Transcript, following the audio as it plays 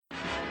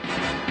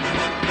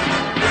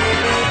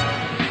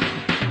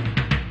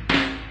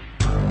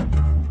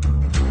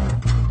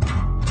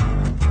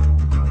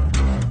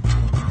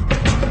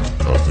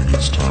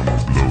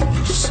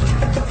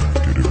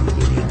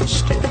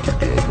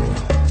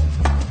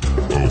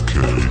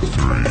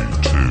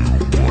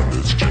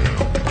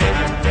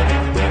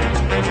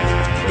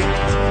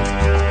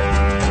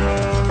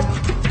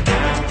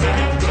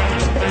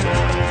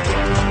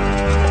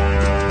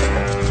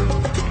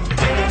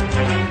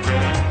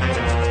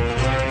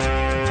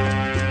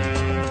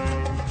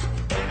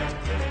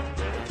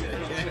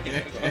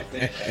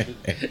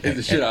It's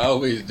the shit I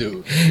always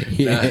do.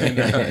 Yeah.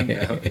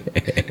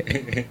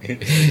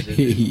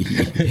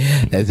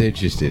 That's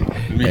interesting.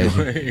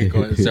 Me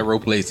going to several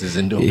places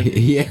and doing it.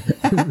 Yeah.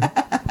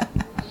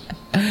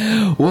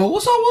 Well,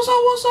 what's up?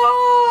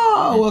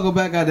 Welcome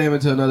back, goddamn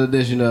it, to another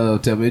edition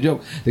of Tell Me a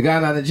Joke. The guy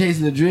not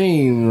chasing the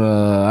dream.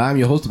 I'm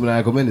your host of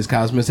Maniacal Minutes,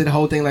 Kyle Smith. Say the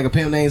whole thing like a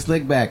pimp named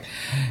Slickback.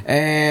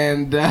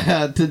 And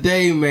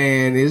today,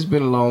 man, it's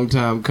been a long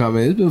time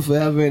coming. It's been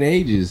forever and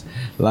ages.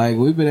 Like,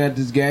 we've been at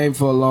this game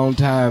for a long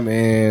time,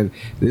 and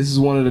this is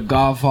one of the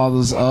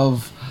godfathers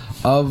of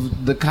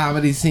the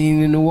comedy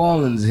scene in New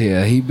Orleans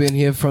here. He been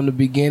here from the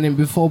beginning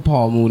before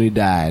Paul Mooney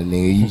died. And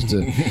he used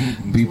to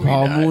be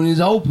Paul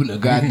Mooney's opener,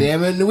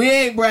 goddammit. And we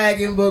ain't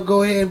bragging, but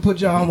go ahead and put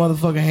y'all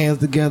motherfucking hands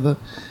together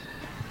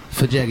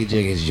for Jackie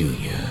Jenkins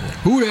Jr.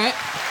 Who that?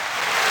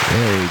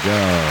 There we go.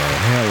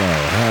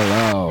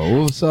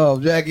 Hello. What's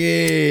up,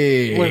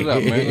 Jackie? What's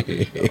up, man?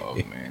 Oh,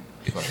 man.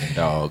 Fucking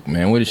dog,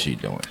 man. What is she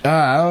doing?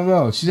 I don't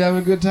know. She's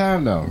having a good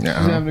time, though. Uh-huh.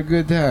 She's having a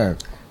good time.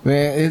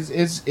 Man,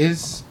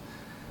 it's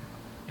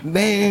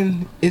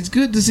man, it's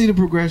good to see the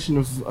progression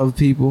of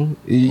people.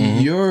 Mm-hmm.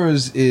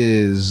 Yours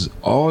is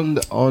on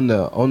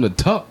the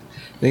top.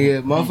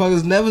 Nigga,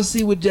 motherfuckers never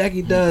see what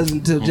Jackie does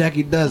until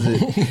Jackie does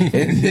it.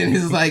 And then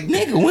it's like,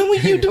 nigga, when were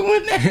you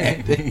doing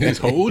that? This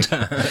whole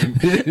time.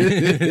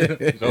 Nigga.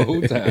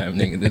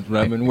 That's what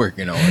I've been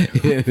working on.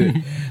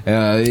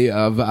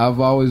 I've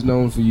always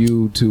known for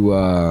you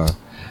to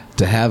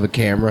have a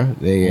camera.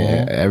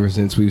 Ever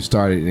since we've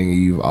started, nigga,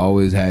 you've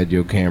always had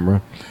your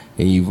camera.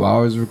 And you've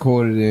always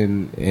recorded,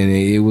 and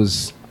it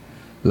was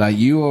like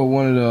you are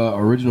one of the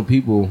original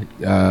people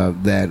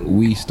that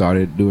we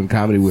started doing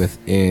comedy with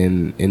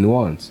in New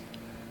Orleans.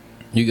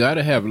 You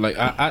gotta have, like,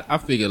 I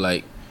figure,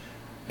 like,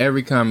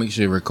 every comic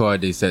should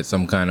record they set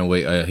some kind of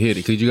way hear it,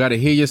 because you gotta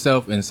hear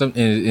yourself, and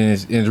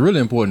it's really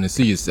important to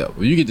see yourself.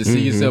 If you get to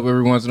see yourself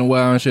every once in a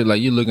while and shit, like,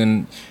 you're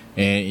looking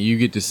and you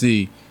get to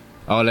see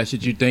all that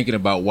shit you thinking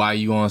about while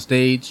you on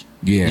stage.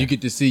 Yeah, you get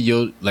to see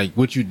your, like,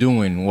 what you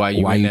doing while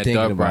you in that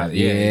dark process.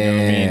 Yeah, you know what I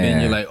mean. And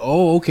then you're like,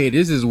 oh, okay,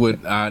 this is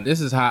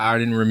how I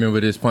didn't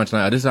remember this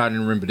punchline. This is how I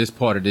didn't remember this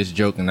part of this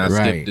joke, and I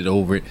skipped it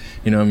over it.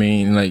 You know what I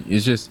mean? Like,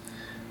 it's just,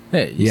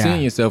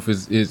 seeing yourself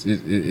is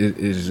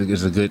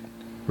a good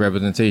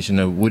representation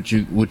of what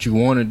you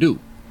want to do.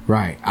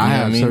 Right. I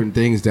have certain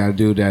things that I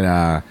do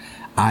that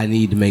I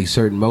need to make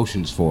certain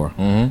motions for.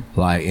 Mm-hmm.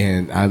 Like,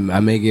 and I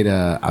make it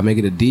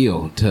a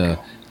deal to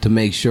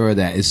make sure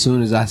that as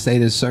soon as I say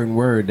this certain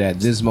word,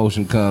 that this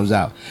motion comes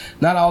out.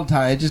 Not all the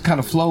time. It just kind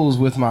of flows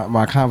with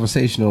my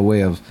conversational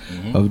way of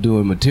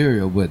doing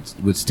material, but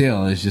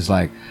still, it's just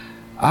like,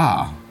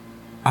 all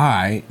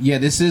right, yeah,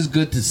 this is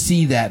good to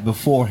see that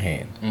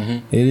beforehand.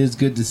 Mm-hmm. It is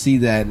good to see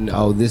that, and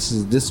this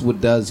is what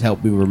does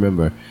help me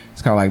remember.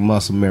 It's kind of like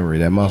muscle memory.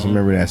 That muscle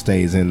memory that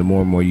stays in the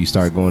more and more you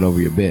start going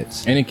over your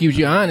bits. And it keeps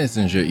you honest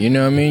and shit. You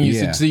know what I mean?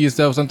 You see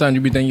yourself, sometimes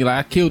you be thinking,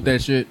 like, I killed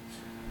that shit.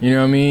 You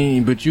know what I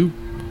mean? But you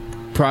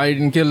probably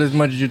didn't kill as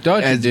much as you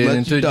thought you did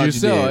until you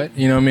saw it.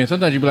 You know what I mean?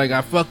 Sometimes you be like,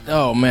 I fucked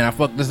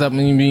this up,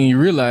 and you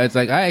realize,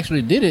 like, I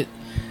actually did it.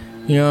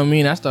 You know what I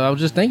mean? I was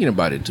just thinking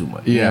about it too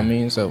much. You know what I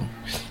mean? So,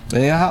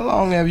 how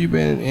long have you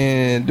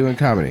been doing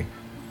comedy?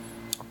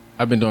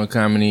 I've been doing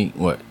comedy,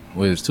 what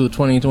was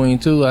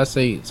 2022, I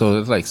say. So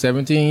it's like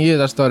 17 years.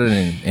 I started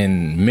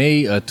in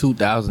May of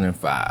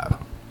 2005.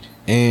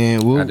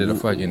 And I did a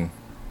fucking.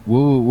 What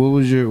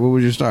was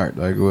your start?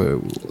 Like,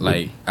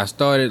 like, I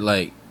started,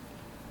 like,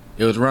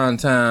 it was around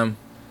time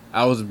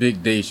I was a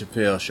big Dave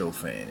Chappelle show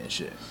fan and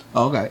shit.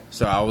 Okay.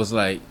 So I was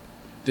like,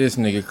 this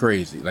nigga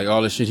crazy. Like,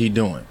 all the shit he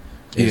doing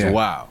is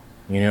wild.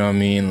 You know what I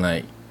mean?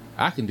 Like,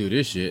 I can do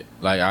this shit.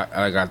 Like,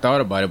 I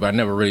thought about it, but I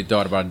never really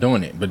thought about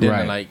doing it. But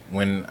then, like,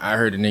 when I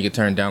heard the nigga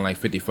turn down like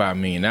 $55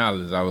 million, I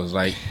was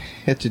like,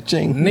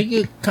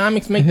 nigga,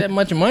 comics make that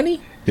much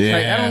money? Yeah.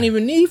 Like, I don't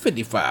even need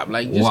 55.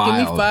 Like, just give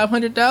me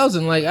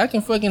 500,000. Like, I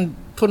can fucking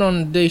put on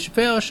the Dave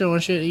Chappelle show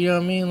and shit. You know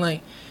what I mean?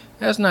 Like,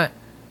 that's not,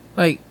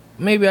 like,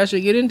 maybe I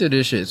should get into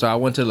this shit. So I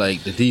went to,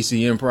 like, the DC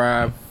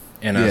Improv,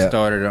 and I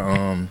started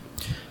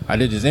I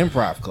did this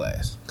improv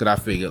class, because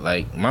I figured,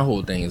 like, my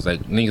whole thing is,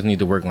 like, niggas need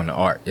to work on the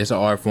art. It's an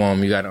art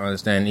form. You got to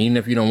understand, even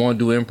if you don't want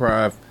to do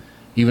improv,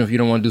 even if you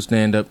don't want to do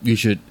stand-up, you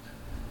should,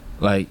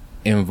 like,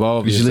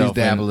 involve yourself. At least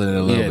dabble in it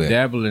a little bit. Yeah,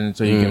 dabble in it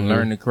so you can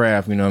learn the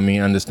craft, you know what I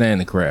mean,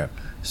 understand the craft.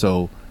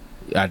 So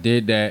I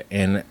did that,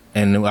 and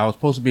I was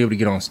supposed to be able to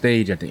get on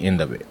stage at the end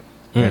of it.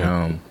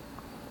 And,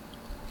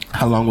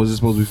 how long was it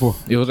supposed to be for?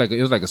 It was like a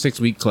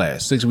 6-week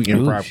class, 6-week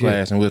improv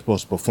class, and we were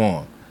supposed to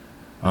perform.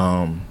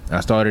 I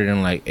started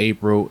in like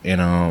April,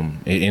 and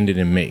it ended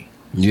in May.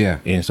 Yeah,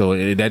 and so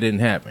that didn't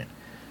happen.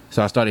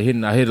 So I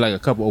hit like a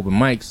couple open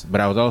mics, but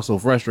I was also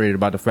frustrated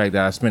about the fact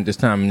that I spent this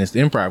time in this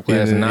improv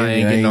class and I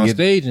ain't getting on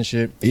stage and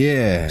shit.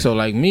 Yeah. So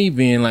like me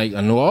being like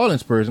a New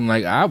Orleans person,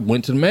 like I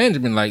went to the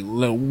management like,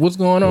 look, what's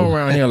going on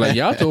around here? Like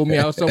y'all told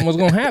me something was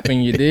gonna happen,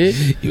 you did?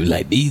 You was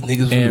like, these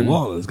niggas from New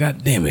Orleans,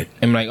 god damn it.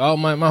 And like all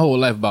my whole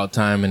life about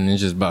time, and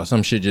it's just about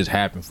some shit just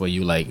happened for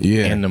you like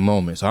in the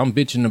moment. So I'm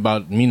bitching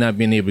about me not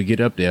being able to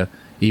get up there.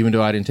 even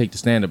though I didn't take the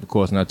stand-up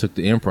course and I took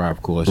the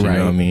improv course, you know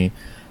what I mean?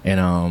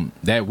 And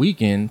that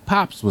weekend,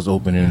 Pops was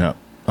opening up.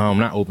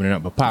 Not opening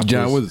up, but Pops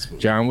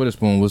John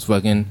Witherspoon was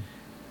fucking,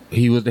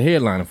 he was the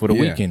headliner for the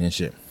weekend and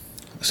shit.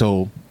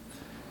 So,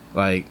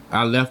 like,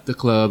 I left the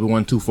club. It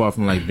wasn't too far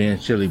from, like,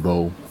 Ben's Chili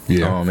Bowl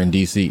in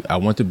D.C. I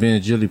went to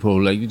Ben's Chili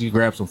Bowl, like, you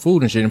grab some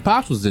food and shit, and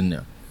Pops was in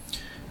there.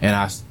 And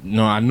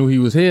I knew he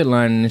was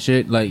headlining and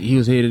shit. Like,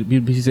 he said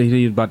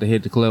he was about to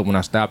hit the club when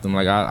I stopped him.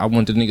 Like, I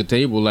went to the nigga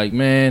table, like,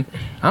 man,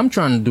 I'm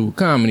trying to do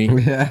comedy. At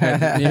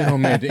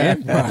the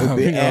improv.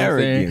 The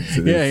arrogance.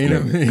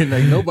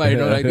 Like, nobody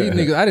know. Like, these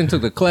niggas, I didn't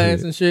took the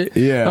class and shit.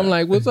 Yeah. I'm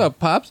like, what's up,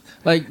 Pops?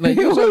 Like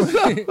what's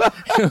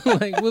up?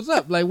 Like, what's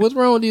up? Like, what's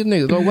wrong with these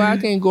niggas? Like, why I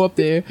can't go up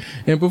there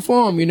and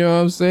perform, you know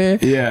what I'm saying?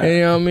 Yeah. And, you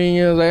know what I mean?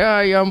 He was like, all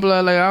right, young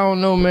blood, like, I don't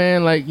know,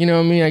 man. Like, you know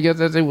what I mean? I guess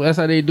that's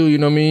how they do, you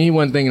know what I mean? He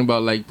wasn't thinking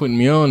about, like, putting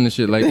me on and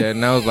shit like that,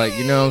 and I was like,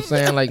 you know what I'm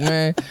saying, like,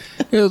 man,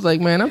 he was like,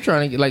 man, I'm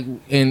trying to get, like,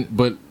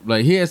 but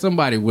like, he had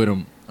somebody with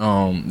him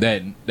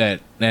that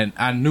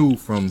I knew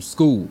from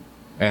school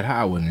at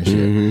Howard and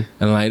shit,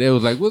 and like, they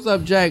was like, what's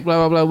up, Jack, blah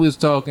blah blah, we was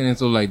talking, and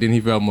so like, then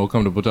he felt more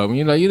comfortable talking.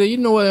 You know, you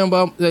know what I'm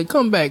about, like,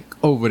 come back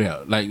over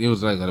there. Like, it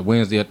was like a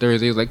Wednesday or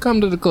Thursday. He was like,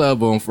 come to the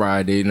club on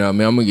Friday, you know what I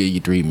mean, I'm gonna give you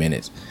 3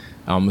 minutes.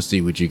 I'm gonna see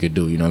what you could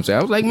do, you know what I'm saying?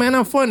 I was like, man,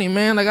 I'm funny,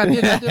 man. Like, I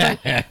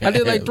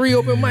did like 3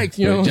 open mics,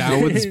 you know what I'm saying?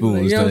 John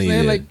Witherspoon, you know what I'm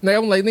saying? Like,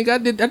 I'm like,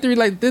 nigga, I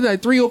did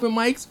like 3 open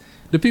mics.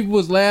 The people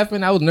was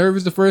laughing. I was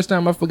nervous the first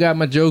time. I forgot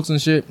my jokes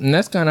and shit, and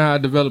that's kind of how I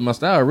developed my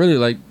style. Really,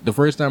 like, the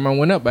first time I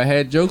went up, I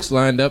had jokes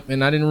lined up,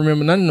 and I didn't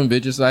remember none of them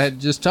bitches. So I had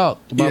just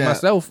talked about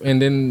myself,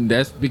 and then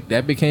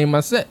that became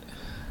my set.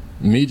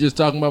 Me just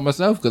talking about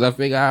myself, because I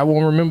figure I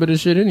won't remember this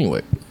shit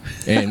anyway.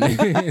 And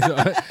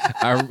so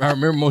I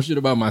remember more shit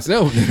about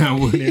myself than I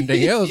would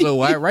anything else. So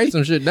why write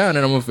some shit down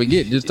and I'm gonna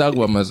forget? Just talk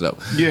about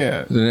myself.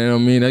 Yeah. So, you know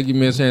what I mean? That give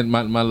me a chance,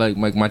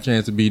 my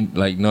chance to be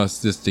like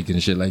narcissistic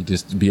and shit, like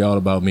just to be all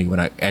about me when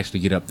I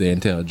actually get up there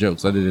and tell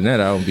jokes. Other than that,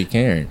 I don't be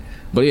caring.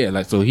 But yeah,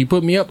 like, so he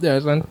put me up there,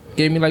 son.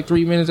 Gave me like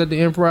 3 minutes at the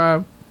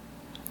improv,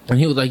 and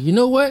he was like, you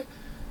know what?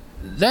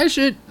 That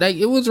shit, like,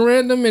 it was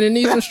random and it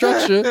needs some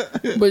structure,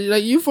 but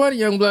like, you funny,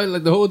 young blood.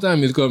 Like, the whole time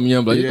he's calling me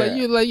young blood. Yeah.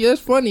 You're like, that's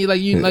funny.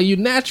 Like, you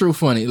natural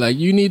funny. Like,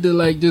 you need to,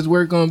 like, just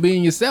work on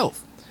being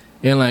yourself.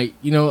 And like,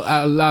 you know,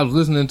 I was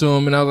listening to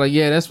him and I was like,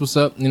 yeah, that's what's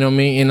up. You know what I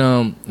mean?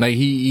 And like,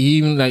 he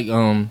even like,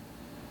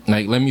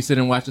 let me sit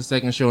and watch the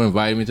second show,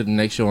 invited me to the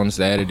next show on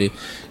Saturday.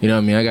 You know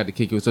what I mean? I got to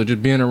kick it. So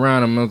just being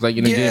around him, I was like,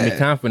 you know, gave me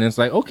confidence.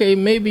 Like, okay,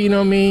 maybe, you know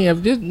what I mean?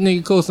 If this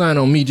nigga co-sign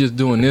on me just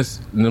doing this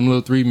in them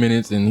little 3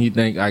 minutes and he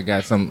think I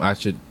got something, I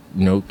should,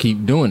 you know,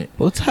 keep doing it.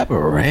 What type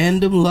of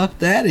random luck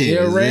that is?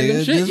 Yeah, random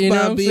shit. Just you know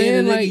by what I'm being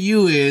saying? Like,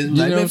 you is.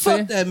 Like, know man,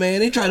 fuck that, man.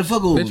 They trying to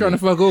fuck over me. They trying to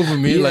fuck over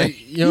me. Yeah.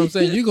 Like, you know what I'm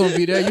saying? You gonna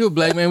be there. You a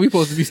black man. We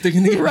supposed to be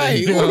sticking together. Right.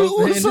 You know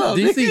What's up,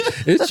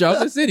 DC. It's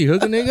Chocolate City.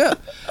 Hooking nigga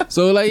up.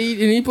 So like,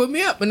 he put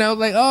me up and I was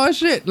like, oh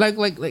shit. Like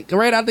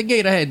right out the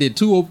gate, I had did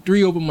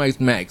 3 open mics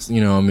max,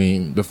 you know what I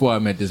mean, before I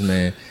met this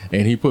man.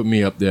 And he put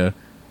me up there,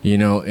 you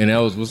know, and that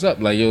was what's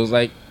up. Like, it was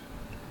like,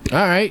 all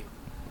right.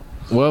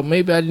 Well,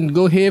 maybe I didn't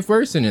go head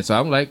first in it. So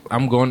I'm like,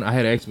 I'm going. I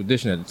had an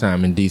expedition at the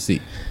time in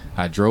D.C.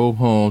 I drove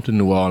home to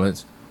New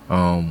Orleans.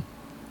 I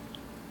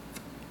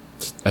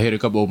hit a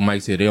couple open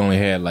mics here. They only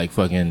had like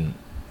fucking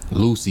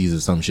Lucy's or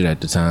some shit at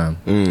the time.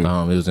 It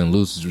was in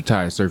Lucy's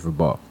Retired Surfer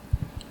Bar.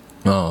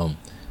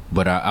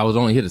 But I was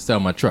only here to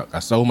sell my truck. I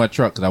sold my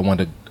truck because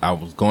I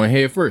was going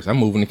head first. I'm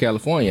moving to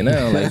California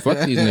now. Like, fuck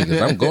these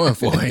niggas. I'm going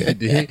for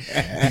it.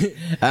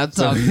 I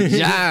talked to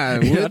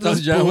John. I talked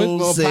to John.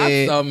 Pops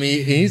saw me.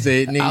 And he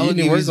said, nigga, you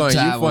didn't work on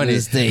you funny.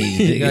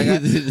 Stage.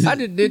 I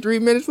just did 3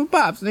 minutes for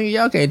Pops. Nigga,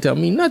 y'all can't tell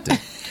me nothing.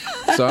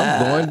 So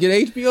I'm going to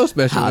get HBO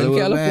special in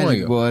California.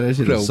 Magic, boy, that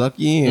shit'll suck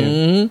you in.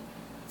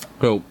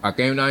 Mm-hmm. So I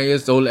came down here,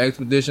 sold the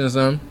expedition or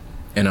something.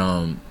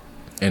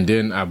 And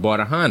then I bought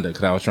a Honda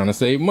because I was trying to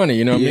save money.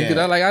 You know what I mean? Because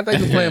I like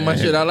to plan my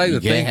shit. I like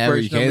to think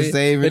first. You can't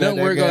save it. It don't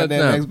work all the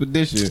time.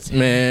 Expedition.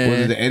 Man. Was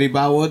it the Eddie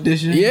Bauer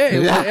edition? Yeah, it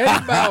was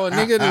Eddie Bauer.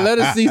 Nigga, the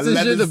letter seats and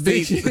shit.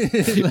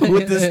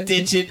 With the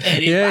stitching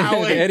Eddie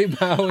Bauer. Eddie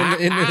Bauer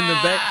in the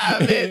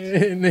back.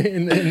 In the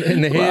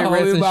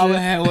headrest and shit. Bauer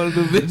had one of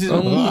the bitches.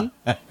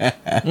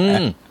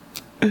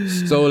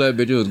 Sold that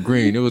bitch. It was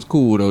green. It was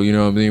cool though, you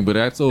know what I mean? But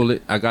I sold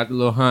it. I got the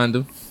little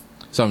Honda.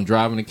 So I'm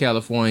driving to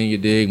California, you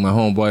dig? My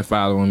homeboy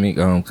following me,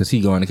 cause he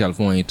going to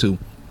California too.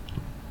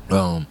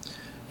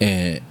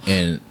 And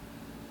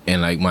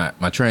like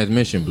my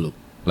transmission blew.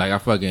 Like I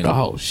fucking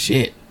oh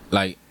shit.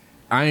 Like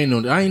I ain't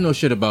know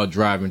shit about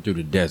driving through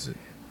the desert.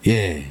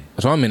 Yeah.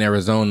 So I'm in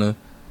Arizona.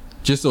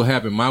 Just so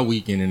happened my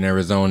weekend in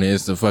Arizona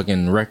is the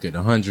fucking record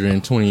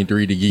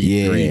 123 degree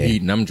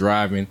heat, and I'm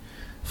driving.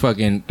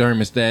 Fucking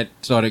thermostat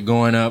started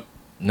going up.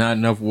 Not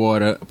enough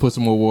water. Put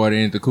some more water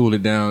in to cool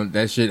it down.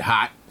 That shit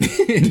hot.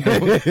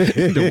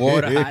 The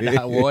water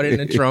hot. Water in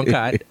the trunk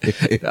hot.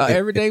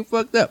 Everything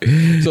fucked up.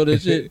 So the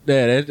shit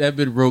that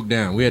bitch broke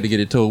down. We had to get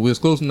it towed. We was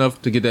close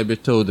enough to get that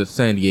bitch towed to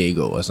San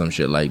Diego or some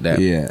shit like that.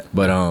 Yeah.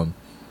 But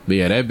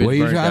yeah, that bitch. Where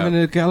you driving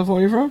to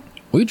California from?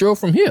 We drove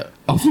from here.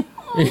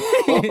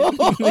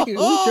 We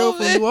drove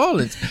from New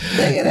Orleans.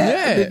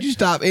 Yeah. Did you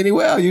stop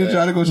anywhere? Or you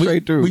trying to go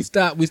straight through? We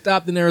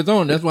stopped in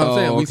Arizona. That's what I'm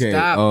saying.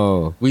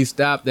 Okay. We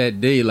stopped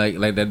that day, like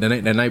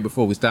that night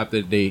before. We stopped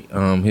that day.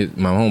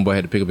 My homeboy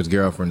had to pick up his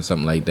girlfriend or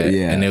something like that.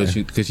 Yeah. And it was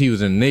because he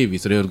was in the Navy,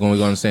 so they was going to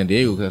go to San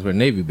Diego because that's where the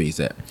Navy base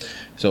at.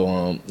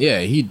 So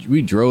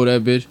we drove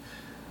that bitch,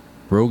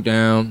 broke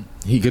down.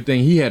 Good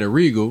thing he had a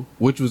Regal,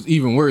 which was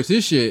even worse.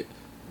 His shit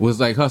was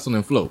like hustle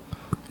and flow.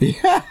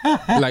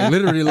 Like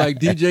literally like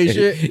DJ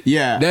shit.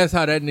 Yeah. That's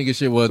how that nigga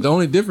shit was. The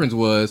only difference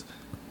was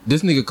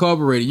this nigga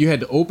carburetor, you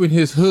had to open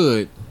his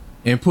hood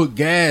and put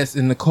gas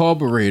in the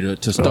carburetor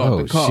to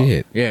start the car.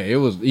 Shit. Yeah, it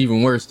was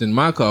even worse than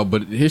my car,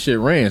 but his shit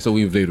ran, so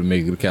we was able to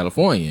make it to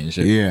California and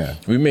shit. Yeah.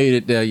 We made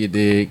it there, you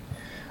dig.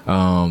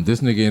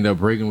 This nigga ended up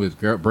breaking up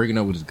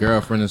with his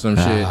girlfriend or some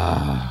shit.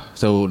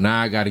 So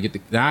now I gotta get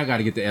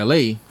to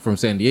LA from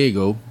San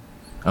Diego.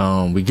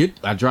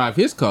 I drive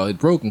his car, his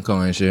broken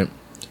car and shit.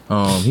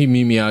 He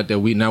meet me out there.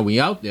 We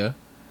out there.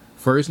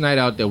 First night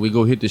out there, we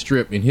go hit the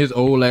strip in his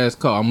old ass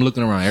car. I'm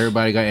looking around.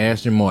 Everybody got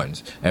Aston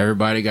Martins.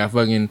 Everybody got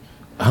fucking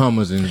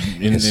Hummers and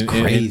it's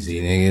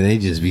crazy, nigga. They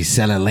just be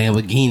selling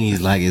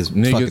Lamborghinis like it's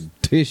fucking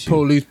tissue.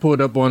 Police pulled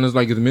up on us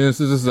like it's Menace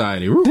to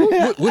Society. What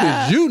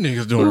is you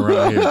niggas doing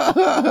around here?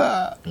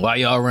 Why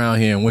y'all around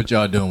here and what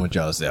y'all doing with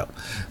y'allself?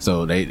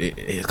 So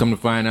they come to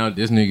find out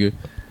this nigga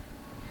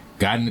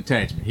got an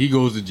attachment. He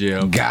goes to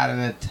jail. Got an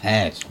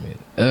attachment.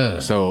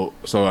 So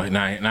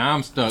now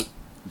I'm stuck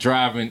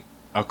driving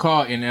a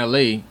car in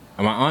L.A.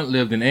 My aunt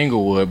lived in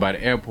Inglewood by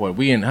the airport.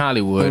 We in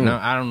Hollywood. Now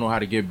I don't know how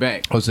to get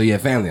back. Oh, so you had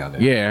family out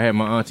there? Yeah, I had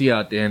my auntie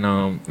out there, and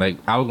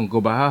I was gonna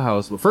go by her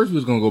house. But first we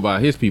was gonna go by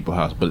his people's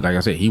house. But like I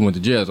said, he went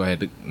to jail, so I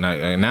had to.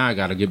 Now I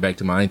gotta get back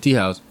to my auntie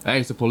house. I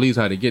asked the police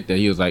how to get there.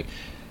 He was like,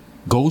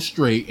 "Go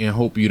straight and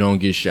hope you don't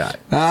get shot."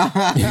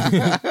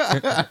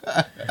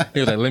 He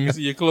was like, "Let me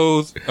see your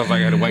clothes." I was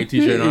like, I had a white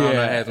t-shirt on.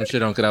 I had some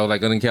shit on because I was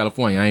like, I'm in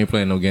California. I ain't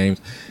playing no games.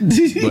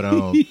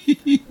 But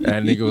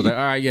that nigga was like, "All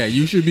right, yeah,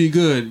 you should be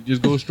good.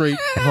 Just go straight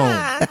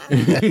home."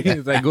 He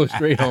was like, "Go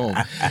straight home."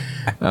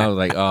 I was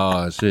like,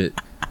 "Oh shit."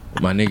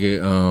 My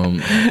nigga,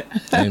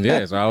 and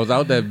yeah, so I was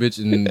out that bitch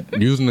and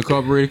using the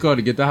carburetor car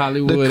to get to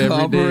Hollywood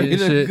every day and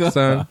shit,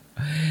 son.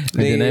 And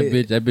then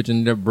that bitch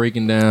ended up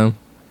breaking down.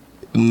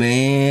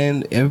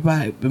 Man,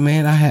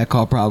 I had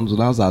car problems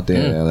when I was out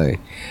there in LA.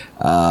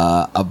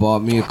 I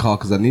bought me a car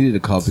because I needed a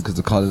car because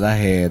the car that I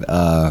had,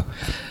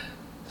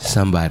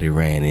 somebody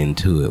ran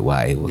into it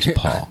while it was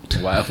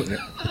parked. Wow,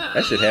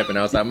 that shit happen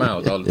outside my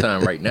house all the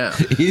time right now. All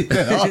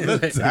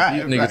the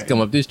time, These niggas come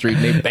up this street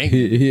and they bang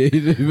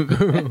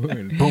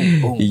it.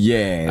 Boom, boom.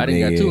 Yeah, I done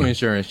got 2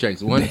 insurance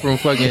checks. One from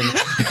fucking,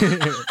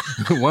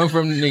 one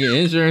from the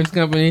nigga insurance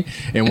company,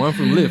 and one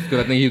from Lyft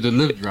because I think he was a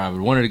Lyft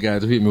driver. One of the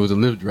guys who hit me was a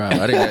Lyft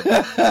driver.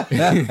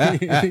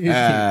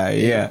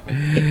 Yeah.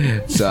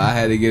 So I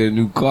had to get a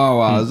new car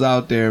while I was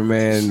out there,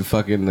 man.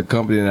 Fucking the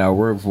company that I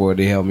work for,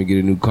 they helped me get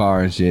a new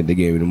car and shit. They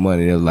gave me the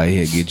money. They was like,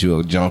 "Here, get you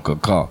a junker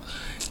car."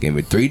 Gave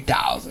me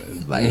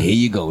 $3,000. Like, here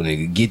you go,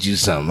 nigga. Get you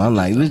something. I'm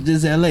like,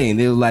 this LA. And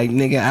they was like,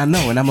 nigga, I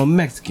know, and I'm a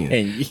Mexican.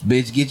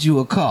 Bitch, get you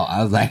a car.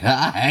 I was like, all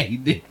right,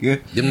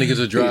 nigga. Them niggas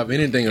will drive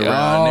anything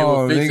around. They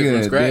will fix it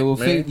from scratch,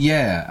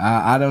 man.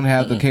 I don't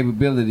have the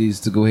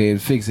capabilities to go ahead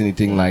and fix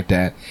anything like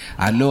that.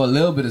 I know a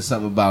little bit of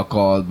something about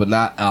cars, but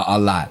not a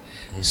lot.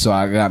 So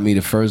I got me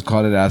the first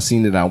car that I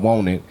seen that I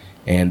wanted,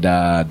 and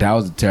that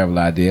was a terrible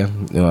idea.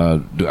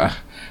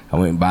 I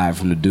went and buy it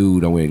from the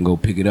dude. I went and go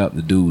pick it up.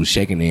 The dude was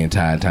shaking the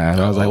entire time.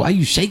 I was like, "Why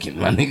you shaking,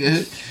 my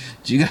nigga?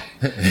 You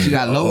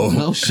got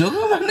low sugar,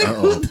 my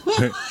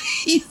nigga?"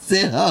 He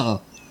said, "Oh,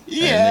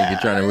 yeah." That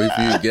nigga trying to wait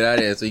for you to get out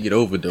of there so you get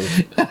overdose.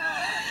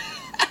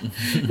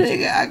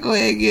 Nigga, I go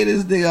ahead and get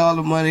this nigga all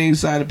the money,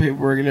 sign the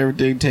paperwork and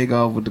everything, take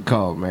off with the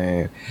car,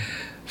 man.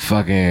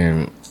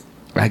 Fucking,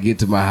 I get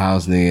to my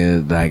house,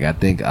 nigga. Like, I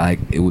think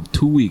it was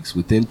 2 weeks.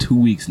 Within 2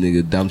 weeks,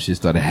 nigga, dumb shit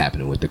started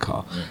happening with the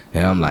car,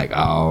 and I'm like,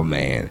 oh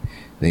man.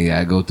 Nigga,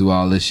 I go through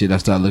all this shit. I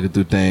start looking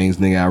through things.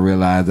 Nigga, I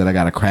realize that I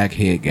got a crack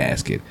head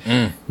gasket.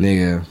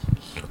 Nigga,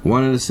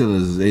 one of the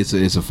cylinders,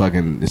 it's a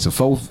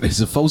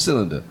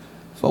 4-cylinder.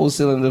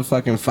 4-cylinder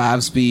fucking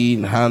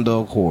 5-speed Honda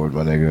Accord,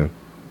 my nigga.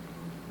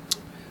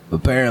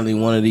 Apparently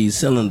one of these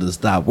cylinders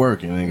stopped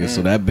working, nigga.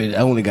 So that bitch, I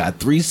only got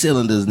 3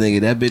 cylinders,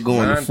 nigga. That bitch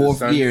going to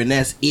 4th gear, and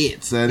that's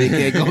it, son. It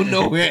can't go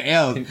nowhere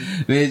else.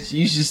 Bitch,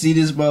 you should see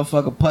this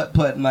motherfucker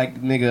putt-putting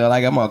like, nigga,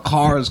 like I'm a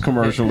Cars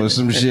commercial or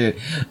some shit.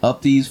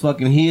 Up these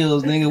fucking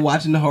hills, nigga,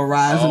 watching the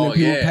horizon and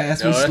people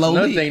pass me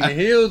slowly. Nothing, the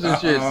hills and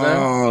shit, son.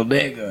 Oh,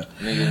 nigga.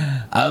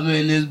 I'm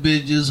in this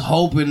bitch just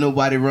hoping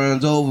nobody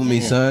runs over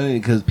me, son,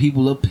 because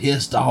people are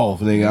pissed off,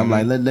 nigga. I'm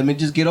like, let me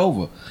just get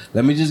over.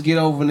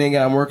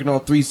 Nigga. I'm working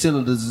on 3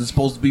 cylinders. It's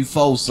supposed to be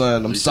 4,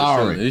 son. I'm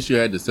sorry. At least you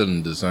had the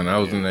cylinder, son. I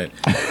was in that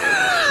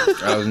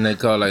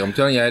car. Like, I'm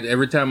telling you,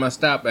 every time I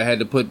stopped, I had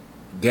to put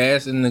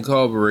gas in the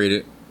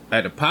carburetor. I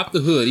had to pop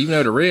the hood, even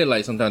though the red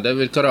light sometimes that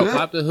bitch cut off.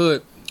 Pop the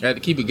hood. I had to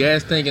keep a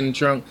gas tank in the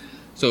trunk.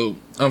 So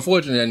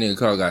unfortunately, that nigga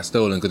car got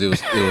stolen because it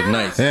was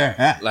nice. He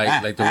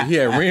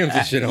had rims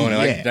and shit on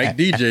it, like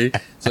DJ.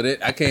 So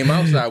that I came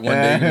outside one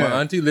day.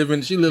 My auntie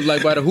she lived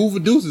like by the Hoover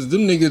Deuces.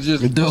 Them niggas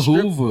just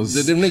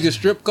Hoovers. Them niggas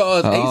strip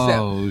cars ASAP.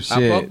 Oh shit!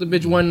 I fucked the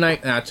bitch one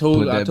night and I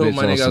told my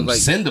nigga, I was like,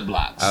 cinder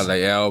blocks. I was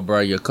like, yo,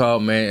 bro, your car,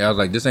 man. I was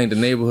like, this ain't the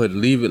neighborhood.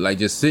 Leave it like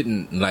just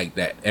sitting like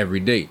that every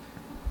day.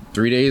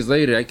 3 days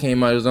later, I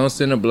came out. It was on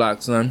cinder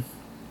block, son.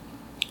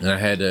 And I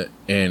had to,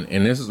 and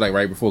this is like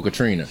right before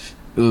Katrina.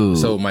 Ooh.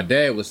 So my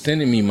dad was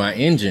sending me my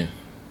engine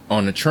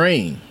on the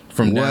train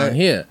from down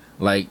here,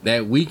 like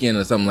that weekend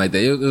or something like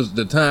that. It was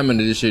the timing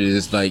of this shit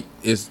is like,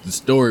 it's the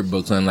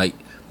storybook, son. Like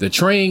the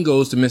train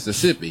goes to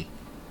Mississippi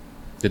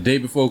the day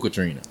before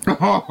Katrina. Like,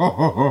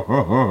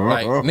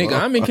 nigga,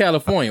 I'm in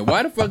California.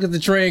 Why the fuck is the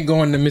train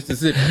going to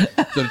Mississippi?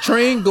 So the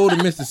train go to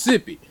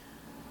Mississippi,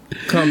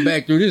 come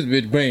back through this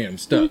bitch, bam,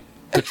 stuck.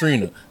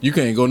 Katrina, you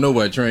can't go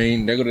nowhere,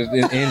 train. There go this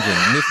engine.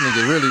 And this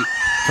nigga really.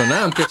 So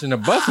now I'm catching a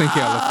bus in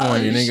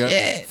California, nigga.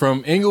 Shit.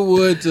 From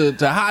Inglewood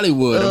to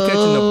Hollywood. I'm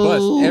catching a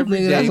bus every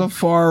day. That's a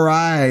far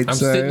ride. I'm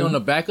sitting on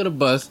the back of the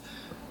bus,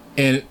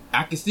 and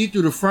I can see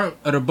through the front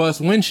of the bus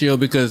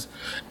windshield because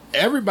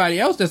everybody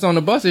else that's on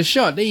the bus is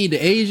short. They either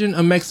Asian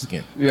or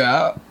Mexican.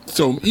 Yeah.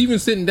 So even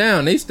sitting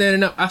down, they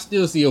standing up. I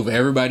still see over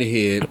everybody's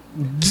head,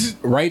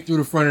 right through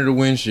the front of the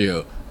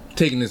windshield,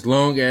 taking this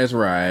long ass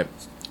ride.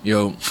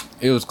 Yo,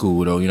 it was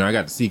cool though. You know, I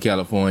got to see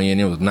California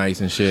and it was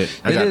nice and shit.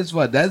 Is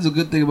fun. That's a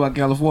good thing about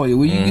California.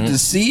 When you get to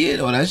see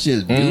it, that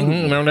shit's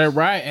beautiful. Now that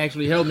ride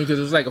actually helped me because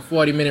it was like a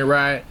 40-minute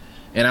ride,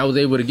 and I was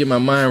able to get my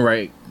mind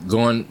right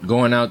going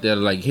out there to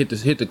like hit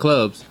the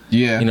clubs.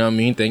 Yeah, you know what I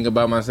mean. Think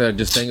about myself.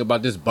 Just think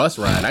about this bus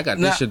ride. I got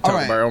this shit to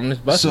talk about on this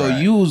bus ride. So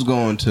you was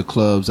going to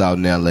clubs out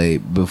in LA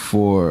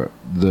before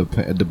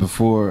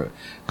before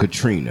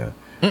Katrina?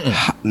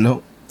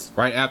 No,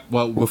 right after.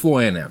 Well,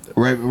 before and after.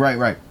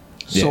 Right.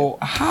 So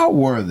how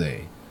were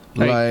they?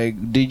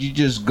 Like, did you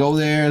just go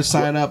there,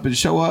 sign up, and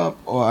show up,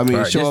 or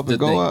show up and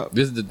go up?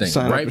 This is the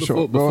thing. Right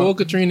before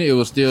Katrina, it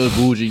was still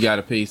bougie. You got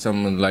to pay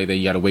something like that.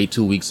 You got to wait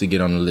 2 weeks to get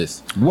on the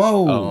list.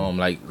 Whoa!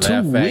 Like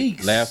 2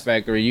 weeks. Laugh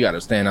Factory, you got to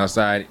stand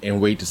outside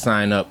and wait to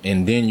sign up,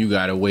 and then you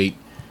got to wait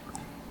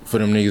for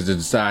them niggas to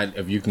decide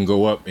if you can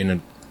go up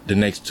in the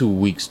next 2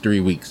 weeks, 3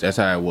 weeks. That's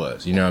how it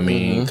was. You know what I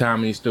mean? Mm-hmm.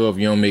 Comedy store, if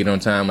you don't make it on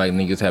time, like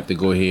niggas have to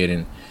go ahead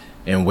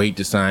and wait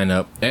to sign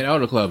up at all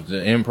the clubs, the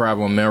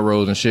Improv on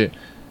Melrose and shit,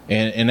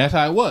 and that's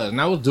how it was. And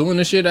I was doing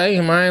the shit I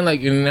ain't mind,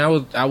 like, and I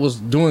was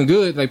doing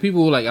good. Like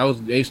people were like,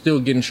 they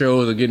still getting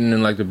shows or getting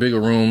in like the bigger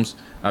rooms.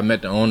 I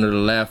met the owner of the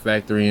Laugh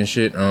Factory and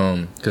shit,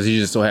 because he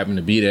just so happened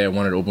to be there at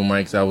one of the open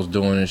mics I was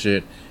doing and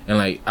shit, and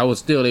like I was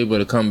still able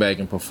to come back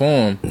and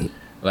perform,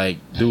 like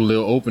do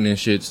little opening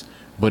shits,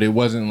 but it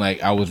wasn't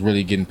like I was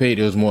really getting paid.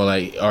 It was more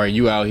like, all right,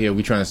 you out here,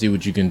 we trying to see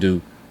what you can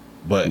do.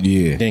 But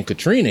then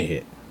Katrina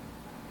hit.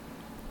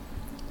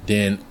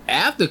 Then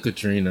after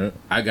Katrina,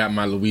 I got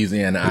my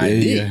Louisiana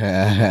ID.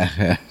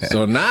 Yeah.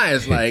 So now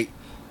it's like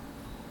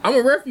I'm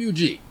a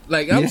refugee.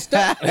 Like I'm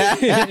stuck. You know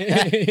what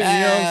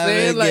I'm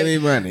saying? Like, give me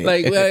money.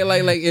 Like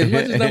as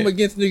much as I'm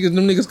against niggas,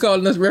 them niggas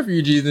calling us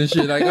refugees and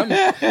shit. Like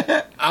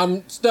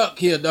I'm stuck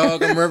here,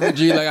 dog. I'm a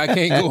refugee. Like I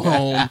can't go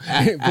home.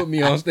 Put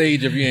me on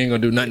stage if you ain't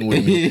gonna do nothing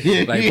with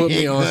me. Like put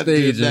me on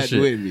stage and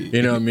shit. With me.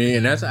 You know what I mean?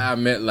 And that's how I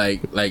met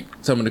like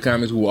some of the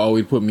comics who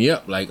always put me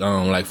up. Like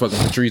fucking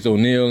Patrice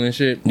O'Neal and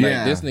shit.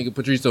 Like this nigga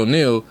Patrice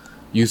O'Neal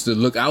used to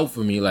look out for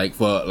me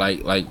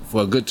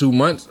for a good 2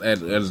 months at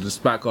the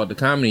spot called the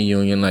Comedy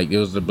Union. Like it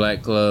was the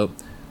black club,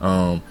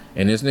 and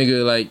this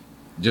nigga like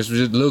just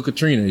Lil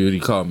Katrina, he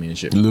called me and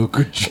shit. Lil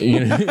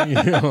Katrina,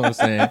 you know what I'm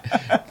saying?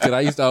 Because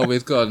I used to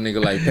always call the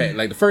nigga like Pat.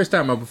 Like the first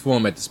time I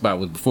performed at the spot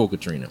was before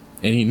Katrina,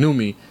 and he knew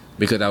me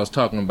because I was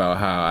talking about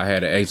how I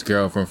had an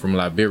ex-girlfriend from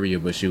Liberia,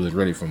 but she was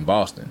really from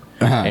Boston.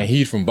 And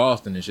he's from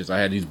Boston and shit. So I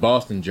had these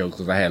Boston jokes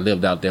because I had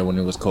lived out there when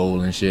it was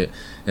cold and shit.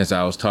 And so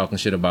I was talking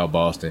shit about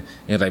Boston.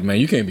 And it's like,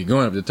 man, you can't be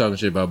going up there talking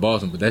shit about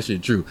Boston, but that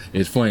shit true.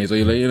 It's funny. So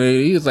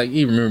he was like,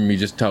 he remembered me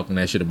just talking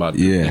that shit about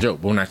the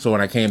joke. But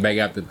when I came back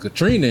after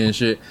Katrina and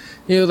shit,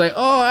 he was like,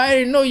 oh, I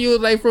didn't know you was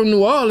like from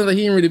New Orleans. Like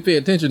he didn't really pay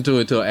attention to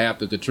it till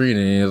after Katrina.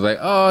 And he was like,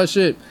 oh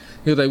shit.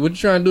 He was like, what you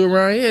trying to do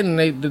around here? And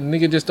the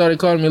nigga just started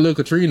calling me Lil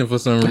Katrina for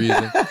some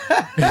reason.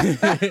 That's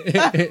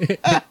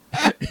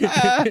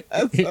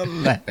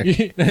hilarious.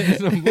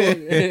 And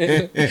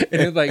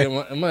it's like,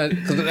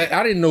 because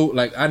I didn't know,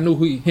 like, I knew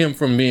him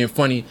from being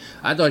funny.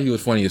 I thought he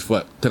was funny as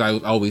fuck because I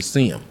would always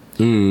see him.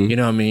 You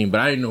know what I mean?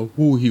 But I didn't know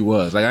who he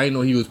was. Like, I didn't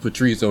know he was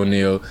Patrice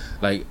O'Neal.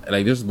 Like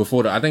this was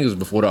before I think it was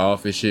before The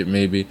Office shit,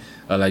 maybe.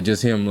 Like,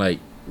 just him, like,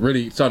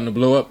 really starting to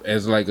blow up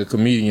as, like, a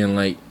comedian,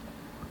 like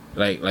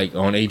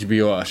on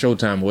HBO or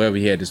Showtime or wherever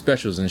he had the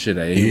specials and shit.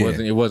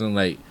 It wasn't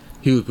like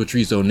he was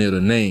Patrice O'Neal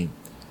the name.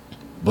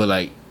 But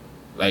like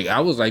I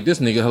was like, this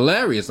nigga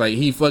hilarious. Like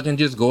he fucking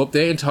just go up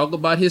there and talk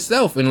about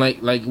himself. And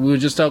like we were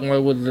just talking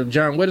about with the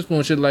John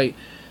Witherspoon shit, like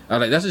I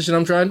like that's the shit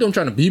I'm trying to do. I'm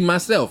trying to be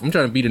myself. I'm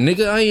trying to be the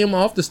nigga I am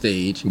off the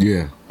stage.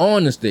 Yeah.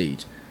 On the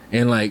stage.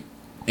 And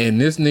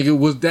this nigga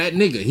was that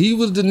nigga. He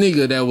was the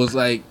nigga that was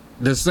like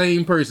the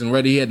same person,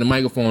 whether he had the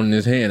microphone in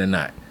his hand or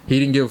not. He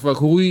didn't give a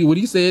fuck what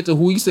he said to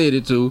who he said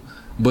it to,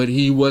 but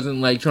he wasn't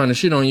like trying to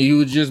shit on you. He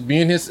was just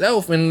being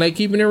himself and like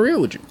keeping it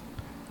real with you.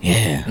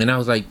 Yeah. And I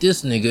was like,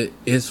 this nigga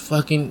is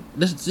fucking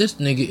this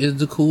nigga is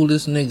the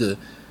coolest nigga.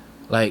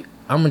 Like,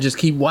 I'm gonna just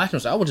keep watching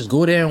him. So I would just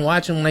go there and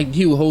watch him. Like,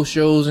 he would host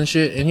shows and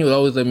shit, and he would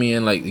always let me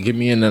in, like, get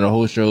me into the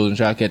host shows and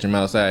try to catch him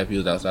outside if he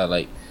was outside,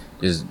 like,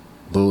 just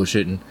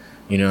bullshitting.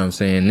 You know what I'm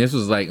saying? This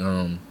was like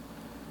him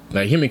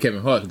and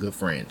Kevin Hart were good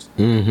friends.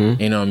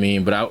 Mm-hmm. You know what I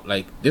mean? But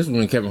this was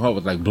when Kevin Hart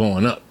was like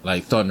blowing up,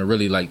 like starting to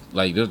really like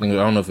this nigga.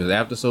 I don't know if it was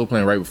after Soul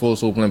Plane, right before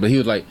Soul Plane, but he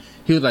was like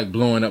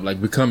blowing up,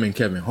 like becoming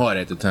Kevin Hart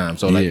at the time.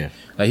 So like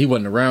he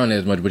wasn't around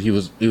as much, but he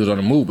was on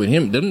the move. But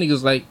them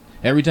niggas, like,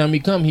 every time he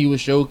come, he would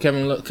show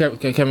Kevin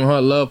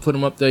Hart love, put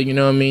him up there. You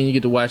know what I mean? You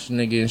get to watch the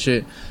nigga and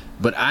shit.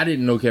 But I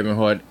didn't know Kevin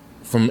Hart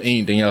from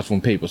anything else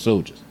from Paper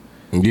Soldiers.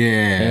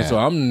 Yeah. And so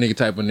I'm the nigga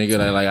type of nigga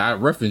that, like, I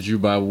reference you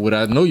by what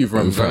I know you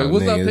from. So, like,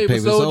 what's up, Paper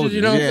Soldiers?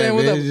 You know what I'm saying?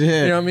 What's up? You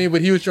know what I mean?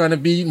 But he was trying to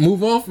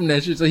move on from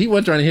that shit. So he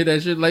wasn't trying to hear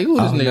that shit. Like, who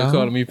this nigga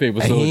calling me Paper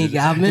Soldiers? He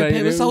got me like,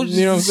 Paper Soldiers.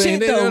 You know what I'm saying?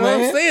 Shit, though, man.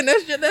 What I'm saying?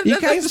 That shit. You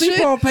can't sleep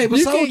on Paper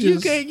Soldiers. You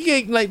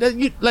can't like that.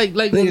 You like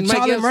when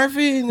Charlie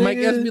Murphy. Mike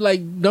S be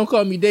like, don't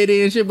call me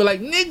Day and shit, but like,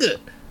 nigga.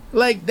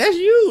 Like, that's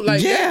you.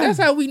 Like, that's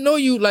how we know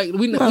you. Like,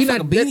 we not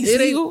Beanie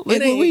Siegel.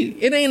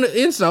 It ain't an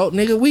insult,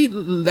 nigga. We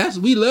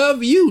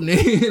love you,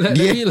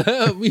 nigga.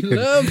 Like, we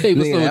love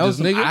Paper Soldiers,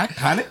 nigga.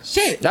 Iconic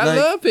shit. I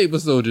love Paper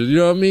Soldiers. You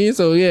know what I mean?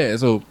 So yeah.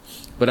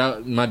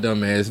 But my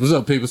dumb ass, what's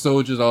up, Paper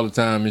Soldiers, all the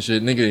time and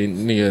shit.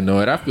 Nigga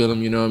annoyed. I feel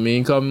him. You know what I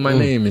mean? Call me my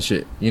name and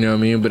shit. You know what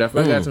I mean? But if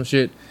I got some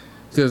shit,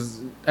 because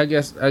I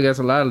guess a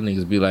lot of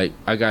niggas be like,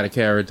 I got a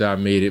character, I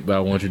made it, but I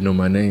want you to know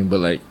my name.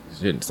 But like,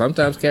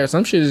 sometimes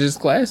some shit is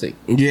just classic.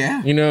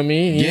 Yeah. You know what I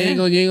mean? You ain't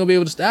gonna be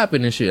able to stop it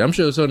and shit. I'm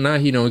sure so now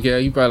he don't care.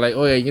 He probably like,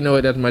 oh yeah, you know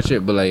what, that's my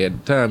shit. But like, at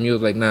the time he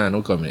was like, nah,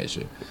 don't call me that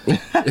shit.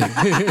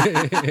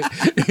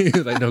 He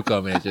was like, don't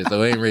call me that shit.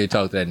 So I ain't really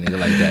talk to that nigga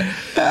like that.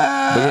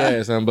 But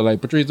yeah, son, but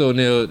like Patrice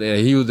O'Neal,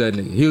 he was that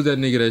nigga. He was that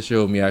nigga that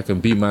showed me I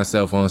can be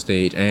myself on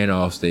stage and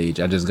off stage.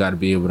 I just gotta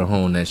be able to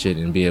hone that shit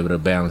and be able to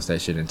balance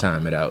that shit and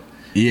time it out.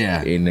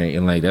 Yeah.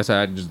 And like, that's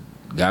how I just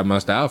got my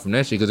style from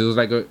that shit, because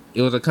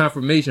it was a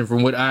confirmation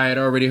from what I had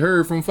already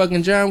heard from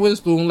fucking John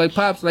Witherspoon, like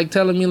Pops, like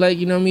telling me, like,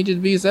 you know what I mean,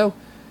 just be yourself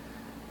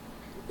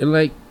and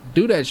like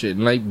do that shit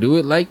and like do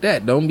it like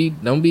that. Don't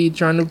be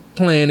trying to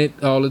plan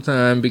it all the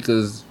time,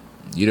 because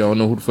you don't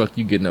know who the fuck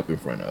you getting up in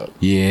front of.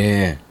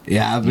 Yeah,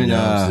 I've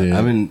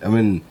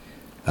been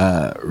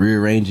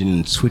rearranging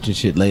and switching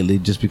shit lately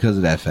just because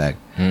of that fact.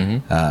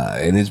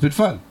 And it's been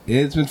fun.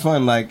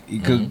 Like,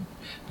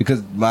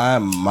 because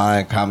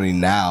my comedy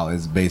now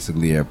is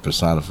basically a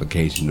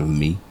personification of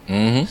me.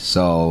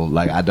 So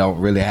like, I don't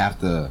really have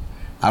to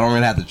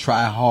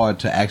try hard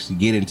to actually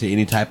get into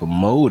any type of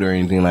mode or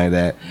anything like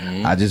that.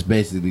 I just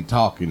basically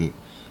talk, and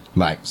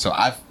like, so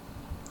I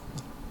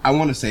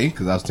want to say,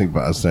 because I was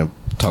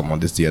talking about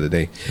this the other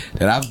day,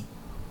 that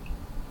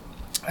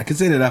I can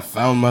say that I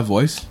found my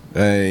voice.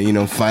 You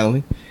know,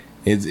 finally,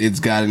 it's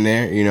gotten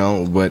there. You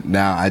know, but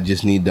now I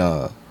just need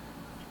to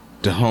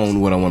hone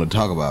what I want to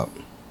talk about.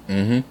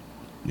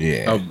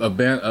 Yeah, a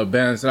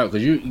balance out,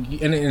 because you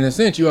in a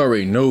sense you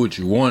already know what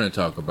you want to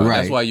talk about. Right.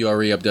 That's why you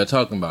already up there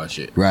talking about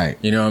shit. Right.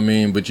 You know what I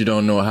mean? But you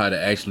don't know how to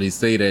actually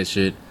say that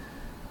shit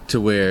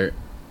to where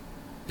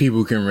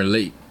people can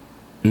relate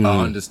or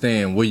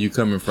understand where you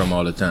coming from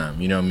all the time.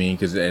 You know what I mean?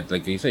 Because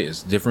like you say,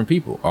 it's different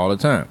people all the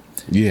time.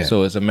 Yeah.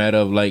 So it's a matter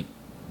of like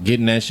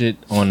getting that shit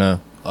on a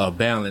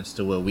balance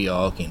to where we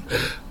all can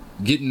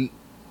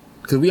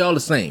because we all the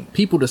same.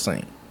 People the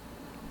same.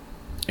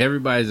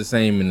 Everybody's the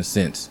same in a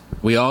sense.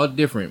 We all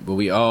different, but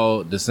we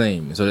all the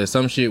same. So there's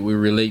some shit we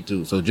relate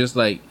to. So just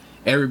like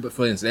for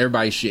instance,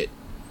 everybody's shit.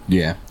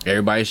 Yeah.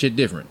 Everybody's shit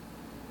different.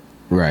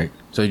 Right.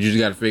 So you just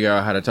got to figure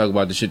out how to talk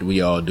about the shit that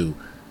we all do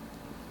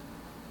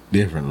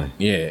differently.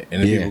 Yeah,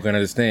 and people can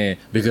understand,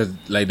 because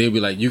like they'll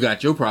be like, you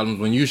got your problems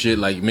when you shit,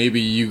 like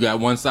maybe you got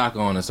one sock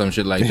on or some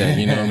shit like that,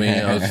 you know what I mean?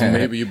 Or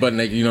maybe you butt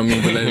naked, you know what I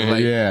mean?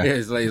 But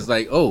it's like it's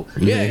like, oh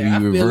yeah, I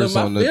feel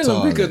him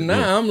because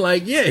now I'm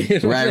like,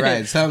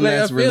 right, something like,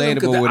 that's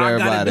relatable with everybody. I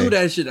gotta do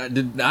that shit.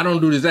 I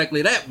don't do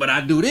exactly that, but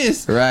I do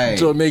this, right?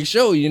 So make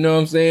sure, you know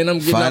what I'm saying, I'm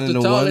getting out the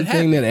toilet. One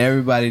thing that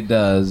everybody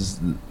does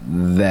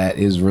that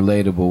is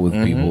relatable with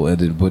people, and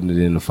then putting it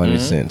in a funny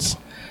sense.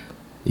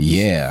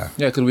 Yeah,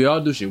 because we all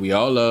do shit. We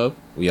all love.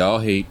 We all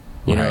hate.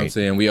 You know what I'm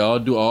saying? We all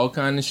do all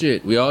kind of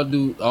shit. We all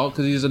do because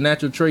these are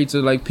natural traits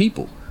of like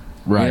people.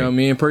 Right. You know what I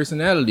mean?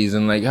 Personalities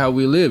and like how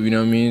we live. You know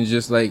what I mean? It's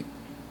just like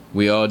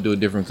we all do it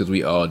different because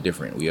we all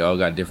different. We all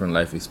got different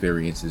life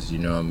experiences. You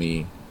know what I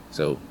mean?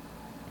 So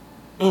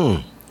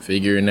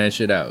figuring that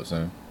shit out,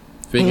 son.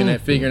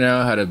 Figuring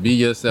out how to be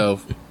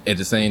yourself at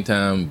the same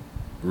time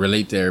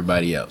relate to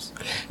everybody else.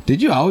 Did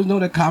you always know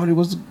that comedy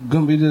was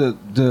gonna be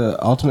the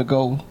ultimate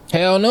goal?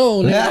 Hell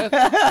no, nigga.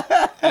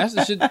 That's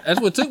the shit. That's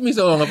what took me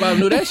so long. If I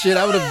knew that shit,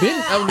 I would have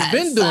been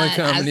doing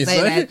comedy. I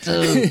say that too.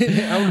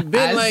 I would have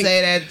been I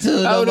say that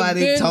too.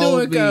 Nobody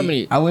told me.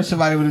 Comedy. I wish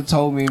somebody would have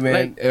told me, man,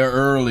 like,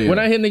 earlier. When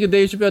I hear nigga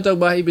Dave Chappelle talk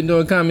about he been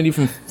doing comedy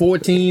from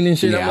 14 and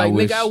shit, Yeah, I'm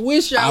like, nigga, I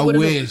wish I would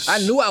have. I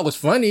knew I was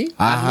funny.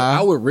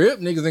 I would rip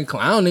niggas and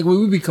clown. Nigga, we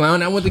would be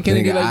clowning. I went to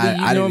Kennedy like, you know what I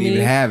mean? I didn't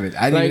even have it.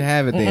 I didn't even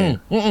have it then.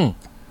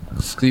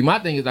 See, my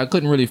thing is I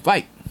couldn't really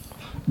fight.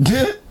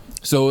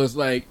 So it's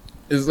like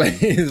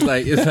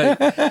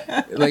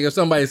if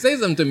somebody say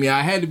something to me,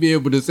 I had to be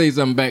able to say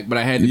something back, but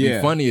I had to be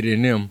funnier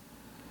than them,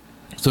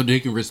 so they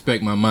can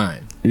respect my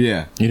mind.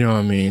 Yeah, you know what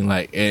I mean.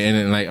 Like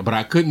and like, but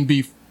I couldn't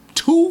be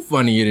too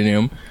funnier than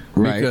them,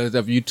 right? Because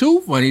if you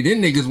too funny,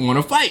 then niggas want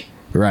to fight,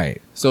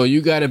 right? So you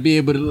got to be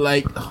able to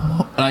like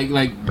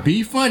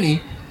be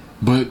funny,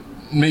 but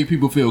make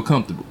people feel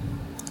comfortable.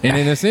 And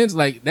in a sense,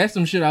 like that's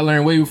some shit I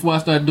learned way before I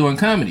started doing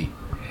comedy,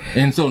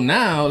 and so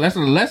now that's a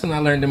lesson I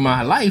learned in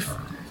my life.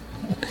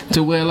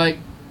 To where like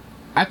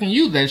I can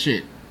use that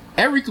shit.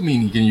 Every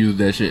comedian can use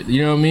that shit.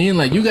 You know what I mean?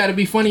 Like you got to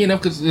be funny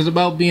enough because it's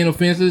about being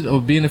offensive or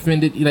being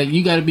offended. Like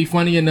you got to be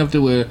funny enough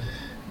to where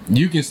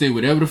you can say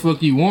whatever the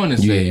fuck you want to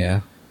say.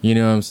 Yeah. You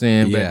know what I'm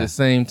saying? But at the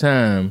same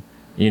time,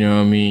 you know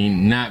what I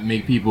mean, not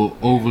make people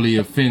overly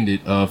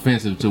offended or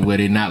offensive to where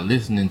they're not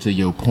listening to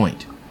your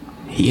point.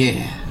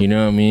 Yeah. You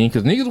know what I mean?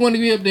 Because niggas want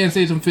to get up there and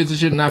say some offensive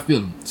shit and not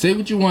feel them. Say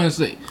what you want to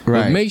say.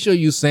 Right. But make sure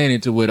you saying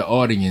it to where the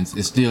audience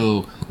is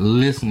still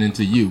listening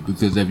to you.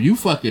 Because if you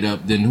fuck it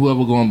up, then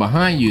whoever going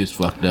behind you is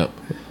fucked up.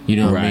 You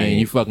know what I mean?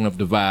 You fucking up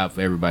the vibe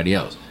for everybody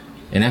else.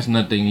 And that's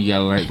another thing you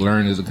gotta like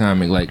learn as a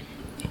comic. Like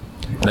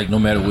no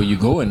matter where you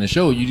go in the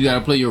show, you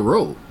gotta play your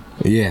role.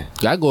 Yeah.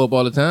 I go up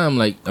all the time.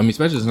 Like, I mean,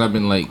 especially since I've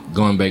been like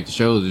going back to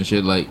shows and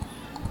shit. Like,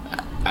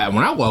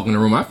 when I walk in the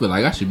room, I feel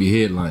like I should be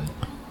headlining.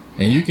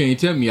 And you can't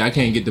tell me I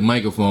can't get the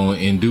microphone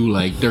and do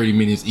like 30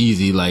 minutes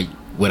easy, like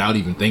without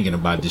even thinking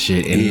about the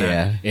shit,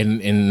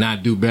 and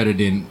not do better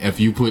than if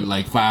you put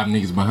like 5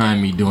 niggas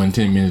behind me doing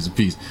 10 minutes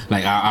apiece.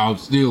 Like I'll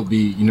still be,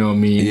 you know what I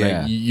mean?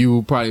 Yeah. Like you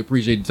will probably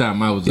appreciate the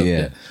time I was up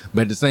there.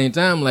 But at the same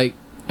time, like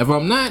if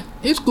I'm not,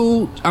 it's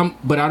cool.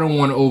 But I don't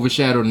want to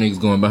overshadow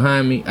niggas going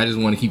behind me. I just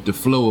want to keep the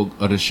flow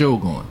of the show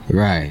going.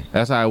 Right.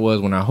 That's how it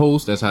was when I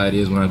host. That's how it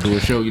is when I do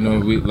a show. You know,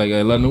 like at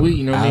 11 a week.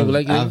 You know what I mean?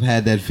 Like I've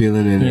had that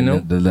feeling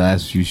in the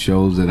last few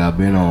shows that I've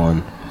been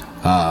on.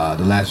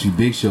 The last few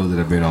big shows that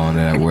I've been on,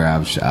 where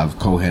I've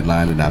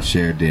co-headlined and I've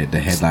shared the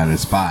headlining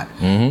spot,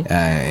 and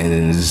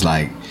it's just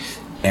like.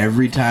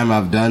 Every time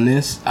I've done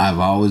this, I've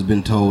always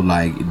been told,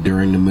 like,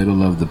 during the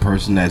middle of the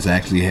person that's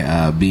actually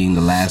being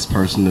the last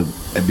person to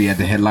be at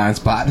the headline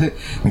spot,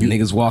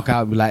 niggas walk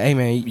out and be like, hey,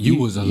 man, you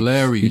was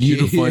hilarious. You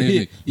the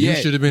funniest nigga. You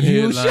should have been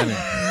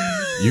headlining.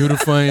 You the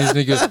funniest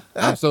nigga.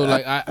 I'm so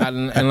like,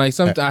 and like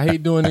sometimes I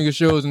hate doing nigga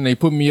shows and they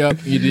put me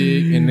up, you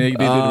dig, and they do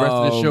the rest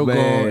of the show go,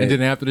 and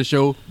then after the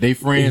show, they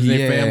friends and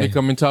their family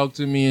come and talk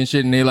to me and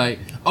shit, and they like,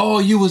 oh,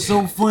 you was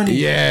so funny.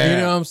 Yeah. You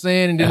know what I'm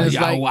saying? And then it's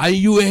like, why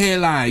you a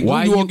headline?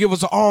 Why you won't give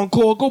us an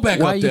encore? Go back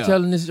why up there. You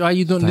telling this? Why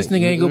you doing this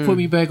nigga ain't gonna put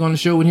me back on the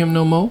show with him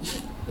no more?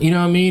 You know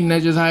what I mean?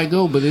 That's just how it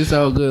go, but it's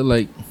all good.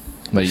 Like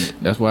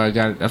that's why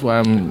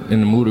I'm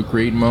in the mood of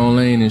creating my own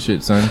lane and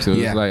shit, son. So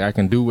it's like I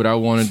can do what I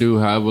want to do,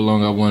 however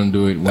long I want to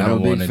do it, when I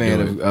want to do it. I'm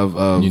a big fan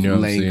of you know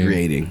lane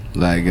creating.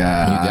 Like you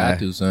got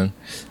to, son.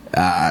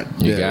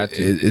 You got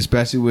to,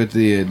 especially with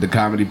the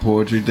comedy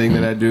poetry thing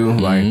that I do.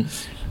 Like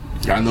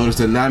I noticed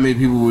that not many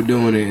people were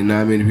doing it, and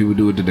not many people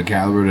do it to the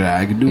caliber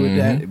that I can do it.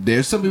 That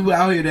there's some people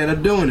out here that are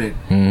doing it,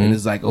 and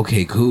it's like,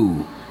 okay,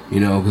 cool. You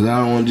know, because I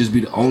don't want to just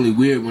be the only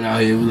weird one out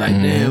here. We're like,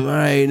 damn, all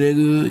right,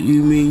 nigga,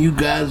 you mean you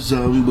got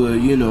something,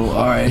 but, you know,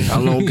 all right, how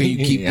long can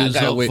you keep this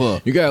up for?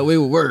 You got away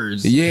with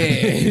words.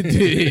 Yeah.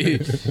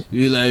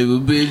 You're like, well,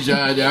 bitch,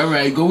 all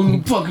right, go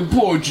do fucking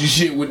poetry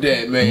shit with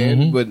that,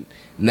 man. But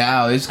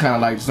now it's kind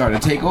of like starting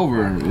to take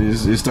over.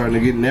 It's starting to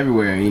get in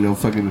everywhere, you know,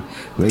 fucking,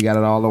 they got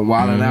it all on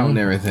Wildin' Out and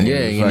everything.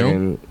 Yeah, you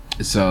know.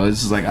 So it's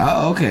just like,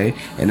 oh, okay.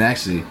 And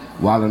actually,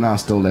 Wildin' Out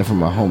stole that from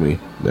my homie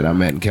that I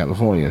met in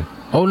California.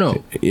 Oh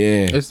no!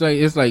 Yeah, it's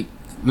like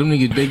them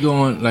niggas. They go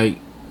on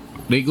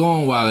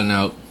Wildin'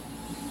 Out.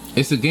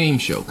 It's a game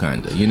show,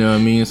 kind of. You know what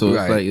I mean? So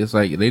it's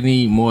like they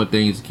need more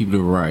things to keep the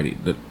variety.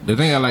 The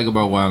thing I like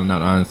about Wildin'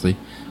 Out, honestly,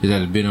 is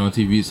that it's been on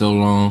TV so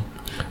long.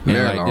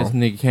 And this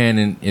nigga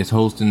Cannon is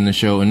hosting the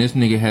show, and this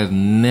nigga has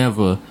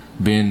never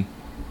been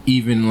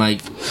even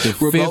like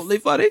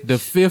the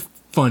fifth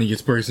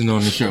funniest person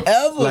on the show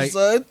ever,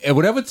 son. And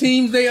whatever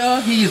teams they are,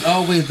 he is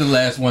always the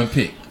last one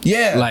picked.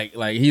 Yeah,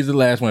 like he's the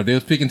last one. If they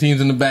was picking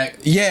teams in the back,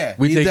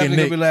 we taking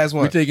Nick. Last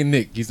one. We taking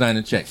Nick. He's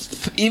signing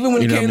checks. Even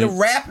when it came to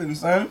rapping,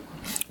 son,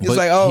 it's but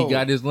like, oh, he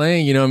got his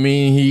lane. You know what I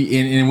mean?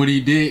 He and what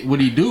he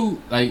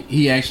do, like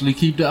he actually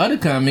keep the other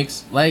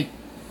comics like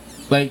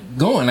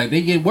going, like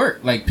they get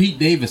work. Like Pete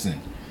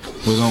Davidson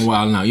was on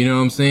Wildin' Out. You know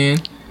what I'm saying?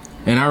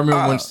 And I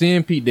remember when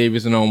seeing Pete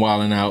Davidson on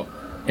Wildin' Out.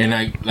 And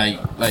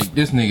like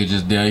this nigga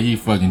just there, he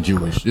fucking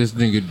Jewish. This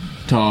nigga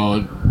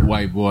tall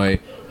white boy.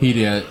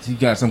 he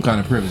got some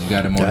kind of privilege.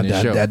 Got him on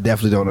this show. I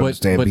definitely don't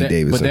understand Pete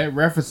Davidson.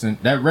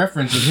 But that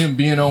reference of him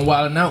being on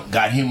Wild 'N Out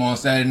got him on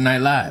Saturday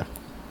Night Live.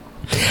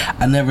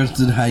 I never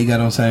understood how he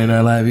got on Saturday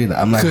Night Live either.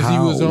 I'm like, because he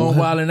was on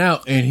Wild 'N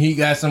Out, and he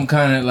got some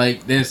kind of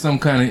like, there's some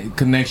kind of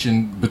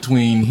connection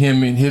between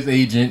him and his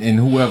agent and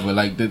whoever,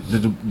 like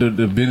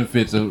the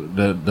benefits of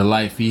the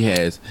life he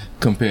has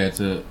compared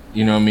to,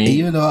 you know what I mean?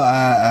 Even though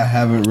I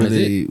haven't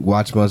really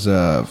watched much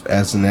of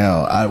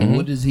SNL,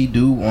 what does he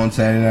do on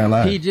Saturday Night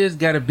Live? He just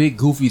got a big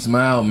goofy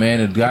smile, man.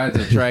 The guy's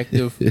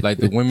attractive. Like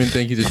the women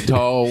think he's a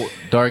tall,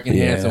 dark and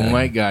handsome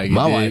white guy.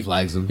 My wife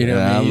likes him. You know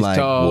what I mean? He's like,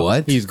 tall.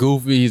 what? He's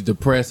goofy. He's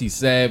depressed. He's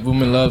sad.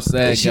 Women love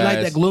sad she guys.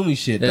 like that gloomy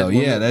shit though.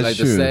 Yeah, that's like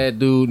true. The sad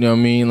dude. You know what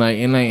I mean? Like,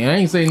 and like, I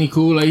ain't saying he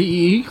cool. Like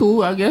he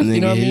cool, I guess. Nigga,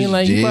 you know what I mean?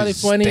 Like he probably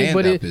funny,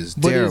 but it's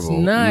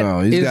not. No,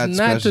 he's got it's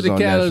not to the specials on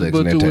caliber Netflix,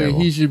 to where terrible.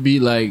 he should be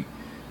like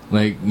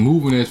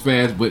moving as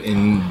fast, but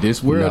in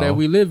this world that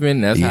we live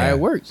in, that's how it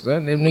works.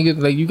 Them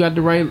niggas, like you got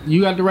the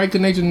right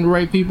connection to the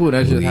right people.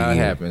 That's just how it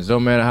happens.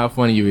 Don't matter how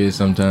funny you is.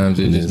 Sometimes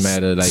it just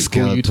matter like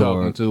who you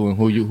talking to and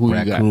who you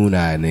got. Raccoon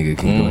eye nigga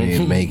can go ahead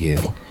and make it.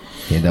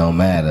 It don't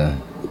matter.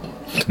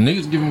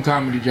 Niggas give him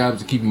comedy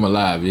jobs to keep him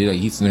alive. They like,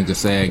 he's nigga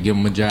sad. Give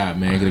him a job,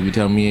 man. Because if you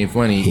tell me he ain't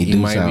funny, he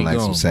might sound be like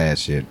gone. some sad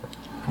shit.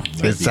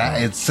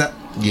 It's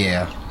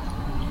yeah.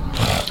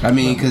 I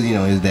mean, because you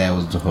know his dad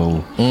was the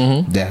whole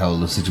that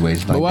whole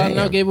situation. Like, but Wild 'N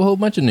Out gave a whole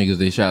bunch of niggas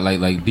they shot, like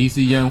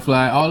DC Young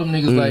Fly, all them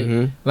niggas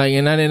like,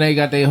 and then they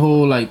got their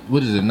whole like,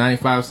 what is it,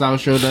 95 South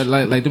show that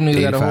like them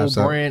niggas got a whole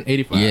South. brand,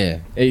 85, yeah,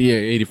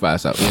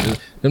 85 South.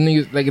 Them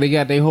niggas like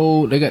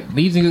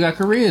these niggas got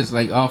careers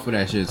like off of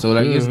that shit. So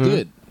like it's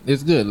good.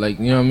 It's good, like,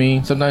 you know what I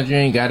mean. Sometimes you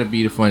ain't gotta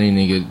be the funny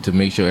nigga to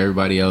make sure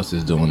everybody else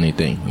is doing their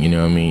thing. You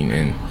know what I mean?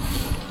 And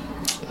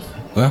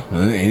well,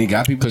 and he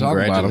got people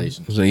talking about him.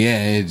 So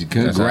yeah,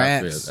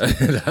 congrats.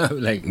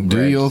 Like,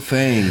 do your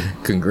thing.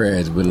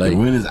 Congrats, but like,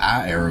 when is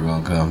our era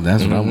gonna come?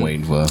 That's what I'm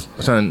waiting for.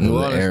 New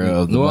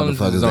Orleans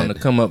is on the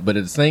come up, but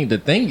the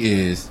thing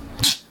is,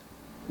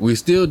 we're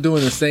still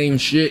doing the same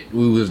shit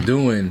we was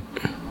doing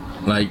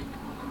like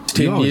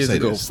 10 years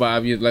ago,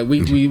 5 years. Like we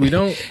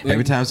don't. Like,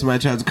 every time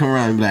somebody tries to come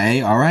around and be like,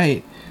 hey, all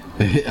right.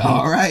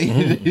 All right.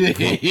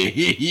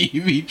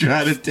 You be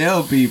trying to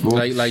tell people.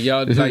 Like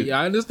y'all, like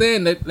I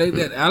understand that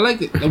I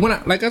like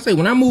it.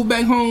 When I moved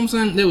back home,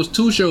 son, there was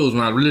 2 shows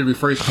when I literally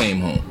first came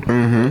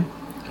home.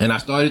 And I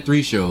started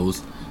 3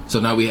 shows, so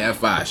now we have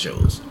 5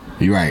 shows.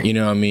 You're right. You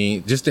know what I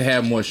mean? Just to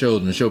have more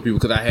shows and show people,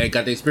 because I had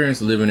got the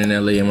experience of living in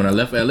LA, and when I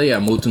left LA, I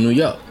moved to New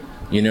York.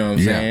 You know what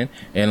I'm saying?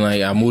 And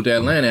like I moved to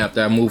Atlanta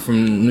after I moved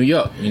from New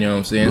York. You know what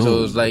I'm saying? Ooh, so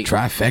it was like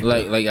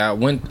trifecta. Like I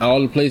went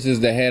all the places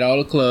that had all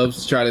the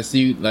clubs to try to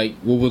see like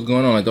what was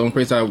going on. Like the only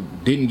place I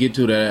didn't get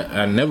to that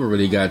I never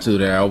really got to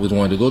that I always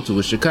wanted to go to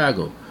was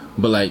Chicago.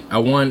 But like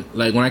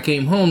when I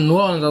came home to New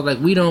Orleans, I was like,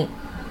 we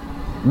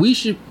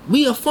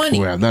are funny.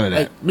 We have none of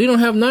that. Like, we don't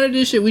have none of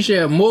this shit. We should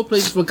have more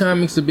places for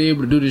comics to be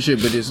able to do this shit.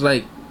 But it's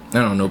like, I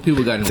don't know,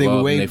 people got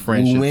involved in their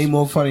friendships. Way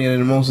more funnier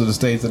than most of the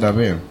states that I've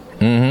been.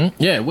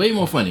 Yeah, way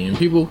more funny. And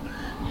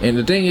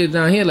the thing is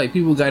down here, like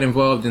people got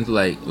involved into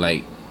like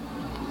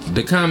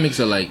the comics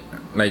are like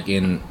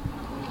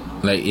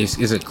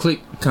it's a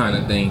click kind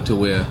of thing to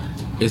where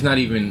it's not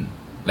even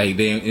like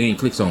it ain't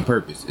clicks on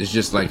purpose. It's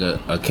just like a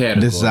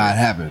category. This is how it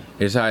happened.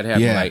 It's how it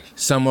happened. Yeah. Like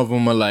some of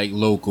them are like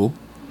local,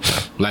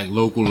 like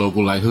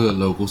hood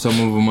local. Some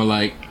of them are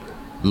like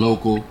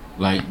local.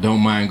 Like, don't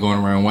mind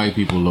going around white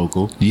people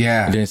local.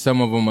 Yeah. And then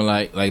some of them are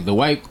like the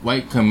white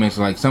comics,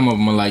 like some of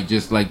them are like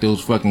just like those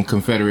fucking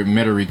Confederate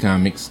Metairie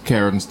comics,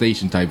 Carrollton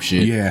Station type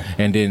shit. Yeah.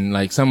 And then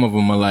like some of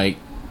them are like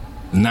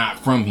not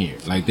from here.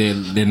 Like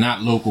they're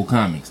not local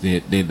comics.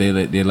 They're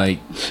like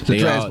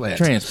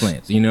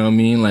transplants. You know what I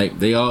mean? Like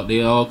they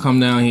all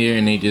come down here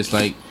and they just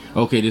like,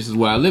 okay, this is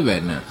where I live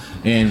at now.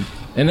 And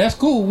that's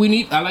cool.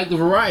 I like the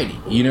variety.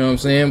 You know what I'm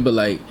saying? But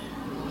like,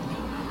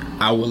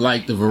 I would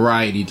like the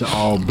variety to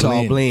all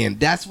blend.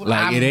 That's what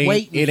I'm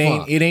waiting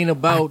for. It ain't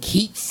about. I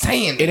keep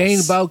saying it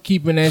ain't about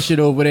keeping that shit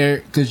over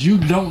there because you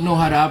don't know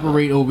how to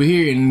operate over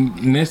here,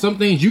 and there's some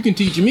things you can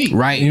teach me,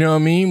 right? You know what I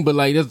mean? But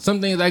like, there's some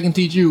things I can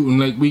teach you, and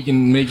like we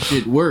can make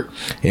shit work.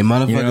 And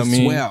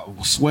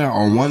motherfuckers swear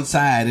on one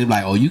side. They're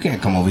like, "Oh, you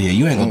can't come over here.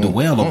 You ain't gonna do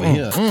well over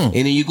here." And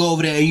then you go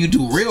over there and you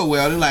do real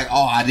well. They're like,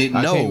 "Oh, I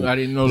didn't know. I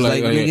didn't know."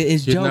 Like nigga,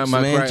 it's jokes,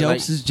 man.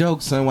 Jokes is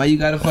jokes, son. Why you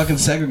gotta fucking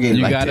segregate?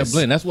 You gotta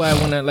blend. That's why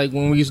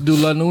when we used to do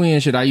La Nuit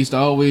and shit, I used to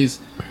always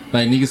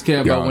like niggas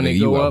care about when they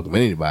go up.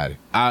 Anybody,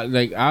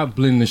 I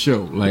blend the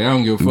show. Like I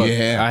don't give a fuck.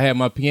 Yeah. I have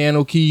my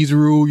piano keys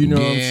rule. You know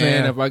what I'm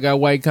saying? If I got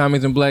white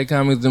comics and black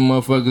comics, them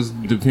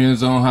motherfuckers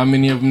depends on how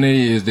many of them there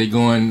is. They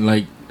going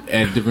like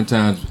at different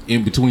times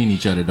in between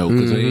each other though,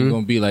 because it ain't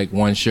gonna be like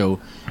one show.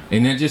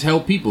 And that just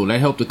help people.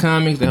 That help the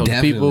comics. That help the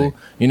people.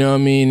 You know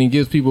what I mean? It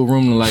gives people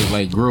room to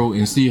like grow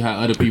and see how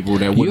other people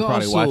that wouldn't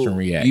probably watch them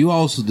react. You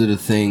also did a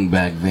thing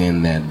back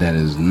then that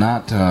is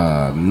not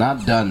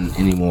done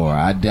anymore.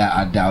 I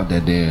doubt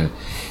that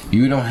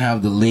You don't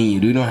have the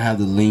lean. You don't have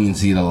the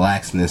leniency, the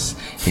laxness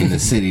in the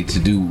city to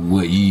do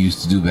what you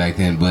used to do back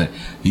then. But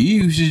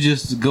you should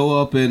just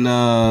go up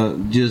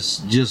and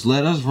just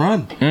let us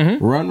run,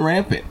 run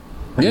rampant.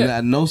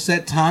 Yeah. No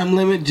set time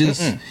limit.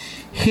 Just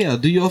here,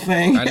 do your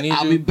thing.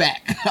 I'll be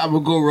back. I'm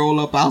gonna go roll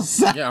up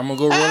outside. Yeah, I'm gonna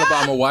go roll up.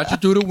 I'm gonna watch you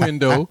through the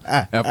window.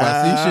 If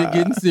I see shit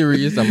getting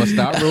serious, I'm gonna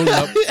stop rolling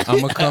up. I'm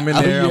gonna come in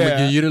there. I'm gonna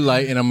give you the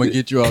light, and I'm gonna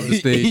get you off the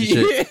stage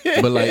and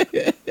shit. But like,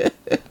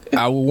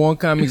 I would want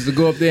comics to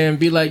go up there and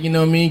be like, you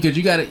know what I mean? Because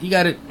you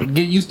gotta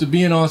get used to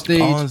being on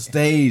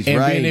stage, and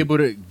right, being able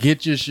to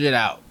get your shit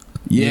out.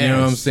 Yeah, you know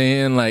what I'm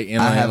saying? Like,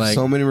 and I have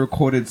so many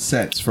recorded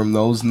sets from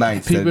those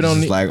nights. People that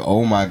just like,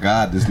 oh my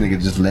god, this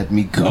nigga just let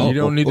me go. You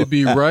don't need to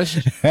be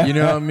rushed. You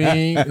know what I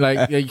mean?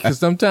 Like, because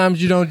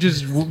sometimes you don't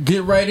just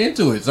get right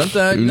into it.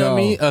 Sometimes, you know what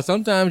I mean?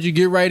 Sometimes you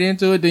get right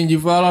into it, then you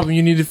fall off, and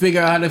you need to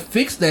figure out how to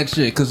fix that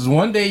shit. Because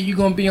one day you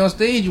gonna be on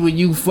stage where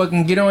you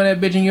fucking get on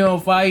that bitch and you're on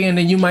fire, and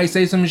then you might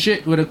say some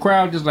shit with a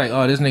crowd just like,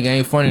 oh, this nigga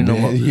ain't funny no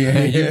more. And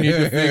you need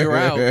to figure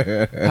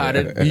out how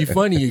to be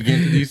funny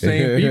against these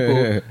same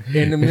people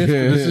in the midst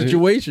of the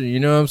situation. You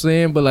know what I'm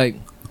saying? But like,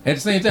 at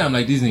the same time,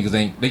 like, these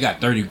niggas they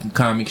got 30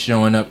 comics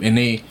showing up, and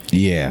and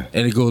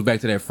it goes back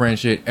to that friend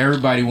shit.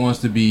 Everybody wants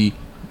to be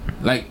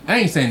like, I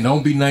ain't saying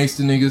don't be nice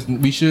to niggas.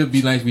 We should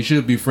be nice, we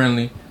should be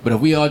friendly, but if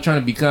we all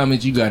trying to be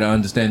comics, you gotta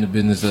understand the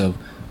business of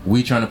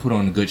we trying to put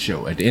on a good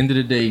show. At the end of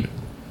the day,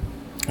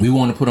 we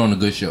want to put on a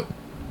good show.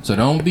 So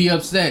don't be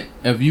upset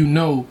if you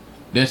know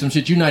there's some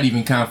shit you're not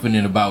even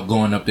confident about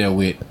going up there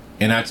with,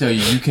 and I tell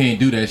you can't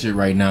do that shit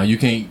right now. You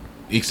can't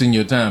extend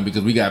your time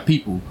because we got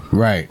people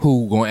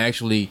who gonna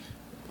actually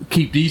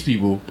keep these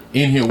people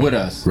in here with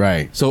us,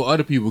 so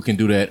other people can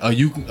do that, or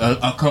you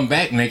come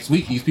back next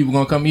week, these people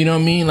gonna come, you know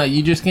what I mean? Like,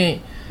 you just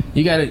can't,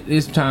 you gotta,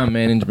 it's time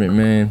management,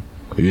 man.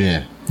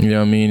 You know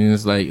what I mean? And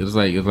it's like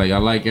I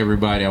like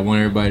everybody, I want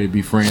everybody to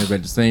be friends, but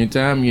at the same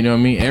time, you know what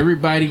I mean,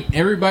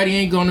 everybody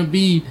ain't gonna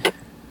be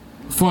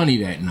funny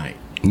that night.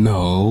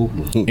 No.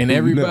 And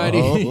everybody,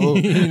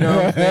 you know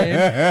what I'm saying?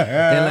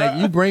 And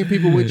like, you bring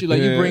people with you,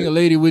 like you bring a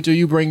lady with you,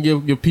 you bring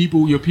your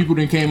people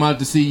that came out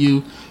to see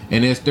you,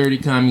 and there's 30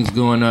 comics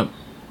going up,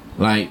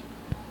 like,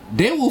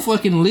 they will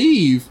fucking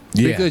leave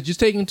because it's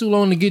taking too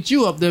long to get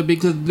you up there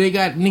because they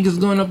got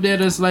niggas going up there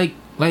that's like,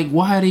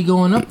 why are they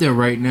going up there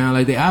right now?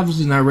 Like, they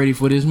obviously not ready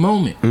for this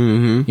moment.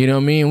 You know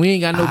what I mean? We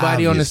ain't got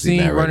nobody on the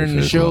scene running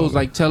the shows,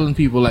 like, telling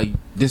people, like,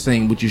 this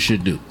ain't what you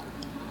should do.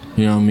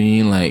 You know what I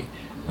mean? Like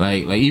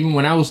even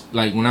when I was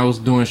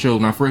doing shows,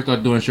 when I first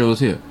started doing shows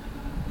here,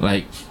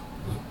 like,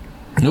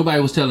 nobody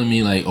was telling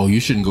me like, oh,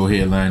 you shouldn't go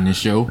headline this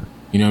show.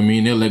 You know what I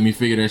mean? They'll let me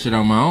figure that shit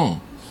on my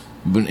own.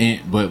 But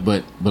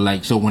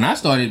like, so when I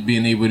started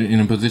being able to, in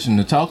a position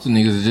to talk to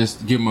niggas and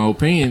just give my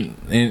opinion,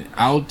 and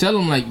I'll tell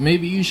them like,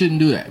 maybe you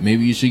shouldn't do that.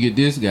 Maybe you should get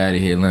this guy to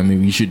headline.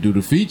 Maybe you should do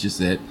the feature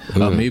set.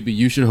 Maybe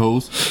you should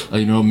host.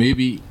 You know,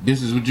 maybe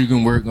this is what you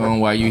can work on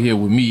while you're here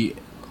with me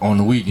on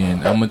the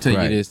weekend. I'm gonna tell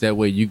you this, that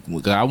way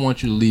I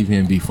want you to leave here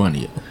and be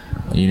funnier.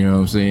 You know what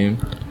I'm saying?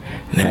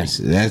 That's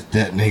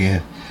that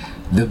nigga.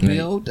 The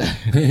build,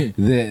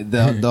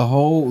 the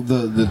whole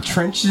the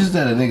trenches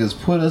that a niggas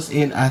put us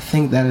in. I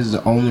think that is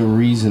the only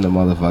reason the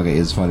motherfucker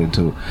is funny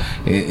too.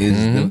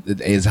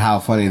 Is how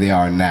funny they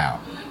are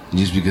now.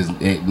 Just because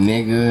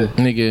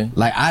nigga,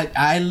 like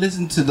I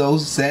listen to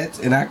those sets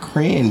and I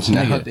cringe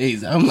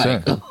nowadays. I'm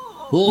like, man,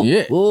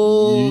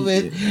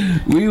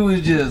 we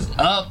was just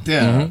up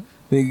there.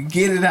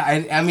 Get it out.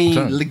 I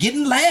mean,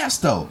 getting laughs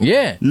though.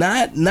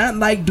 Not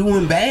like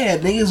doing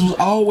bad. Niggas was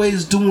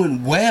always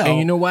doing well. And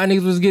you know why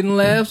niggas was getting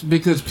laughs?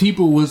 Because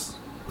people was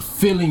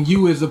feeling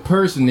you as a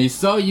person. They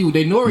saw you.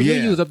 They know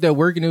you was up there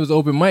working. It was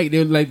open mic.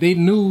 They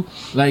knew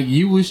like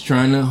you was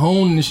trying to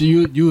hone this.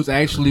 You was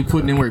actually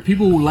putting in work.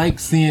 People like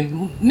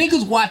seeing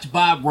niggas watch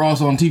Bob Ross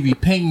on TV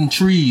painting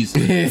trees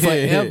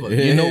forever.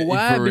 You know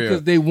why?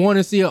 Because they want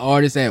to see an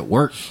artist at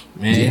work,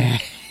 man.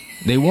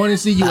 They want to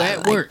see you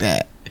at work.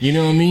 That. You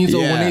know what I mean? So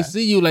when they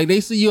see you, like, they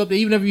see you up there,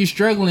 even if you're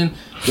struggling,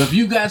 if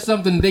you got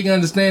something they can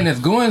understand that's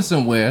going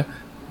somewhere,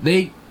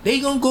 they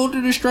gonna go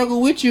through the struggle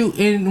with you,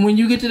 and when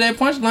you get to that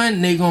punchline,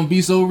 they gonna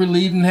be so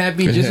relieved and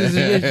happy just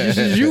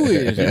as you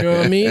is. You know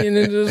what I mean? And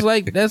it's just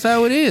like, that's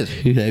how it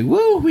is. You're like,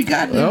 whoa, we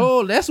got them.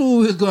 Oh, that's what we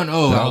was going.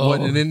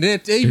 And then they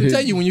even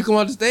tell you when you come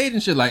off the stage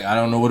and shit, like, I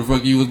don't know where the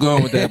fuck you was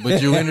going with that,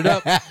 but you ended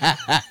up.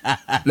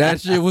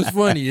 That shit was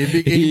funny. It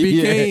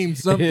became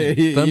some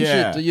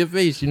shit to your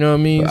face. You know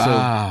what I mean?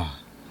 So.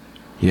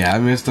 Yeah, I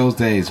miss those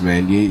days,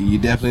 man. You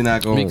definitely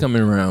not going. We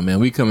coming around, man.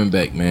 We coming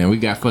back, man. We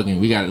got a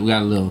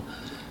little.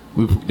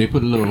 They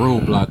put a little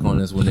roadblock on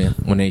us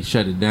when they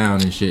shut it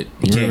down and shit.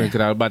 You remember?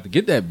 Because I was about to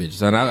get that bitch,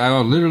 son. I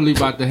was literally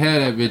about to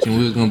have that bitch, and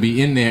we was gonna be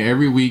in there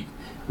every week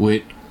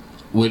with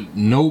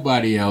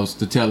nobody else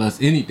to tell us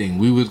anything.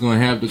 We was gonna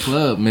have the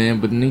club, man.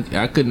 But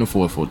I couldn't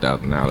afford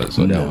 $4,000,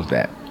 so that was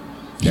that.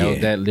 That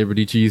was that.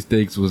 Liberty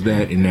cheesesteaks was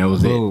that, and that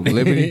was Boom. it.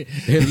 Liberty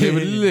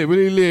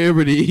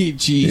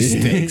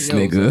cheesesteaks,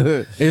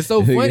 nigga. It's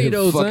so funny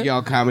though, fuck son.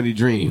 Y'all comedy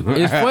dream.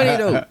 It's funny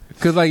though,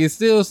 cause like it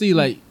still see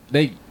like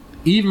they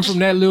even from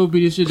that little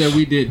bit of shit that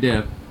we did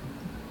there,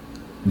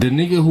 the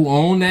nigga who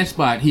owned that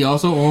spot, he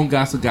also owned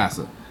Gasa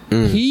Gasa.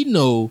 He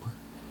know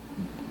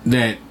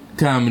that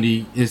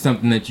comedy is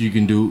something that you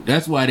can do.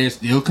 That's why there's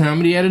still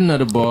comedy at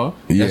another bar.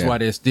 That's why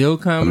there's still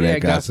comedy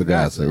at Gasa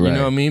Gasa. Right. You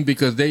know what I mean?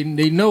 Because they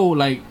know,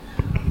 like,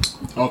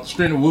 off the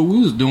strength of what we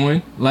was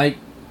doing, like,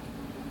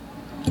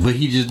 but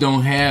he just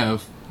don't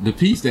have the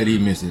piece that he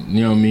missing.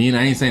 You know what I mean?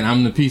 I ain't saying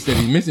I'm the piece that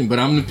he's missing, but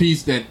I'm the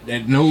piece that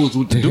knows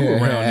what to do around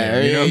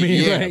there. You know what I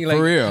mean? Yeah, like,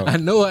 for real. I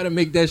know how to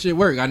make that shit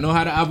work. I know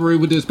how to operate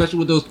with it, especially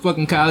with those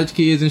fucking college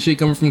kids and shit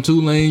coming from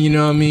Tulane. You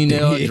know what I mean?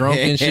 They all drunk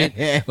and shit.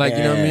 Like,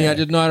 you know what I mean? I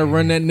just know how to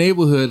run that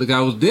neighborhood. Like,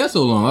 I was there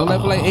so long. I was there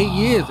for like 8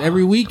 years,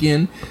 every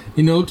weekend.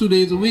 You know, 2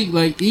 days a week,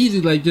 like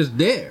easy, like just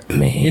there.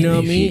 Man, you know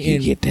what I mean?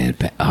 And get that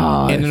back.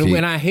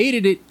 And I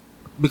hated it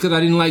because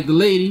I didn't like the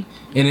lady,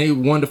 and they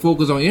wanted to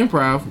focus on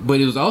improv, but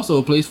it was also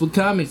a place for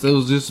comics. It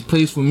was just a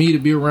place for me to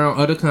be around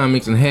other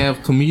comics and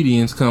have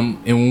comedians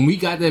come. And when we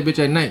got that bitch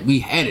at night, we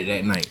had it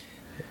at night.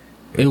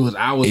 It was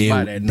our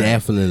spot at night.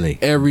 Definitely.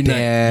 Every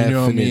night. You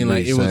know what I mean?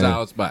 Like, it was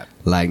our spot.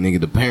 Like, nigga,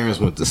 the parents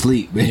went to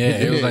sleep. Yeah,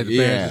 it was like the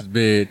parents'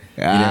 bed.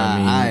 You know what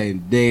I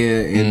mean?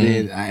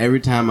 Then every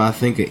time I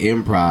think of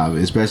improv,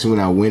 especially when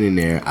I went in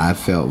there, I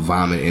felt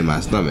vomit in my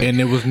stomach. And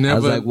it was never... I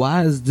was like,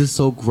 why is this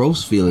so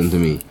gross feeling to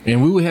me?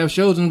 And we would have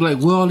shows and be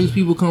like, where all these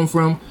people come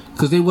from?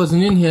 Because they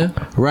wasn't in here.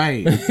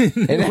 Right.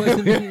 They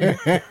wasn't in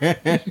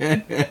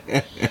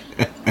here.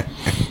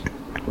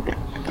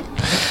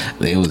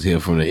 They was here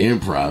from the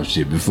improv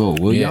shit before.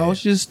 Well, y'all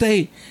should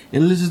stay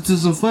and listen to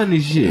some funny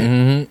shit.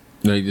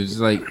 Mm-hmm. Like, it's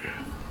just like,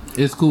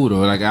 it's cool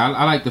though. Like,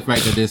 I like the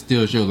fact that there's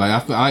still shows.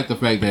 Like, I like the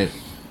fact that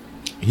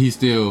he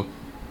still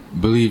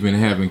believe in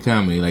having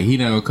comedy. Like, he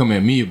not gonna come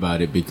at me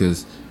about it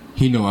because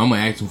he know I'm gonna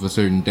ask him for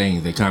certain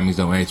things that comics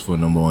don't ask for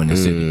no more in the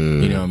city.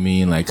 You know what I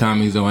mean? Like,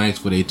 comics don't ask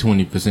for their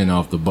 20%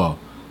 off the bar,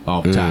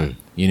 off top.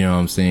 You know what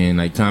I'm saying?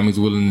 Like, comics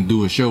willing to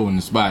do a show in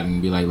the spot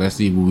and be like, let's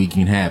see what we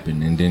can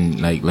happen, and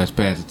then like let's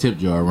pass the tip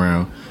jar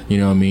around. You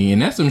know what I mean?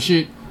 And that's some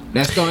shit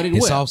that started.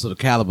 It's also the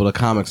caliber of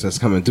comics that's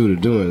coming through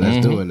to doing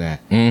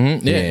that.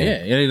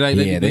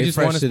 They just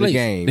want a place.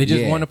 They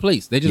just want a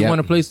place. They just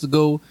want a place to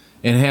go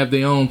and have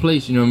their own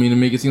place. You know what I mean? To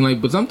make it seem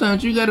like, but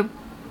sometimes you gotta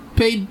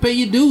pay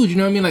your dues. You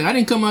know what I mean? Like, I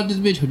didn't come out this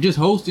bitch just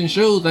hosting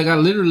shows. Like, I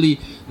literally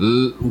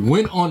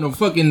went on a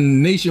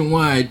fucking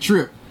nationwide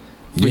trip.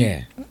 For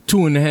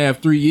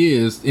 2.5, 3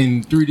 years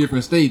in 3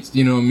 different states,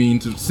 you know what I mean,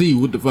 to see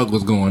what the fuck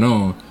was going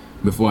on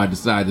before I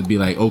decided to be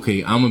like,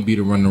 okay, I'm gonna be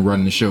the one to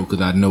run the show because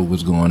I know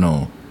what's going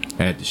on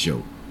at the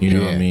show. You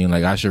know what I mean?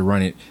 Like, I should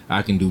run it.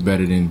 I can do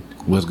better than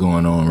what's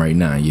going on right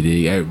now. You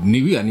dig?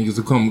 We got niggas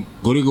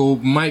to go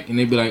open mic and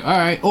they be like, all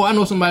right, I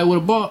know somebody with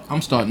a bar.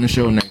 I'm starting the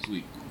show next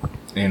week.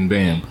 And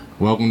bam,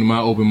 welcome to my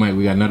open mic.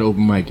 We got another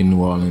open mic in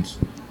New Orleans.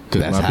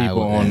 Because my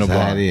people on the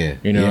bar. You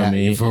know what I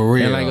mean? For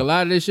real. And like, a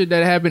lot of this shit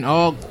that happened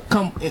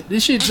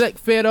this shit's like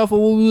fed off of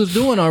what we was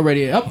doing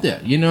already up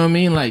there. You know what I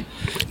mean? Like,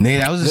 nigga,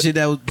 that was the shit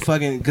that was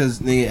fucking, because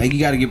nigga, you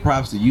gotta give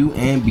props to you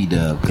and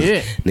B-Dub.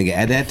 Yeah. Nigga,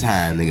 at that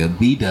time, nigga,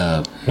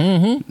 B-Dub,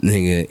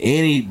 nigga,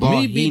 any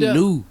bar, he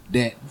knew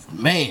that,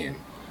 man,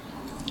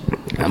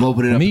 I'm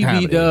opening up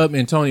comedy. B-Dub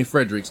and Tony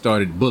Frederick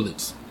started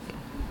Bullets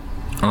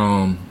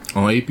on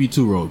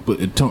AP2 Road.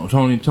 But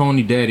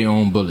Tony Daddy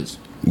owned Bullets.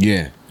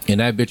 Yeah. And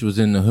that bitch was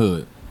in the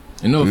hood.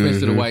 And no offense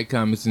to the white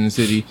comics in the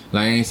city.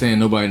 Like, I ain't saying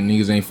nobody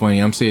niggas ain't funny.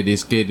 I'm saying they're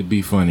scared to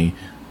be funny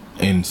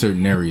in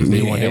certain areas.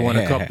 They want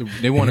a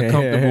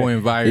comfortable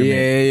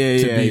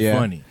environment to be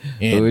funny.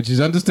 And which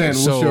is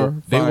understandable, so sure.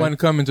 They wasn't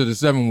coming to the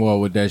 7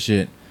 Wall with that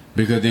shit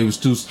because they was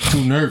too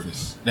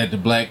nervous that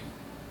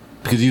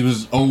because he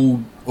was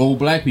old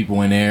black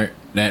people in there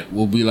that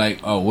will be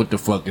like, oh, what the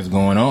fuck is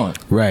going on?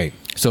 Right.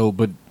 So,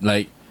 but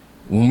like,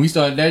 when we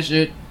started that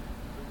shit,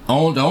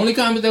 the only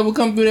comics that would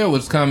come through there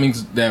was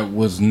comics that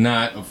was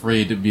not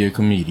afraid to be a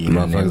comedian.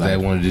 Motherfuckers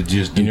that wanted to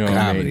just do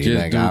comedy.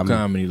 Just do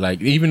comedy.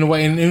 Like, even the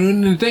way,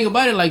 and the thing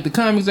about it, like, the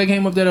comics that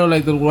came up there, or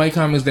like the white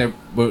comics that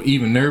were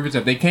even nervous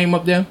that they came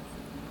up there,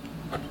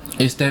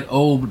 it's that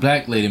old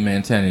black lady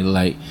mentality.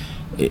 Like,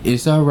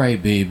 it's all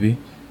right, baby.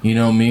 You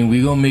know what I mean?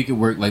 We gonna make it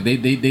work. Like, they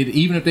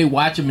even if they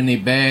watch them and they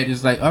bad,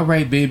 it's like, all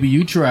right, baby,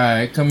 you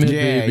try. Come here,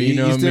 baby. You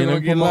know what I mean?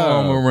 Let me put my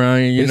arm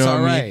around you. You know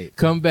what I mean?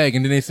 Come back.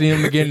 And then they see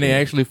him again. They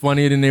actually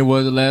funnier than they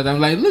was the last time.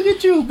 I'm like, look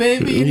at you,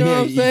 baby. You know what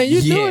I'm saying?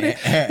 You doing it.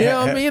 You know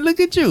what I mean? Look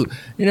at you.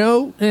 You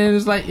know? And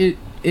it's like,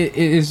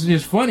 it's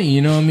just funny.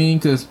 You know what I mean?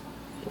 Because,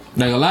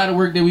 like, a lot of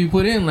work that we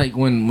put in, like,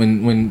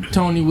 when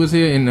Tony was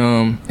here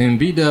and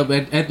B-Dub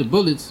at the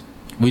Bullets,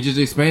 we just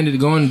expanded to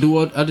go and do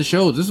other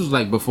shows. This was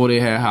like before they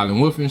had Holland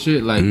Wolf and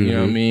shit. Like, you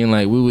know what I mean?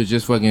 Like, we was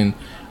just fucking,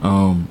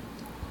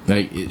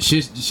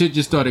 shit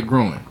just started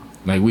growing.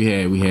 Like, we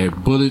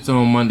had Bullets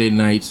on Monday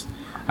nights.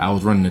 I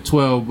was running the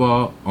 12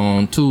 bar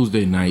on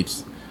Tuesday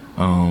nights.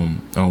 On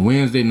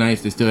Wednesday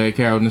nights, they still had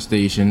Carol in the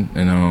station.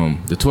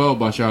 And the 12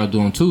 bar show I was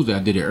doing Tuesday, I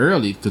did it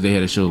early because they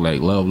had a show like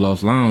Love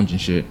Lost Lounge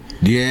and shit.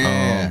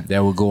 Yeah.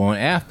 That would go on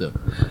after.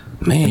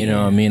 Man, You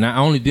know what I mean? I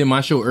only did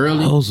my show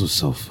early. those were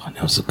so fun.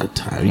 That was a good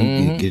time.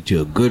 You could get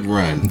you a good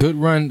run.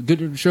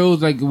 Good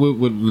shows like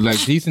with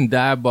like decent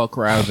dialogue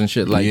crowds and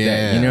shit like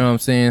that. You know what I'm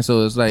saying?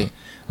 So it's like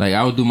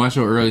I would do my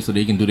show early so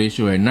they can do their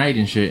show at night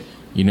and shit.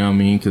 You know what I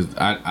mean? Because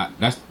I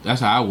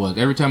that's how I was.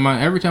 Every time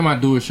I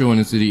do a show in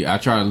the city, I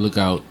try to look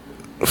out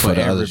for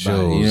the other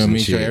shows. You know what I mean?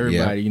 So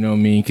everybody, you know what I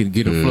mean, could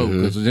get a float.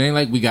 Because it ain't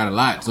like we got a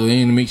lot. So it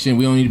ain't to make sure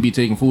we don't need to be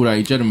taking food out of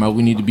each other mouth.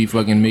 We need to be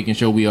fucking making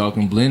sure we all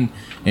can blend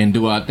and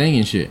do our thing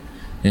and shit.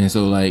 And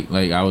so like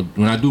I would,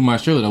 when I do my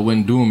shows, I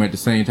wouldn't do them at the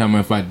same time.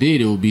 If I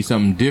did, it would be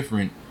something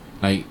different.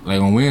 Like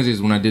on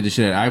Wednesdays when I did the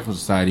shit at Eiffel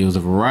Society, it was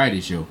a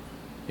variety show.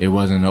 It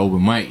wasn't an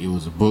open mic. It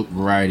was a book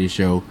variety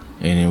show,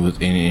 and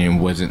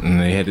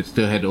they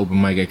still had the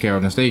open mic at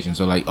Carrollton Station.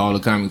 So like all the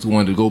comics who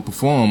wanted to go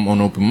perform on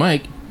open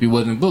mic, if you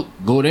wasn't booked,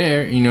 go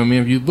there. You know what I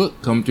mean? If you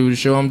booked, come through the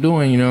show I'm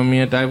doing. You know what I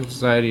mean? At the Eiffel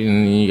Society,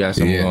 and you got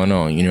something going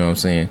on. You know what I'm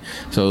saying?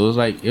 So it was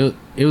like it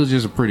was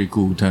just a pretty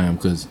cool time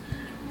because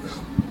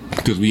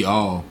we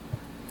all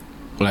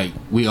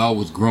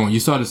was growing. You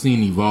saw the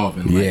scene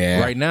evolving.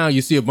 Like, right now,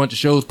 you see a bunch of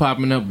shows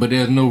popping up, but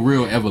there's no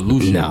real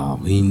evolution. No,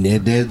 I mean,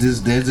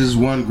 there's this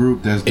one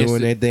group that's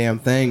doing their damn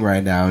thing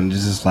right now, and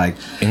it's just like,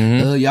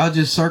 y'all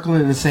just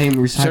circling the same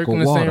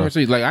recycled water.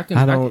 Like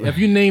if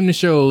you name the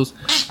shows,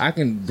 I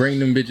can bring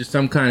them bitches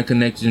some kind of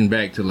connection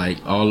back to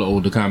like all the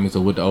older comics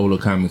or what the older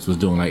comics was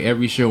doing. Like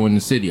every show in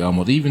the city,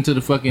 almost even to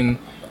the fucking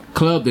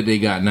club that they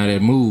got now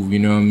that move, you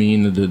know what I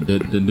mean?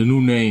 The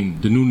new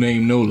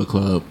name NOLA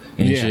club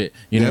and shit.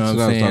 You know what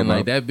I'm saying?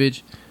 Like that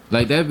bitch,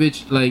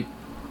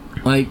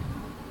 like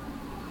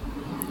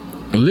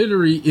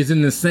literally is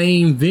in the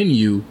same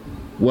venue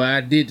where I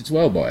did the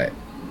 12 bar at.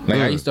 Like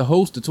I used to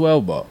host the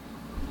 12 bar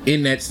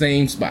in that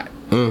same spot.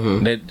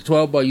 That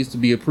 12 bar used to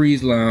be a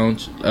Pre's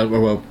Lounge.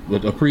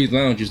 A Pre's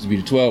Lounge used to be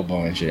the 12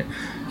 bar and shit,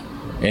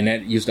 and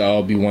that used to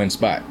all be one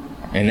spot.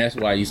 And that's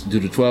why I used to do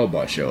the 12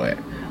 bar show at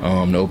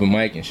the open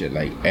mic and shit,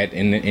 like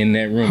in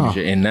that room and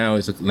shit. And now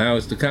it's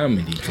the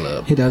comedy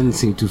club. It doesn't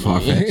seem too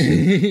far fetched.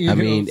 I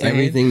mean,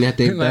 everything that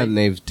they've done,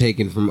 they've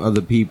taken from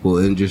other people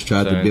and just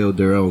tried to build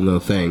their own little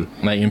thing.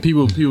 Like, and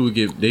people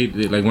get they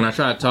like when I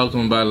try to talk to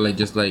them about it, like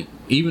just like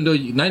even though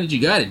now that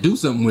you got it, do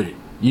something with it.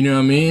 You know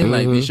what I mean?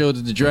 Like they showed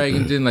it the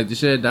Dragons in, like the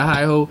shit at the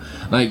High Ho.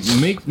 Like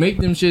make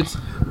them shits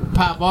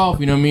pop off.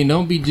 You know what I mean?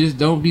 Don't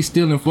be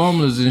stealing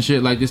formulas and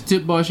shit like this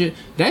tip bar shit.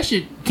 That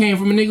shit came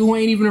from a nigga who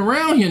ain't even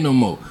around here no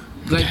more.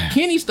 Like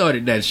Kenny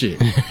started that shit.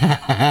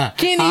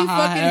 Kenny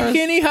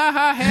Ha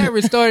Ha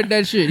Harris started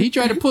that shit. He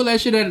tried to pull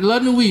that shit at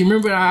London Weed.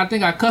 Remember, I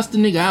think I cussed the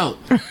nigga out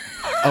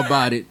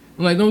about it.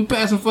 Like, don't be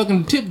passing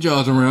fucking tip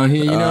jars around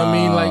here, you know what I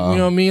mean? Like, you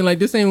know what I mean? Like,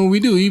 this ain't what we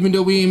do. Even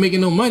though we ain't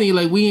making no money,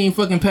 like, we ain't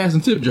fucking passing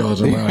tip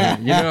jars around here.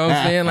 You know what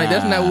I'm saying? Like,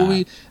 that's not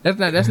what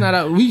that's not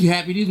how we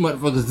happy these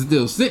motherfuckers are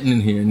still sitting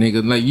in here,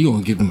 nigga. Like, you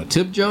gonna give them a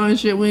tip jar and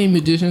shit? We ain't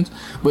magicians.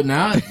 But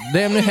now,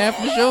 damn near half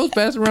of the shows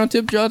pass around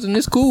tip jars, and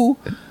it's cool.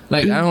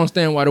 Like, I don't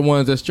understand why the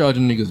ones that's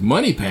charging niggas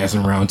money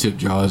passing around tip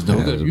jars, though.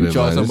 Because you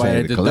charge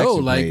somebody at the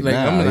door, like,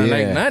 I'm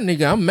like, nah,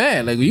 nigga, I'm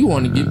mad. Like, you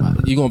want to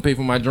get, you gonna pay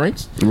for my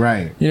drinks?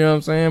 Right. You know what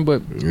I'm saying?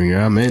 But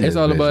it's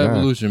all about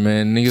evolution,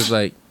 man. Niggas,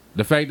 like,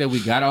 the fact that we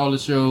got all the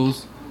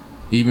shows,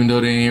 even though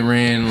they ain't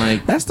ran,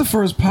 like... That's the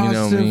first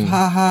positive, you know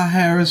Ha Ha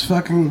Harris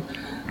fucking...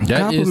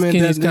 That is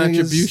Kenny's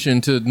contribution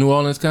to New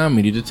Orleans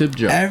comedy, the tip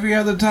jar. Every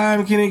other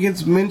time Kenny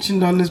gets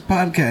mentioned on this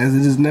podcast,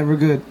 it is never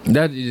good.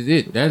 That is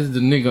it. That is the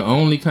nigga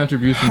only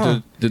contribution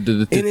to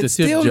the and it's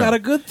tip still jar. Not a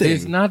good thing.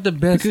 It's not the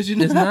best. Because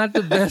it's not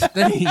the best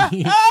thing.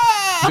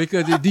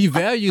 Because it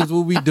devalues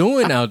what we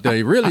doing out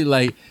there. Really,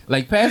 like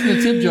passing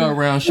the tip jar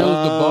around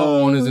shows the bar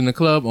owners and the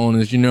club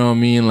owners. You know what I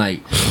mean?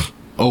 Like,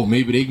 oh,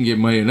 maybe they can get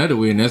money another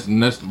way, and that's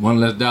one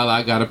less dollar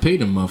I gotta pay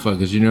them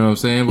motherfuckers. You know what I'm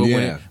saying?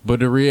 But but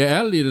the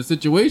reality of the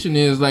situation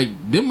is, like,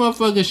 them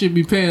motherfuckers should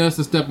be paying us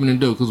to step in the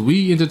door because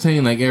we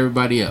entertain like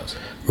everybody else.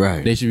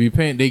 Right? They should be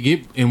paying. They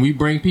get, and we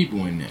bring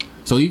people in there.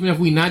 So even if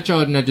we not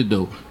charging at the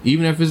door,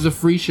 even if it's a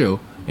free show,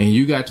 and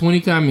you got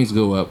 20 comics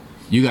go up,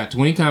 you got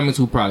 20 comics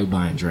who probably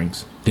buying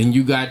drinks. Then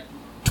you got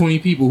 20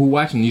 people who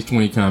watching these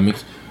 20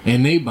 comics,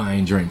 and they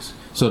buying drinks.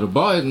 So the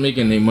bar is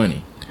making their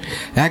money.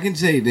 I can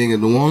say,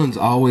 nigga, New Orleans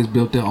always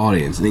built their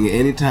audience. Nigga,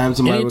 anytime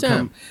somebody would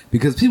come,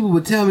 because people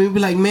would tell me, be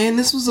like, man,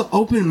 this was an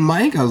open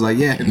mic. I was like,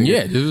 yeah, nigga,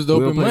 yeah, this was the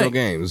open mic. We don't play no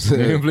games. We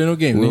don't play no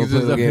games. We don't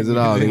play no games at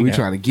all. Nigga, we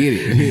trying to get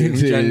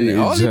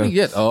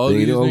it. All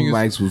these open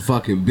mics would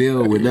fucking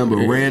build with number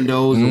of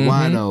randos and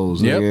winos.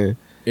 Nigga.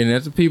 And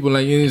that's the people,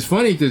 like, and it's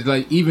funny because,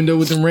 like, even though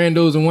with them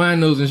randos and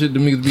winos and shit, the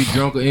niggas be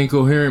drunk or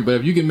incoherent, but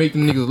if you can make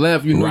them niggas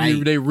laugh, you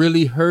know they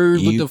really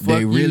heard what the fuck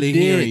they really you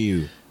did. Hear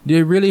you.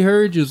 They really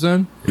heard you,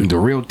 son. The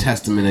real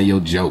testament of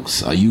your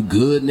jokes. Are you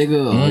good,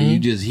 nigga, or are you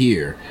just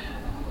here?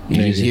 You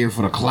just here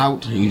for the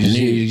clout? You just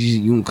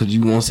here because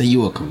you want to say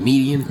you a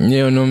comedian?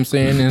 Yeah, you know what I'm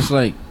saying? And it's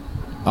like,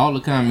 all the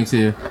comics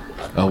here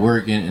are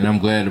working, and I'm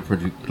glad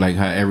to like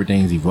how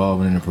everything's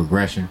evolving in the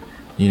progression.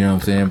 You know what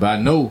I'm saying? But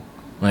I know,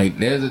 like,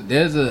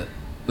 there's a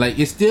like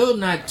it's still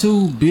not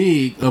too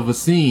big of a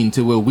scene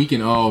to where we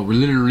can all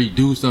literally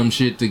do some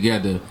shit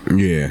together.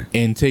 Yeah.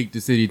 And take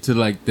the city to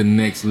like the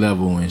next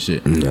level and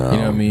shit. No. You know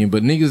what I mean?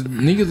 But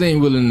niggas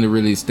ain't willing to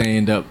really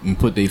stand up and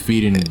put their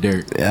feet in the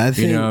dirt.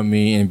 You know what I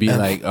mean? And be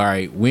like, all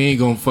right, we ain't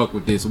gonna fuck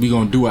with this. We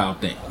gonna do our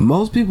thing.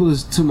 Most people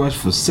is too much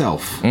for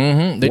self.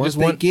 Mm-hmm. Once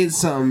they get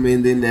something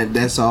and then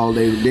that's all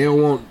they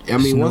don't want. I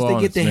mean, once they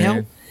get the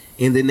help.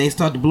 And then they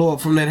start to blow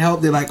up from that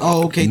help. They're like,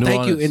 "Oh, okay,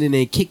 thank you." And then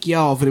they kick you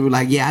off, and they were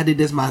like, "Yeah, I did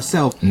this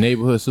myself."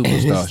 Neighborhood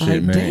superstar shit,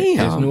 like, man.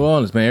 Damn. It's New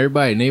Orleans, man.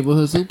 Everybody,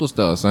 neighborhood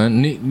superstar,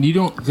 son. You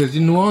don't, because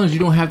in New Orleans, you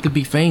don't have to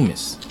be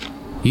famous.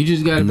 You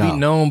just gotta be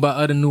known by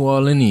other New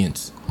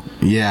Orleanians.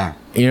 Yeah,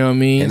 you know what I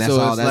mean. And that's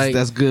all.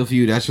 That's good for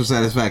you. That's your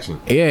satisfaction.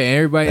 Yeah,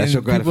 everybody. That's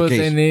your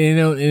gratification.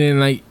 And then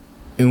like.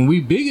 And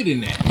we bigger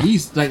than that. We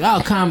like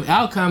our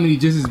comedy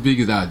just as big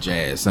as our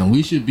jazz, son.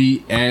 We should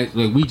be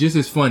we just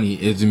as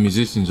funny as the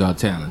musicians are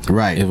talented.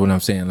 Right. Is what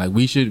I'm saying. Like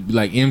we should be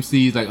like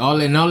MCs, like all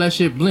that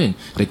shit blend.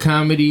 The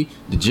comedy,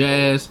 the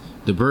jazz,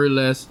 the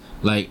burlesque,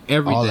 like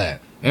everything. All that.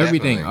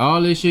 Everything. Definitely.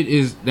 All this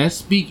shit that's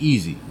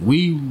speakeasy.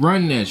 We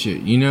run that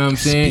shit. You know what I'm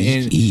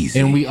saying?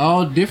 And we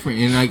all different.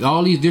 And like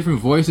all these different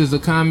voices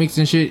of comics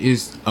and shit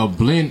is a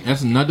blend.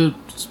 That's another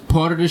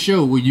part of the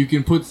show where you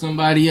can put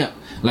somebody up.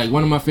 Like,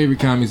 one of my favorite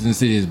comics in the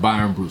city is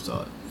Byron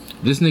Broussard.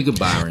 This nigga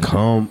Byron.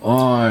 Come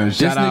on.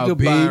 Shout out,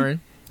 Byron.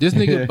 This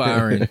nigga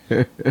Byron.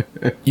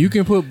 You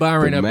can put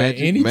Byron up at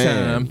any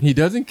time. He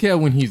doesn't care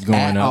when he's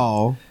going up.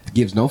 All.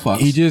 Gives no fucks.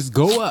 He just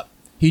go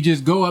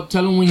up.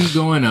 Tell him when he's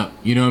going up.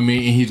 You know what I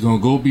mean? And he's going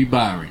to go be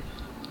Byron.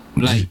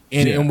 Like,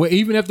 and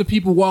even if the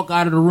people walk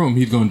out of the room,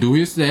 he's going to do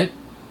his set.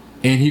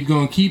 And he's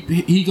going to keep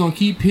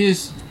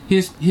his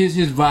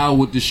vibe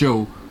with the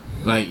show.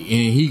 Like, and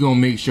he going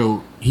to make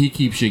sure he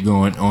keeps shit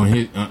going on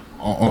his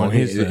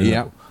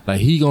like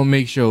he gonna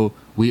make sure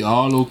we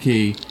all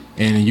okay,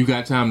 and you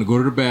got time to go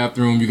to the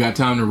bathroom, you got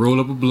time to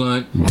roll up a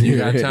blunt, you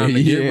got time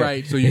to get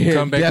right so you can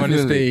come back on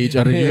the stage,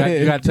 or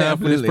you got time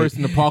for this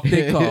person to park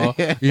their car,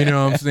 you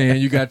know what I'm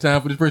saying? You got time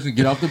for this person to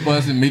get off the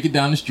bus and make it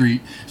down the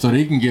street so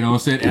they can get on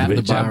set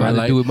after Byron. I'm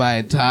about to do it my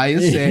entire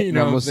set, you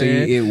know, I'm gonna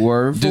say it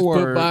word for word.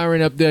 Just put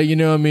Byron up there, you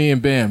know what I mean,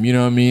 and bam, you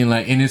know what I mean,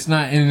 like, and it's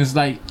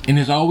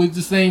always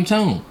the same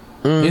tone.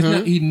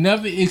 Mm-hmm. He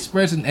never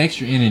expressed an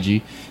extra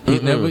energy.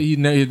 His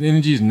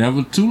energy is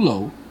never too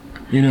low.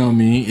 You know what I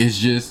mean? It's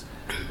just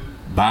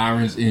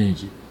Byron's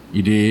energy.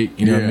 You dig?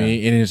 You know what I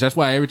mean? And that's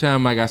why every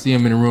time like I see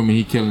him in the room and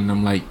he killing,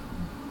 I'm like,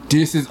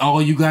 this is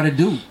all you gotta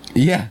do.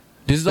 Yeah.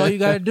 This is all you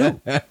gotta do.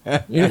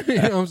 You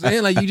know what I'm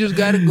saying? Like, you just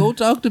gotta go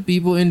talk to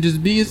people and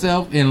just be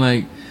yourself, and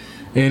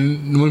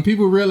when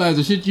people realize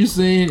the shit you're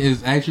saying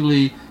is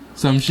actually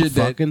some shit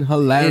that fucking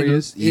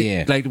hilarious.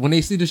 Like when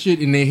they see the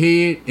shit in their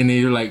head and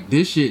they're like,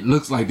 this shit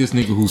looks like this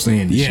nigga who's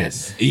saying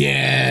this shit.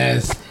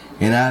 Yes.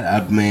 And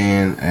I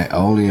man,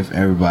 only if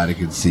everybody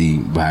could see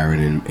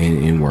Byron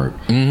in work.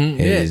 Mm-hmm.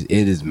 It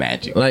is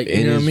magic. Like, it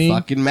you know is what I mean?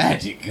 Fucking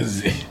magic.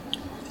 Cause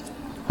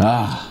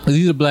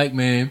he's a black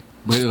man,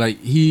 but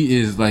like he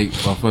is like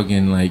a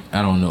fucking like,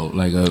 I don't know,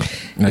 like a.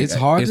 Like, it's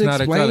hard to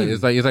explain. A color.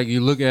 It's like you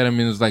look at him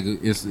and it's like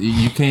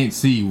you can't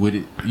see what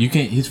it. You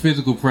can't. His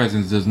physical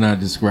presence does not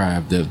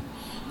describe the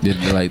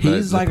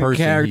he's like a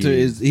character.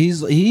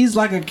 He's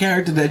like a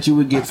character that you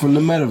would get from the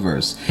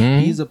metaverse. Mm-hmm.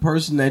 He's a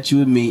person that you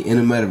would meet in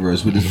the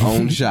metaverse with his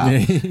own shop.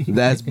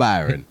 That's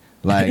Byron.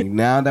 Like,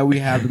 now that we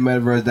have the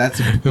metaverse, that's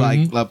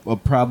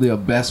probably a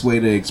best way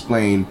to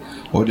explain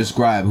or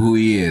describe who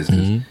he is.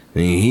 I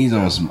mean, he's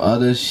on some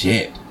other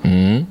shit.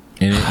 Mm-hmm.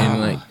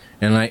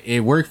 And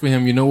it works for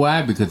him. You know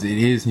why? Because it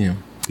is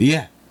him.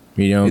 Yeah.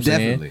 You know what I'm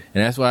saying? And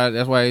that's why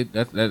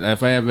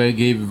if I ever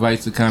gave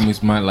advice to comics,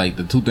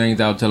 the two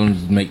things I would tell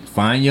them is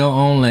find your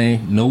own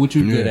lane, know what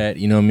you're good at,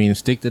 you know what I mean,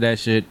 stick to that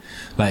shit.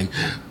 Like,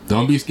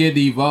 don't be scared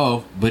to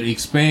evolve, but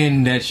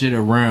expand that shit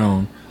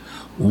around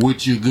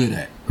what you're good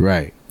at.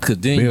 Right. Cause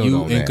then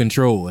you in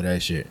control of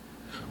that shit.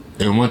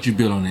 And once you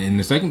build on it. And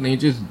the second thing,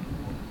 just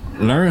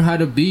learn how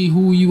to be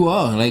who you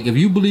are. Like, if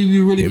you believe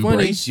you're really funny,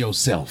 embrace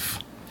yourself.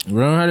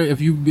 Learn how to if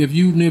you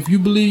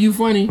believe you're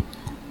funny,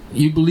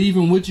 you believe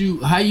in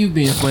how you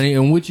being funny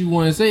and what you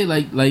want to say,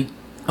 like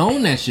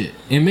own that shit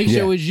and make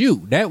sure it's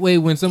you. That way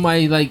when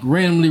somebody like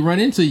randomly run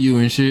into you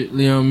and shit,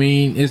 you know what I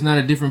mean, it's not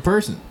a different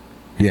person.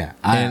 Yeah.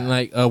 And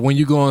like when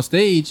you go on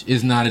stage,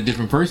 it's not a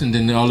different person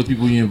than all the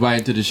people you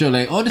invite to the show.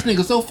 Like, oh, this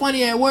nigga's so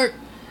funny at work.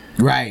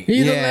 Right.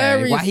 He's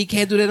hilarious. Why he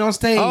can't do that on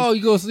stage? Oh,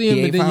 you go see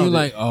him and then you're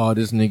like, oh,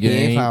 this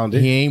nigga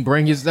he ain't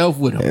bring himself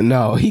with him.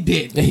 No, he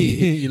did.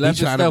 He left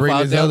his stuff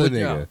out there with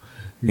y'all.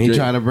 He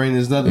trying to bring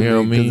this other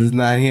nigga because it's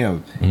not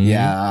him. Mm-hmm.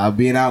 Yeah,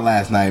 being out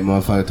last night,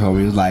 motherfucker told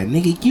me, he was like,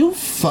 nigga, you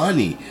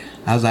funny.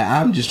 I was like,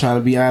 I'm just trying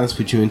to be honest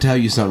with you and tell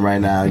you something right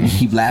now. You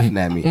keep laughing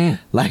at me.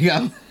 Like,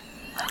 I'm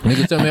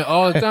Niggas tell me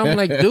all the time, I'm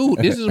like, dude,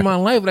 this is my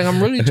life. Like,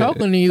 I'm really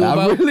talking to you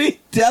about. I'm really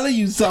telling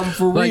you something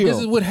for real. Like, this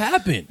is what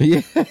happened.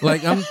 Yeah.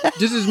 Like,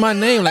 this is my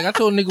name. Like, I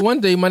told a nigga one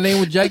day my name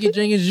was Jackie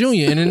Jenkins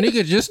Jr. and the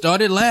nigga just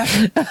started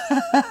laughing.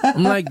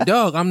 I'm like,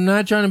 dog, I'm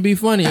not trying to be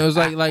funny. I was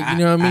like, you know what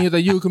I mean? He was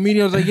like, you a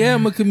comedian? I was like, yeah,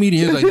 I'm a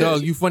comedian. He was like,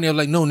 dog, you funny? I was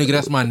like, no, nigga,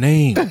 that's my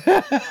name.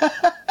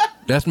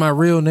 That's my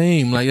real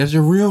name. Like, that's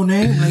your real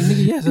name? Like,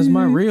 nigga, yes, that's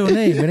my real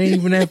name. It ain't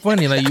even that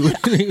funny. Like, you know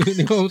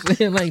what I'm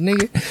saying? Like,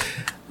 nigga.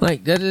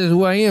 Like, that is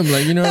who I am.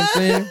 Like, you know what I'm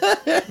saying?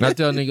 And I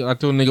told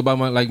nigga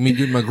about me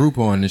getting my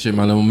Groupon and shit,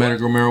 my little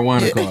medical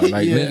marijuana card.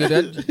 Like,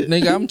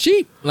 nigga, I'm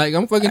cheap. Like,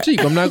 I'm fucking cheap.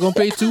 I'm not gonna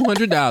pay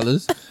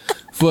 $200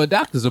 for a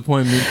doctor's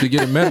appointment to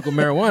get a medical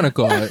marijuana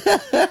card.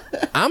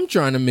 I'm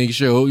trying to make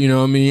sure, you know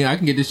what I mean, I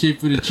can get this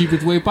shit for the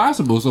cheapest way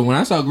possible. So when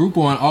I saw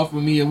Groupon offer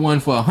me one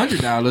for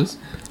 $100,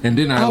 and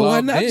then I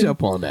logged in,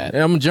 jump on that?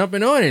 And I'm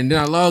jumping on it, and then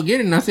I log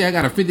in and I say I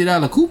got a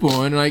 $50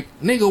 coupon. Like,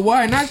 nigga,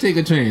 why not take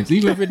a chance?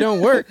 Even if it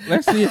don't work,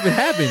 let's see if it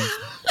happens.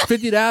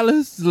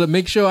 $50 to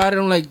make sure I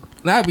don't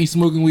not be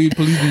smoking weed.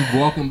 Police be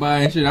walking by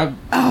and shit.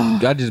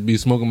 I just be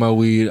smoking my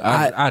weed.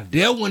 I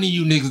dare one of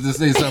you niggas to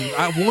say something.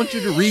 I want you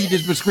to read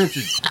this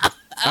prescription.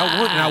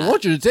 I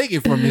want you to take it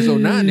from me. So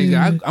now, nigga,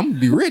 I'm gonna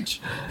be rich.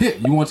 Here,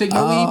 you want to take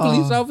my weed,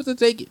 police officer?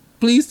 Take it.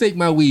 Please take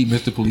my weed,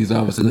 Mr. Police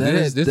Officer.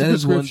 That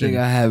is one thing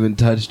I haven't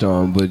touched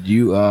on. But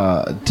you,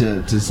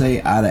 to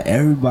say out of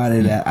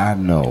everybody that I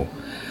know,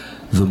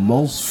 the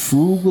most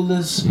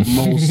frugalest,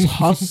 most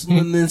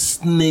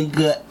hustlingest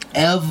nigga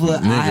ever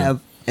I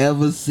have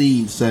ever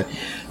seen, son.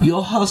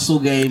 Your hustle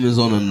game is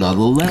on another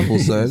level,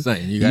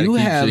 son. You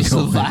have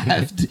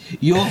survived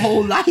your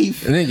whole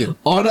life, nigga,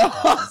 on a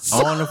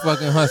hustle. On a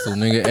fucking hustle,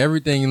 nigga.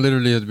 Everything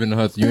literally has been a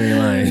hustle. You ain't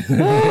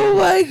lying. Oh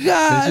my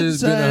god, it's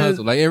just been a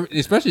hustle. Like,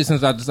 especially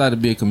since I decided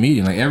to be a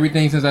comedian. Like,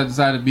 everything since I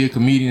decided to be a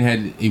comedian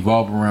had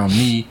evolved around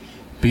me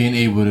being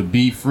able to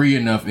be free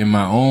enough in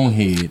my own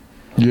head,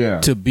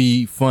 to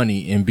be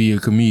funny and be a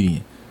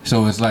comedian.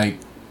 So it's like,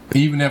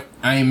 even if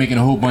I ain't making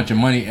a whole bunch of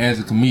money as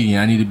a comedian,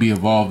 I need to be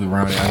involved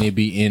around it. I need to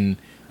be in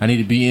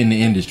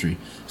the industry.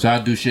 So I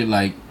do shit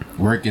like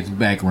work as a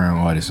background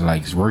artist, or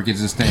like work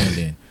as a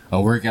stand-in,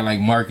 or work at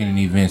like marketing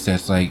events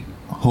that's like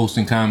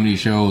hosting comedy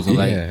shows, or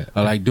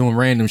like doing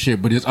random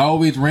shit. But it's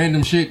always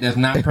random shit that's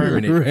not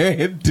permanent.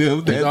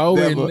 Random. It's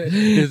always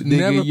it's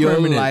never your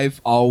permanent.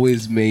 Life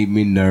always made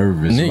me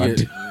nervous,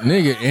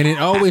 nigga, and it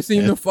always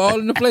seemed to fall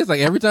into place.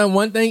 Like, every time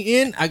one thing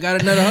in, I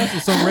got another hustle,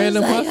 some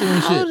random hustle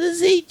and shit. How does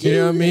he do? You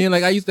know what I mean?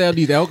 Like, I used to have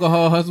these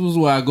alcohol hustles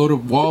where I go to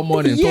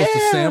Walmart and supposed to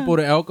sample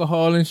the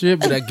alcohol and shit,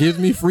 but that gives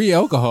me free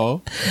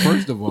alcohol,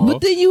 first of all. But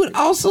then you would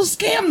also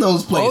scam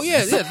those places. Oh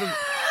yeah. So,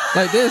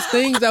 like, there's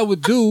things I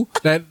would do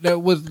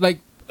that was like,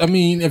 I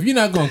mean, if you're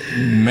not gonna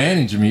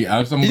manage me,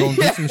 I'm gonna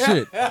do some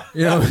shit.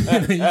 You know,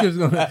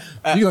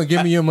 you gonna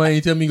give me your money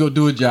and tell me go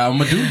do a job. I'm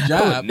gonna do the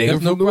job.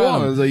 There's no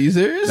problem. Are you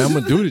serious? I'm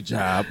gonna do the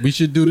job. We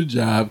should do the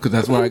job because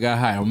that's why I got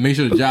hired. I'm gonna make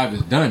sure the job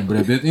is done. But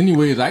if there's any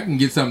ways I can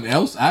get something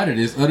else out of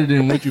this other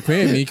than what you're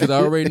paying me, because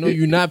I already know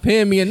you're not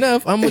paying me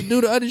enough, I'm gonna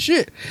do the other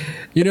shit.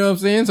 You know what I'm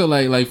saying? So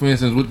like for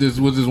instance, with this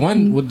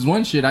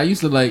one shit, I used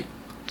to like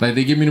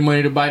they give me the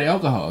money to buy the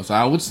alcohol, so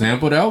I would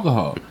sample the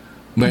alcohol.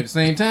 But at the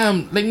same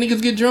time, like,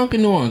 niggas get drunk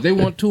in New Orleans. They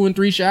want 2 and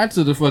 3 shots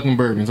of the fucking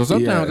bourbon. So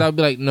sometimes I'll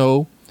be like,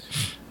 no,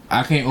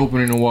 I can't open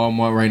in the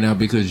Walmart right now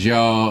because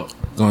y'all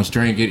gonna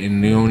drink it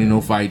and there only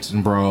no fights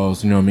and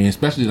brawls. You know what I mean?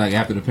 Especially like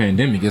after the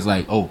pandemic, it's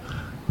like, oh,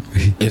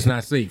 it's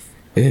not safe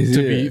for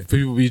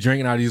people be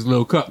drinking out of these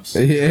little cups.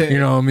 You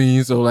know what I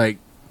mean? So like,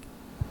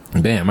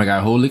 damn, I got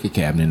a whole liquor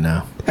cabinet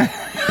now. You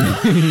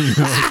know what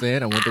I'm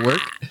saying?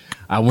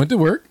 I went to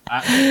work.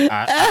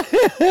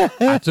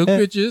 I took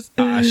pictures.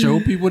 I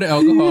showed people the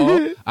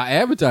alcohol. I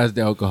advertised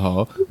the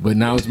alcohol, but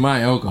now it's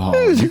my alcohol.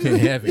 You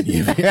can't have any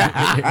of it.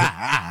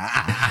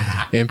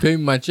 And pay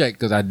me my check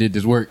because I did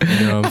this work.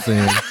 You know what I'm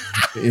saying?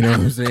 You know what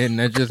I'm saying?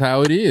 That's just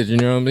how it is. You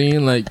know what I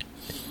mean? Like,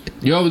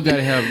 you always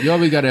gotta have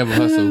a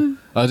hustle.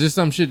 Just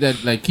some shit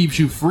that like keeps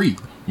you free.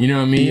 You know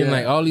what I mean? Yeah.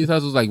 Like, all these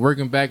hustles, like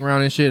working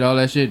background and shit, all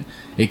that shit,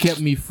 it kept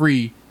me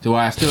free to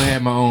where I still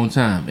had my own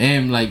time.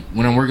 And like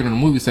when I'm working on the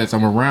movie sets,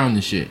 I'm around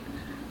the shit.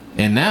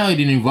 And now it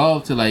didn't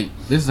evolve to like,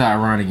 this is how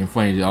ironic and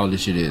funny that all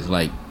this shit is.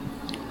 Like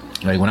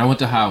when I went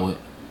to Howard,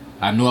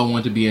 I knew I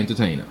wanted to be an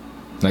entertainer.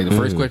 Like the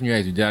first question you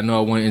asked me, did I know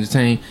I wanted to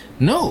entertain?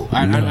 No.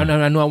 I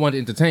knew I wanted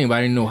to entertain, but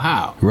I didn't know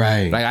how.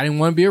 Right. Like, I didn't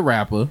want to be a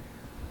rapper.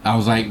 I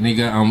was like,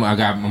 nigga,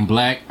 I'm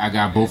black. I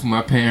got both of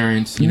my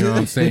parents. You know what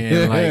I'm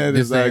saying? Like,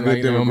 this ain't like,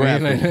 you know what I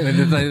mean?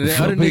 Like, the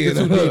other niggas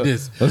who need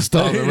this. A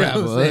starving rapper.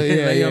 You know what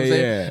I'm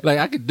saying? Like,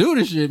 I could do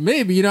this shit,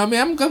 maybe. You know what I mean?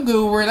 I'm good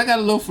with words. I got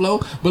a little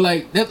flow. But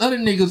like, there's other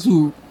niggas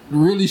who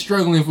really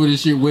struggling for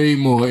this shit way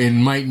more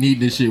and might need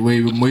this shit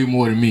way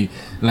more than me.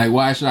 Like,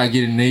 why should I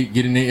get in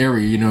their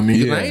area? You know what I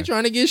mean? Because I ain't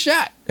trying to get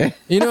shot.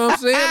 You know what I'm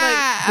saying?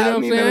 Like, you know what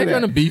I'm saying? I ain't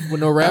trying to beef with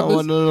no rappers. I don't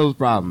want none of those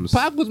problems.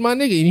 Pac was my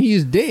nigga and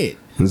he's dead.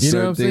 You know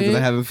what I'm saying?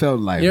 That I haven't felt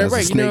like. Yeah, that's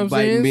right. a snake you know what I'm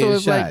saying? being So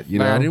it's shot. like, You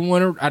know, I didn't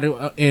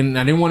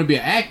want to be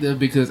an actor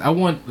because I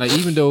want, like,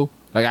 even though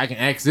like I can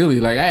act silly,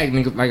 like I act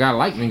niggas, like I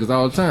like niggas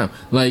all the time.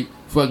 Like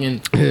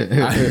fucking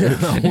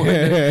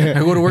I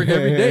go to work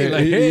every day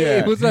like,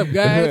 hey, what's up,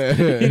 guys?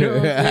 You know what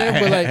I'm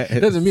saying? But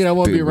like, doesn't mean I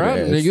won't be around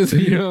niggas.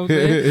 You know what I'm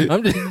saying?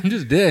 I'm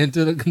just there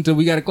until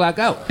we got to clock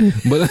out.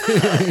 But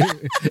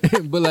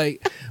but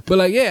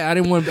like, yeah,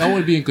 I want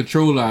to be in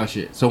control of our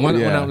shit. So when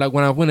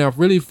I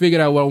really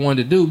figured out what I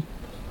wanted to do,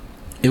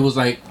 it was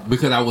like,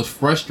 because I was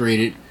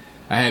frustrated.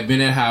 I had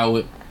been at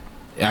Howard.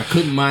 I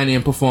couldn't minor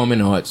in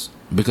performing arts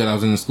because I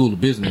was in the school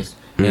of business,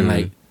 and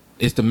like,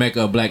 it's the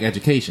mecca of black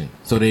education.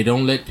 So they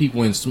don't let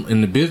people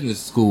in the business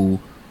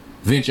school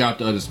venture out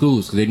to other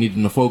schools because they need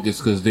them to focus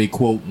because they,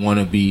 quote, want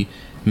to be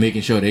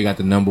making sure they got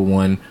the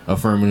 #1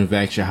 affirmative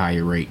action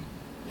hire rate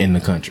in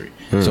the country.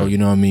 So, you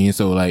know what I mean?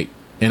 So, like,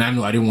 and I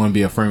knew I didn't want to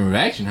be affirmative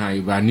action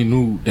hire, but I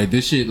knew that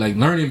this shit, like,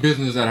 learning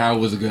business at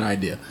Howard was a good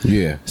idea.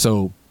 Yeah.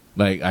 So,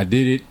 like, I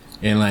did it,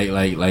 and, like,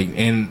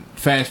 and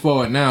fast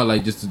forward now,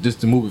 like, just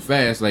to move it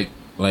fast, like,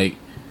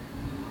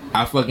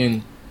 I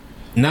fucking,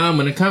 now I'm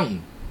an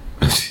accountant.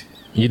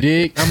 You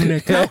dig? I'm an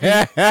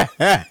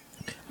accountant.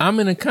 I'm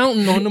an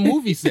accountant on the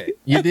movie set.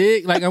 You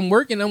dig? Like, I'm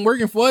working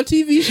for a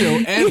TV show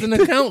as an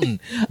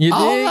accountant. You dig?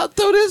 All up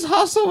through this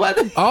hustle,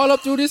 man. All up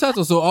through this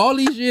hustle. So all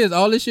these years,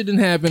 all this shit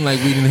didn't happen. Like,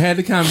 we didn't have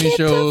the comedy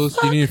shows.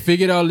 We didn't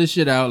figure all this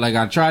shit out. Like,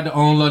 I tried to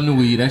own London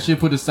Weed. That shit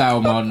put a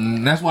sour mouth.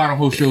 And that's why I don't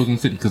host shows in the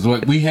city. Because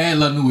like, we had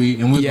London Weed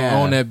and we was gonna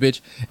own that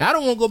bitch. I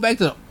don't want to go back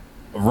to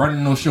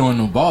running no show in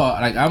no bar.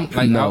 Like,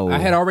 I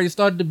had already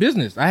started the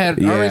business. I had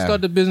already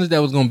started the business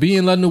that was gonna be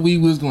in London Weed.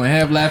 We was gonna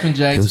have Laughing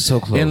Jacks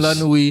in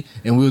London Weed,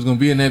 and we was gonna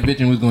be in that bitch,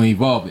 and we was gonna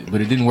evolve it.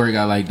 But it didn't work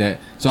out like that.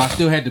 So I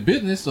still had the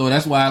business. So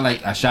that's why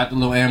I shot the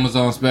little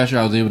Amazon special.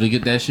 I was able to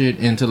get that shit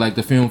into like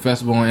the film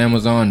festival on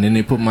Amazon. And then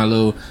they put my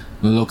little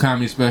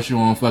comedy special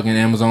on fucking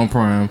Amazon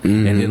Prime.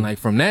 And then like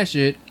from that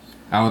shit,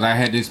 I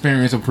had the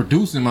experience of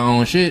producing my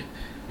own shit.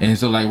 And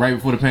so like right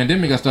before the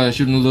pandemic, I started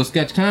shooting a little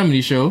sketch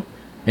comedy show.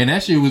 And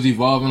that shit was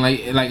evolving. Like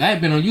I had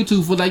been on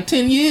YouTube for like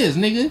 10 years,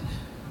 nigga.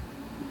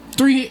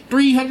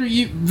 300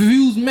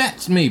 views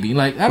max, maybe.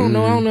 Like, I don't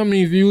know how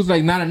many views,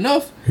 like, not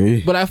enough.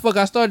 But I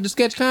started the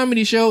sketch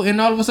comedy show, and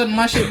all of a sudden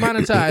my shit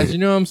monetized. You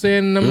know what I'm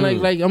saying? And I'm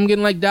like I'm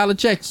getting like dollar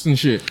checks and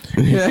shit.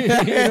 You know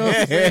what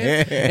I'm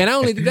saying? And I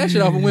only did that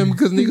shit off of women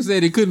because niggas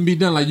said it couldn't be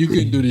done. Like, you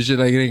couldn't do this shit.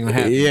 Like, it ain't gonna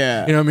happen.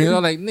 Yeah. You know what I mean? I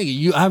was like, nigga,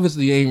 you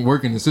obviously ain't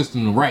working the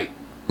system right.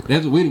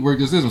 That's the way to work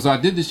the system. So I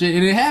did this shit,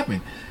 and it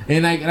happened.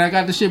 And I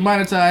got the shit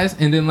monetized,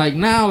 and then like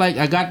now, like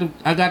I got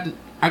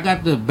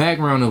the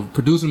background of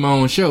producing my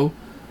own show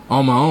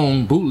on my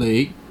own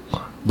bootleg,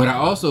 but I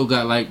also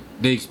got like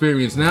the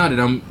experience now that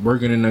I'm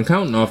working in an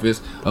accounting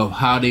office of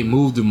how they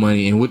move the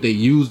money and what they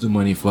use the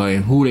money for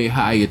and who they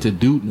hire to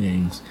do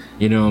things.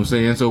 You know what I'm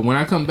saying? So when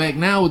I come back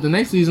now with the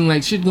next season,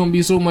 like shit's gonna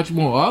be so much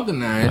more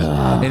organized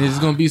and it's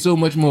gonna be so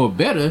much more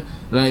better,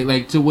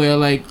 like to where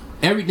like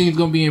everything's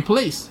gonna be in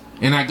place.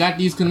 And I got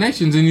these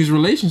connections and these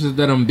relationships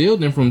that I'm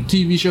building from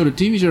TV show to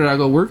TV show that I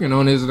go working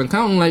on as an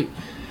accountant, like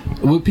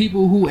with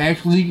people who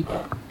actually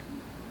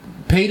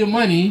pay the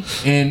money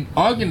and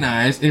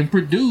organize and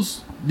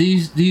produce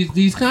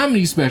these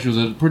comedy specials,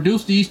 or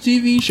produce these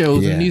TV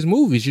shows and these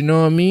movies. You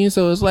know what I mean?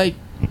 So it's like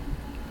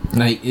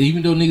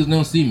even though niggas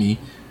don't see me,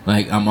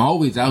 like I'm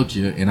always out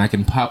here and I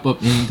can pop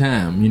up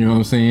anytime. You know what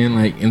I'm saying?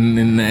 Like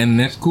and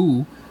that's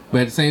cool.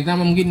 But at the same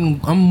time,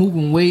 I'm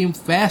moving way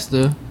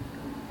faster,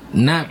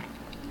 not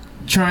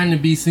trying to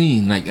be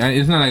seen. Like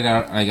it's not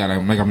like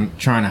I'm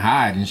trying to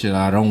hide and shit.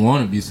 I don't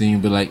want to be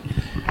seen, but like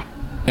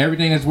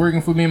everything that's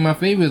working for me in my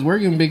favor is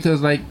working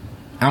because like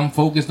I'm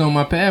focused on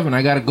my path and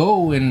I got a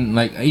goal. And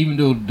like even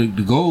though the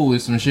goal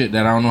is some shit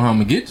that I don't know how I'm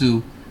gonna get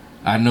to,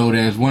 I know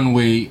there's one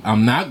way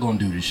I'm not gonna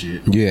do this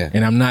shit. Yeah,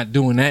 and I'm not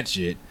doing that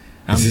shit.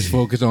 I'm just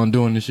focused on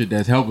doing the shit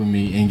that's helping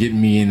me and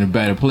getting me in a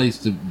better place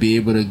to be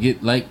able to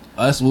get like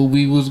us where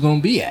we was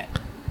gonna be at.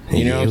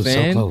 You know what I'm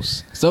saying?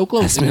 So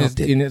close.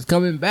 And it's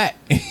coming back.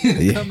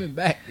 It's coming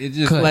back. It's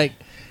just like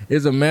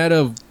it's a matter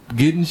of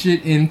getting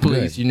shit in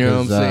place. You know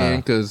what I'm saying?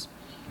 Because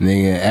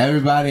nigga,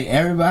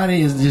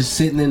 everybody is just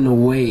sitting in the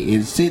way.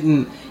 It's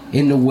sitting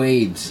in the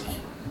waves.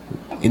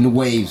 In the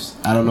waves.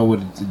 I don't know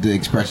what the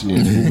expression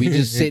is. We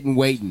just sitting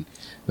waiting.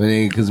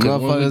 Because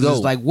motherfuckers is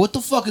like, what the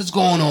fuck is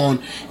going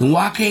on? And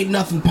why can't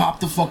nothing pop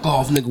the fuck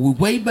off, nigga? We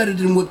way better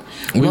than what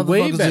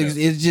motherfuckers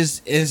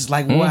is. It's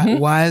like,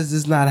 why has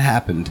this not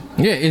happened?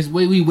 Yeah, it's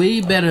we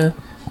way better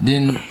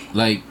than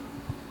like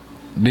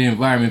the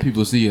environment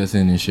people see us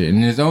in and shit.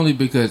 And it's only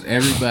because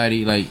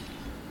everybody like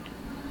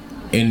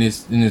in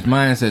this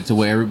mindset to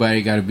where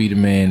everybody got to be the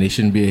man. They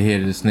shouldn't be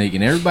ahead of the snake.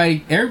 And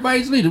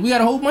everybody's leaders. We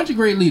got a whole bunch of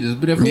great leaders.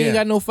 But if we ain't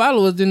got no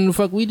followers, then the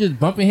fuck we just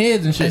bumping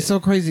heads and shit. It's so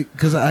crazy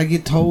because I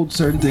get told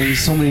certain things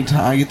so many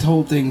times. I get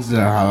told things that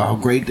how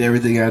great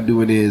everything I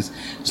do it is.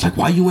 It's like,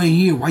 why you ain't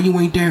here? Why you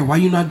ain't there? Why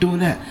you not doing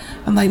that?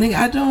 I'm like, nigga,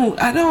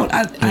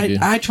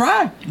 I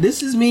try.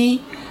 This is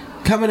me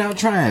coming out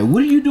trying.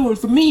 What are you doing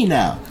for me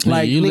now?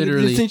 Like, you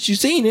literally, since you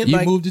seen it,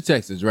 you moved to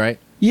Texas, right?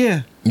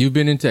 Yeah. You've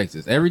been in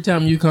Texas. Every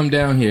time you come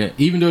down here,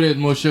 even though there's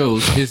more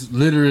shows, it's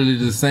literally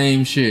the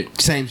same shit.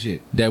 Same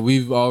shit that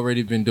we've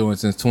already been doing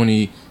since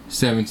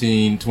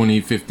 2017,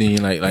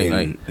 2015. Like,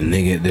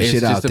 nigga, the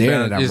shit out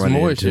there that I'm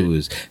running into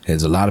is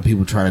there's a lot of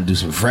people trying to do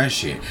some fresh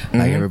shit.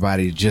 Like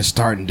everybody just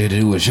starting to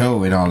do a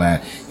show and all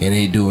that, and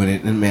they doing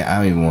it. And man, I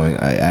don't even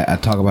want. I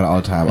talk about it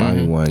all the time. I don't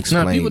even want to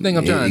explain. No, people think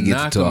I'm trying to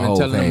knock them and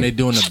telling them they're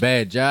doing a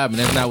bad job, and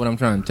that's not what I'm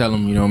trying to tell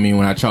them. You know what I mean?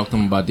 When I talk to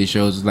them about these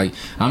shows, it's like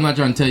I'm not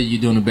trying to tell you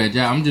you're doing a bad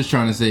job. I'm just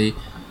trying to say,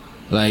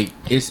 like,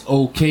 it's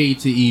okay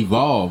to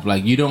evolve.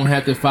 Like, you don't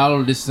have to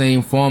follow the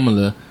same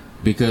formula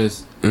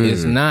because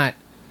it's not.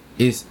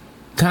 It's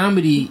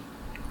comedy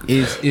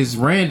is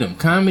random.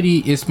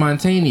 Comedy is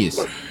spontaneous.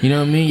 You know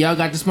what I mean? Y'all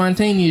got the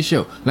spontaneous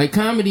show. Like,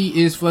 comedy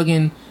is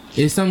fucking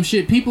is some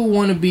shit. People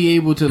want to be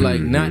able to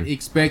like not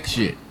expect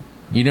shit.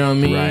 You know what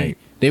I mean? Right.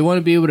 They want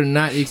to be able to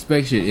not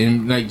expect shit.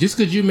 And like, just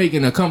because you're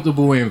making a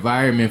comfortable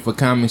environment for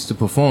comics to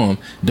perform,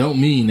 don't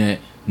mean that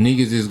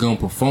niggas is gonna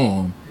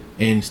perform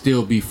and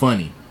still be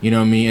funny. You know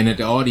what I mean? And that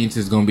the audience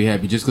is gonna be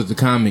happy just because the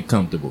comic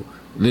comfortable.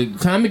 The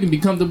comic can be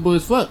comfortable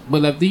as fuck,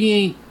 but if he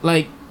ain't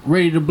like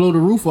ready to blow the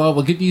roof off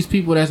or get these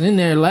people that's in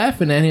there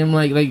laughing at him,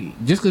 like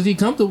just because he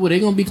comfortable, they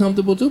gonna be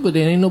comfortable too, but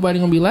then ain't nobody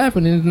gonna be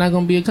laughing, and it's not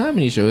gonna be a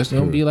comedy show. It's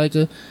gonna be like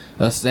a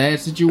sad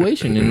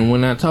situation. And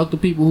when I talk to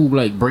people who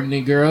like bring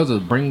their girls or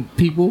bring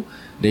people,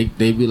 they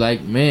be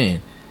like,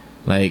 man,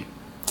 like,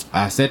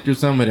 I sat through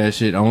some of that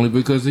shit only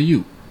because of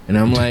you. And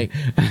I'm like,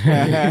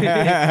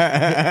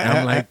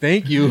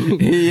 thank you.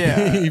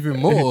 Yeah. Even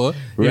more.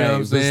 You know what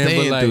I'm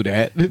saying? But, like, through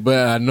that.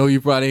 But I know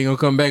you probably ain't gonna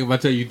come back if I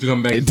tell you to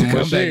come back to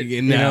more shit.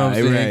 Again, you know what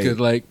I'm saying? Because,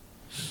 like,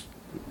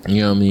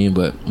 you know what I mean?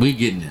 But we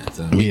getting there,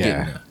 son. We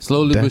getting there.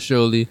 Slowly but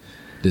surely,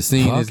 the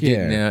scene is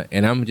getting there.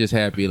 And I'm just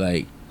happy,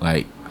 like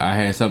I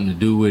had something to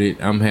do with it.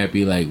 I'm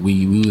happy, like,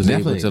 we was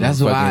definitely able to.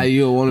 That's why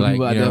you're one of the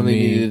people I definitely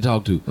needed to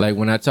talk to. Like,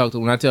 when I tell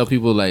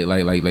people, like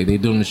they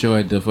doing the show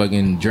at the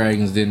fucking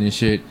Dragons Den and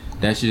shit,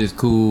 that shit is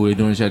cool. They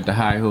doing shit at the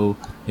Hi-Ho,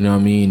 you know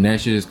what I mean? That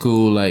shit is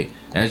cool. Like,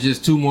 that's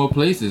just two more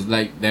places,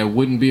 like, that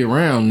wouldn't be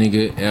around,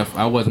 nigga, if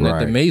I wasn't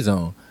at the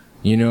Maison.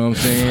 You know what I'm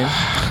saying?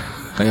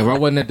 Like, if I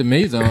wasn't at the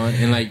Maison,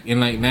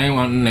 and now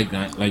I'm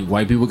like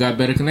white people got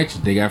better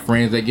connections. They got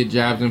friends that get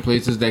jobs in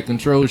places that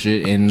control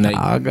shit, and like,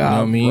 I got, you know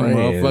what I mean,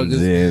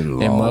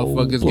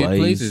 motherfuckers get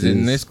places,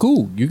 and that's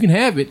cool. You can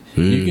have it,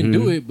 you can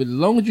do it, but as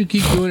long as you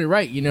keep doing it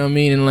right, you know what I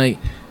mean. And like,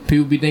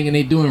 people be thinking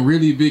they doing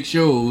really big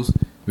shows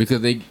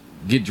because they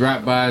get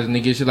drop-bys and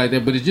they get shit like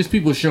that, but it's just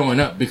people showing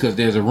up because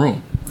there's a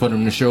room for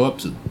them to show up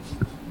to.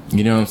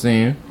 You know what I'm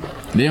saying?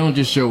 They don't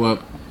just show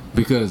up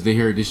because they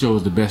heard this show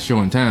is the best show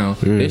in town.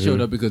 They showed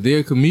up because they're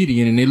a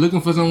comedian and they're looking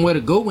for somewhere to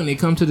go when they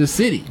come to the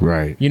city.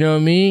 Right. You know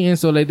what I mean? And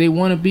so, like, they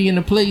want to be in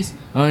a place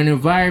or an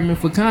environment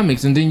for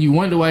comics, and then you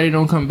wonder why they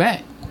don't come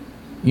back.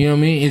 You know what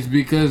I mean? It's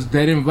because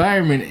that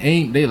environment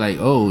ain't, they like,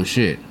 oh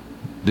shit,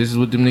 this is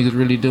what them niggas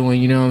really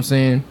doing, you know what I'm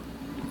saying?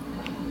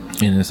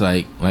 And it's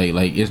like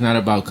it's not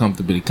about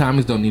comfortability.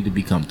 Comics don't need to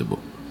be comfortable.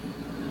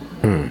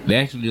 They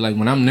actually, like,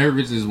 when I'm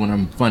nervous is when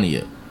I'm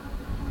funnier.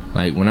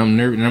 Like, when I'm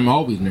nervous, and I'm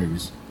always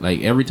nervous.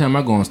 Like, every time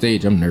I go on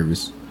stage, I'm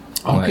nervous.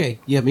 Okay, like,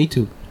 yeah, me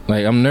too.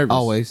 Like, I'm nervous.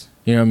 Always.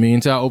 You know what I mean?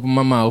 Until I open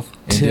my mouth.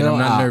 And then I'm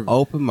not nervous.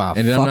 Open my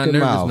and then I'm not fucking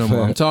nervous mouth. no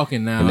more. I'm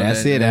talking now. And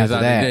that's it after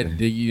that.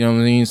 You know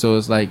what I mean? So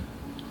it's like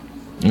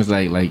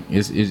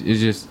it's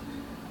just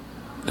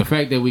the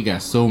fact that we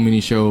got so many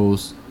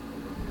shows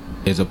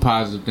is a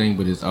positive thing,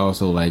 but it's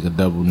also like a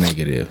double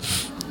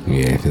negative.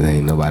 Yeah, because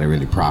ain't nobody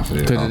really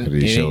profiting off of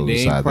these shows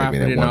besides like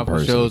that one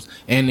person. Shows,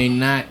 and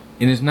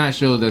it's not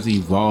shows that's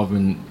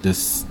evolving the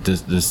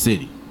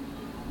city.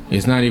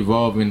 It's not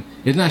evolving.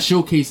 It's not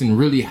showcasing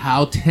really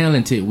how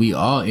talented we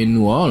are in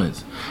New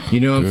Orleans.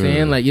 You know what I'm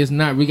saying? Like, it's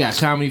not. We got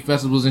comedy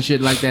festivals and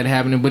shit like that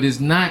happening, but it's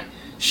not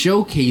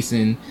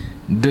showcasing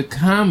the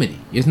comedy.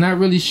 It's not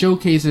really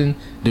showcasing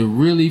the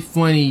really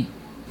funny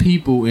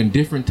people and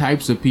different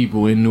types of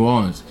people in New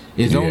Orleans.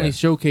 It's only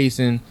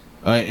showcasing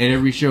at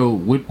every show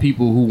with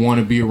people who want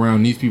to be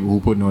around these people who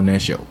putting on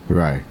that show.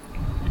 Right.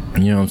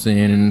 You know what I'm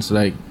saying? And it's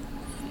like,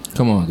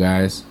 come on,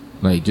 guys.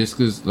 Like, just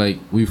because, like,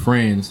 we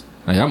friends,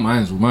 like, I'm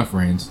minds with my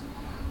friends.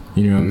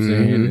 You know what I'm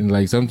saying? And,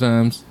 like,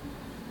 sometimes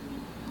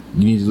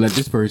you need to let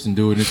this person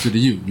do it instead of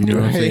you. You know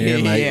what I'm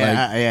saying? Like,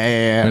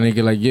 and they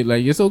get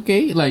like, it's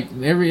okay. Like,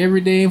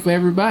 every day ain't for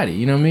everybody.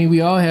 You know what I mean? We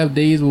all have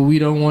days where we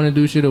don't want to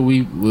do shit, or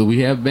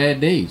we have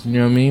bad days. You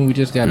know what I mean? We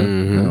just gotta, I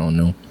don't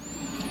know.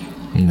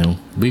 You know,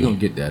 we gonna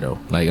get that though.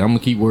 Like, I'm gonna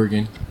keep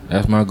working.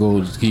 That's my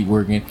goal, just keep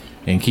working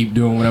and keep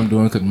doing what I'm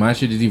doing, because my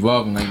shit is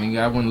evolving. Like, nigga,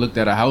 I went and looked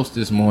at a house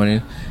this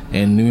morning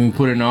and then we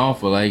put in an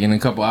offer. Like, in a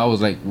couple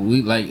hours, like,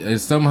 we like,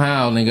 it's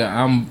somehow, nigga,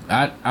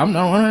 I don't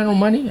have no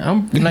money.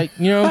 I'm like,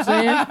 you know what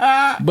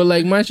I'm saying? But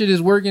like, my shit is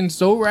working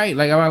so right.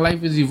 Like, my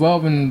life is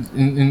evolving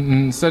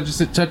in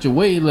such a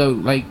way.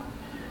 Like,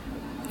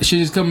 shit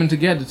is coming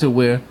together to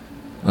where,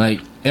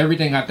 like,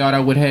 everything I thought I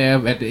would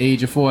have at the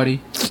age of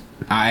 40,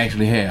 I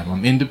actually have.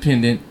 I'm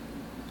independent.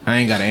 I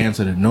ain't got to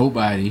answer to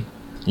nobody.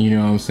 You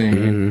know what I'm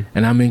saying?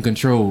 And I'm in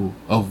control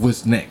of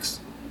what's next.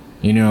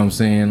 You know what I'm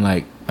saying?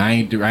 Like, I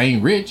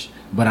ain't rich,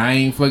 but I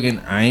ain't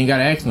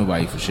gotta ask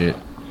nobody for shit.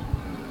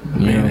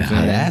 You know what I'm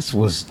saying? That's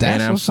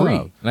and I'm free.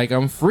 Up. Like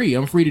I'm free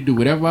to do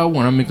whatever I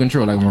want. I'm in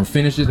control. Like I'm gonna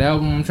finish this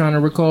album I'm trying to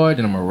record,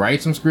 then I'm gonna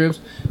write some scripts,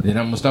 then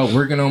I'm gonna start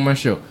working on my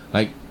show.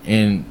 Like,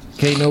 and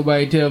can't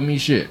nobody tell me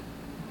shit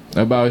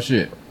about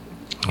shit.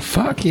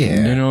 Fuck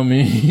yeah. You know what I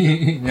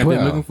mean? If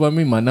they're looking for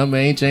me, my number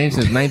ain't changed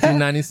since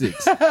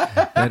 1996.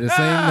 They're the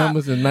same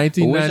number since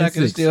 1996. I wish I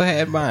could still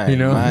had mine. You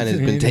know, mine has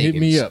been taken. Hit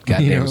me up.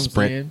 Goddamn you know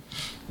Sprint.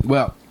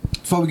 Well,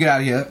 before we get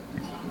out of here,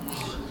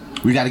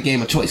 we got a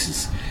game of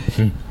choices.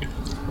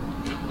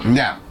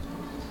 Now,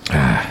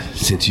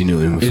 since you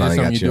knew it, we finally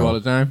got you do all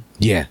the time?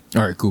 Yeah.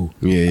 All right, cool.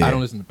 Yeah. I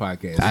don't listen to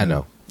podcasts. I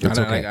know. It's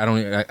okay.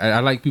 I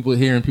like people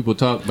hearing people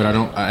talk, but I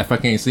don't. If I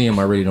can't see them,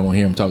 I really don't want to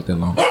hear them talk that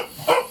long.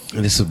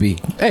 And this will be.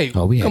 Hey,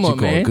 we had come you on,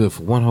 going man. good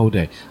for one whole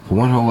day, for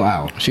one whole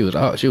hour. She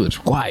was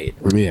quiet.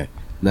 Yeah.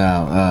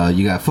 Now,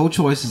 you got 4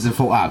 choices and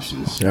 4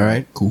 options. All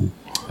right. Cool.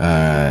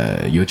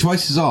 Your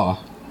choices are: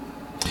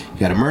 you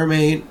got a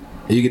mermaid,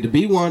 and you get to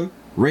be one,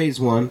 raise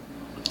one,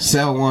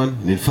 sell one,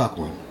 and then fuck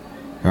one.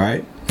 All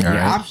right. Your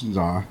options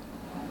are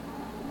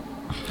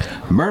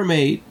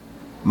mermaid,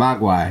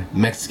 mogwai,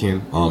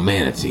 Mexican, or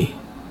manatee.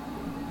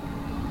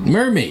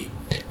 Mermaid.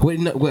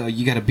 Well,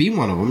 you got to be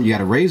one of them. You got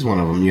to raise one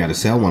of them. You got to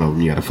sell one of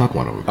them. You got to fuck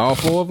one of them. All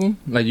 4 of them?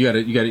 Like you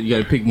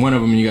gotta pick one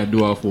of them, and you gotta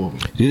do all 4 of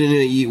them.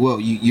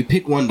 You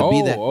pick one to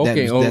be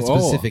that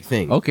specific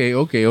thing. Okay.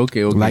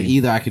 Like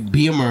either I could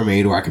be a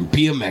mermaid or I can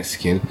be a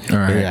Mexican. All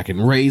right. And I can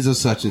raise a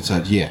such and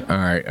such. Yeah. All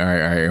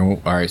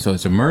right. So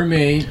it's a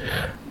mermaid,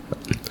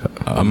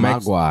 a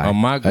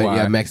mogwai,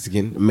 yeah,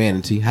 Mexican,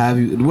 manatee.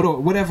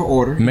 Whatever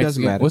order. Mexican. It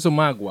doesn't matter. What's a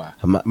mogwai?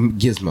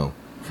 Gizmo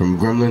from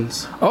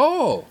Gremlins.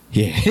 Oh.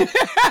 Yeah.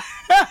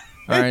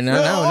 All right,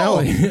 now. All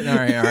right.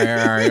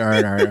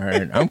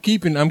 I'm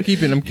keeping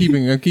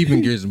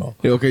Gizmo.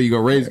 Okay, you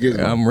gonna raise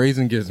Gizmo? I'm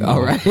raising Gizmo.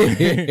 All right.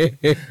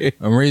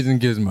 I'm raising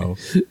Gizmo.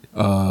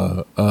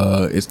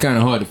 It's kind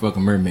of hard to fuck a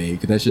mermaid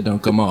because that shit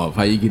don't come off.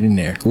 How you get in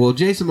there? Well,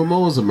 Jason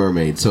Momoa's a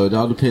mermaid, so it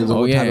all depends on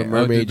what type of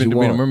mermaid you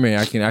want. A mermaid,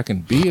 I can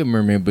be a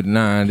mermaid, but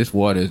nah, this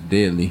water is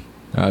deadly.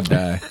 I'll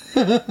die.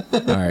 All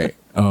right.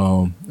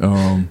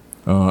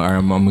 All right,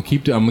 I'm gonna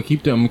keep the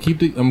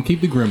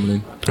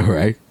gremlin. All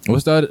right.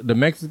 What's the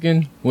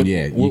Mexican?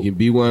 You can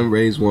be one,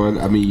 raise one.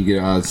 I mean, you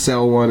can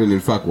sell one and then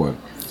fuck one.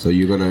 So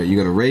you're gonna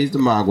raise the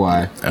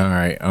mogwai. All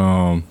right.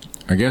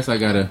 I guess I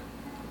gotta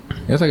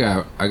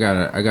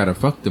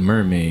fuck the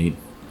mermaid.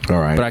 All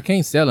right. But I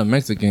can't sell a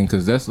Mexican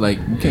because that's like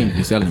you can't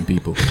be selling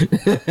people.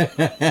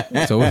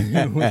 So I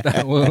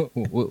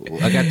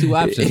got 2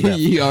 options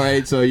left. All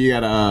right. So you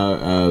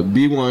gotta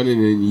be one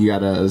and then you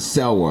gotta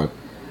sell one.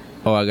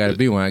 Oh, I gotta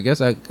be one. I guess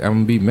I'm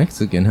gonna be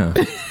Mexican, huh?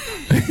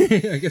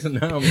 I guess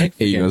now I'm Mexican.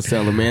 Hey, you gonna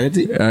sell a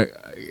manatee?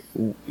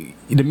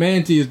 The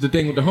manatee is the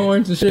thing with the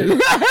horns and shit.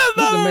 What's the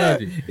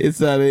manatee? It's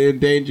an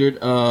endangered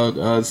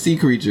sea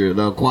creature,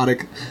 the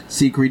aquatic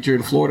sea creature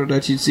in Florida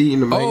that you see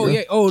in the manga. Oh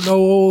yeah. Oh no.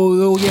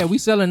 Oh yeah. We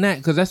selling that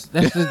because that's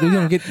just, we're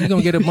gonna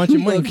get a bunch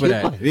of money for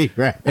that. Money,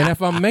 right. And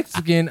if I'm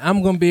Mexican,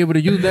 I'm gonna be able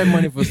to use that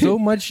money for so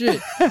much shit.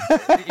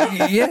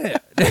 Yeah.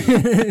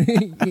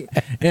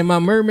 And my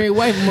mermaid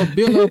wife, I'm gonna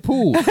build her a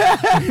pool.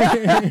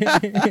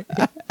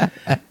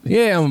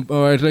 Yeah. I'm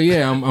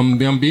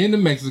being the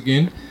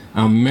Mexican.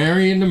 I'm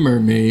marrying the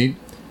mermaid.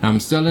 I'm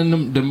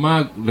selling the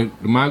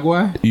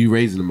mogwai. You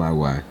raising the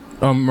mogwai?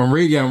 I'm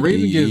raising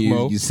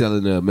Gizmo. You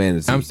selling the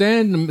manatee? I'm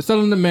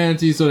selling the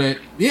manatee so that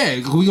we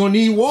gonna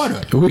need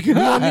water. We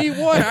gonna need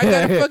water.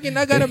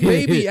 I got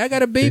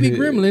a baby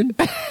gremlin.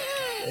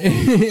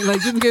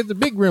 Like just in case the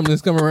big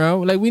gremlins come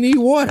around, like we need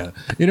water.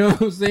 You know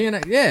what I'm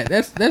saying? Yeah,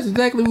 that's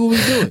exactly what we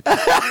doing.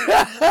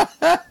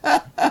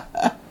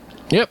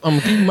 Yep, I'm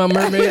gonna keep my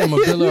mermaid. I'm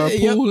gonna build her a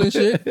pool and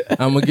shit.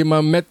 I'm gonna get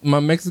my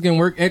Mexican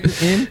work in.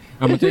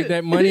 I'm gonna take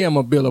that money. I'm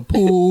gonna build a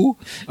pool.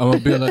 I'm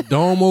gonna build a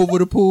dome over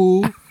the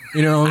pool.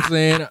 You know what I'm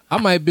saying? I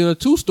might build a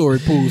 2-story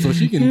pool so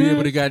she can be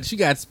able to she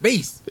got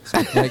space.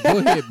 Like, go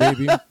ahead,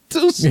 baby.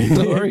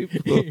 2-story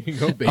pool.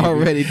 Go, baby.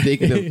 Already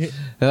thinking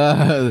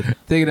of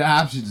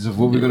options of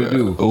what we're gonna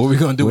do. What we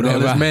gonna do with all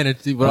this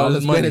manatee? With all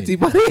this money? Manatee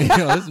money.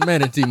 This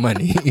manatee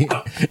money.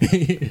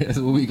 That's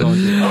what we gonna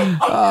do.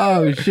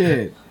 Oh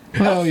shit.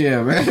 Oh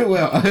yeah, man.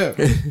 Well,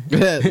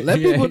 let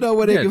people know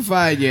where they can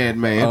find you at,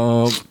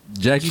 man.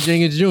 Jackie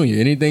Jenkins Jr.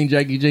 Anything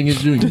Jackie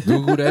Jenkins Jr.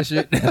 Google that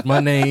shit. That's my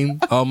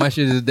name. All my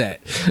shit is that.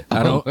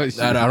 I don't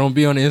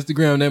be on the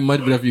Instagram that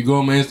much, but if you go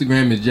on my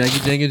Instagram, it's Jackie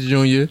Jenkins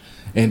Jr.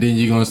 And then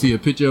you're gonna see a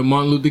picture of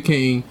Martin Luther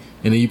King,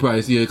 and then you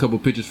probably see a couple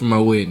pictures from my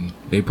wedding.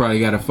 They probably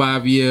got a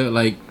 5-year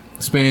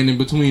span in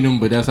between them,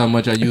 but that's how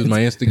much I use my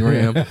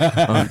Instagram.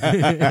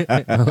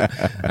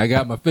 I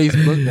got my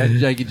Facebook, that's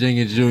Jackie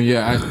Jenkins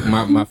Jr.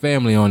 My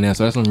family on there,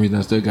 so that's the only reason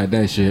I still got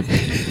that shit.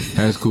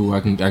 That's cool.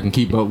 I can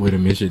keep up with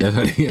them and shit. That's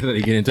how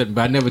they get in touch.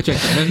 But I never check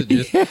the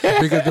messages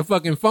because the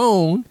fucking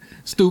phone,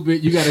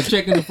 stupid. You got to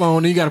check in the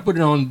phone, and you got to put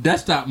it on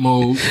desktop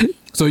mode,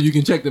 So you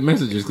can check the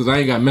messages because I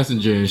ain't got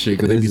Messenger and shit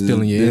because they be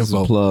stealing your info. This is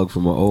a plug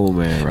from an old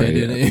man, right?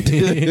 And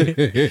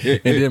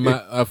then my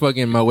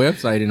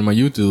website and my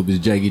YouTube is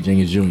Jackie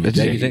Jenkins Jr.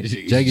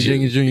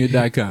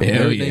 JackieJenkinsJr.com.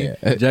 Hell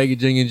yeah, Jackie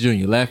Jenkins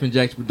Jr. Laughing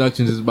Jacks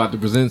Productions is about to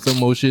present some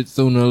more shit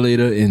sooner or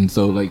later, and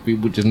so like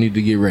people just need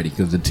to get ready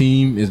because the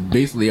team is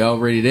basically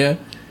already there.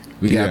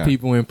 We got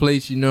people in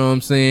place, you know what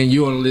I'm saying?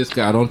 You on the list,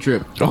 guy. Don't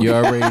trip. You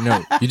already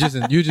know. You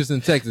just in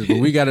Texas, but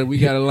we gotta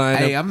line up.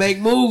 Hey, I make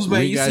moves,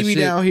 man. You see me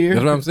down here.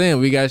 That's what I'm saying.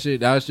 We got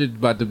shit. Our shit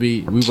about to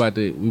be. We about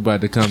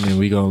to come in.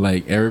 We gonna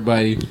like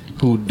everybody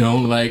who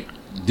don't like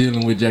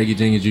dealing with Jackie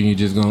Jenkins Jr.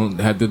 just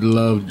gonna have to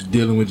love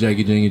dealing with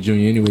Jackie Jenkins Jr.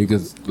 anyway.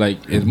 Because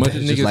like as much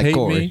as niggas like hate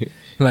Corey. Me.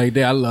 Like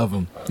I love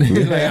them. Like,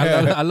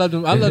 I love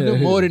them. I love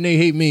them more than they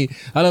hate me.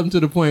 I love them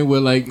to the point where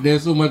like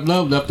there's so much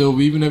love left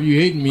over. Even if you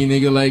hating me,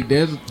 nigga, like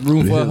there's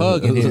room for a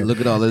hug in here. Look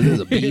at all this. There's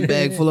a bean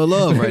bag full of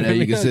love right now.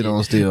 You can sit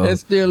on still.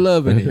 That's still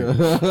love in here.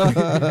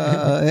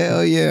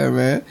 Hell yeah,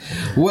 man.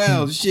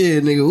 Well,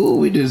 shit, nigga. Ooh,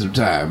 we did some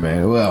time,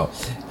 man. Well,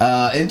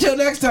 until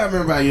next time,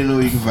 everybody, you know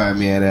you can find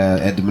me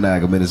at the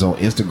Maniacal Menace on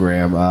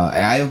Instagram.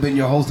 I have been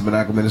your host, the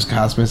Maniacal Menace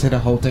Cosmin. Say the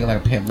whole thing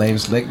like a pimp named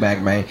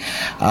Slickback, man.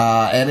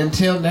 And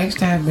until next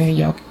time, man,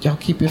 y'all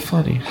keep it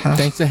funny. Huh?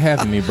 Thanks for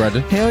having me,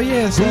 brother. Hell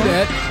yeah, son.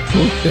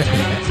 Who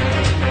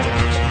that?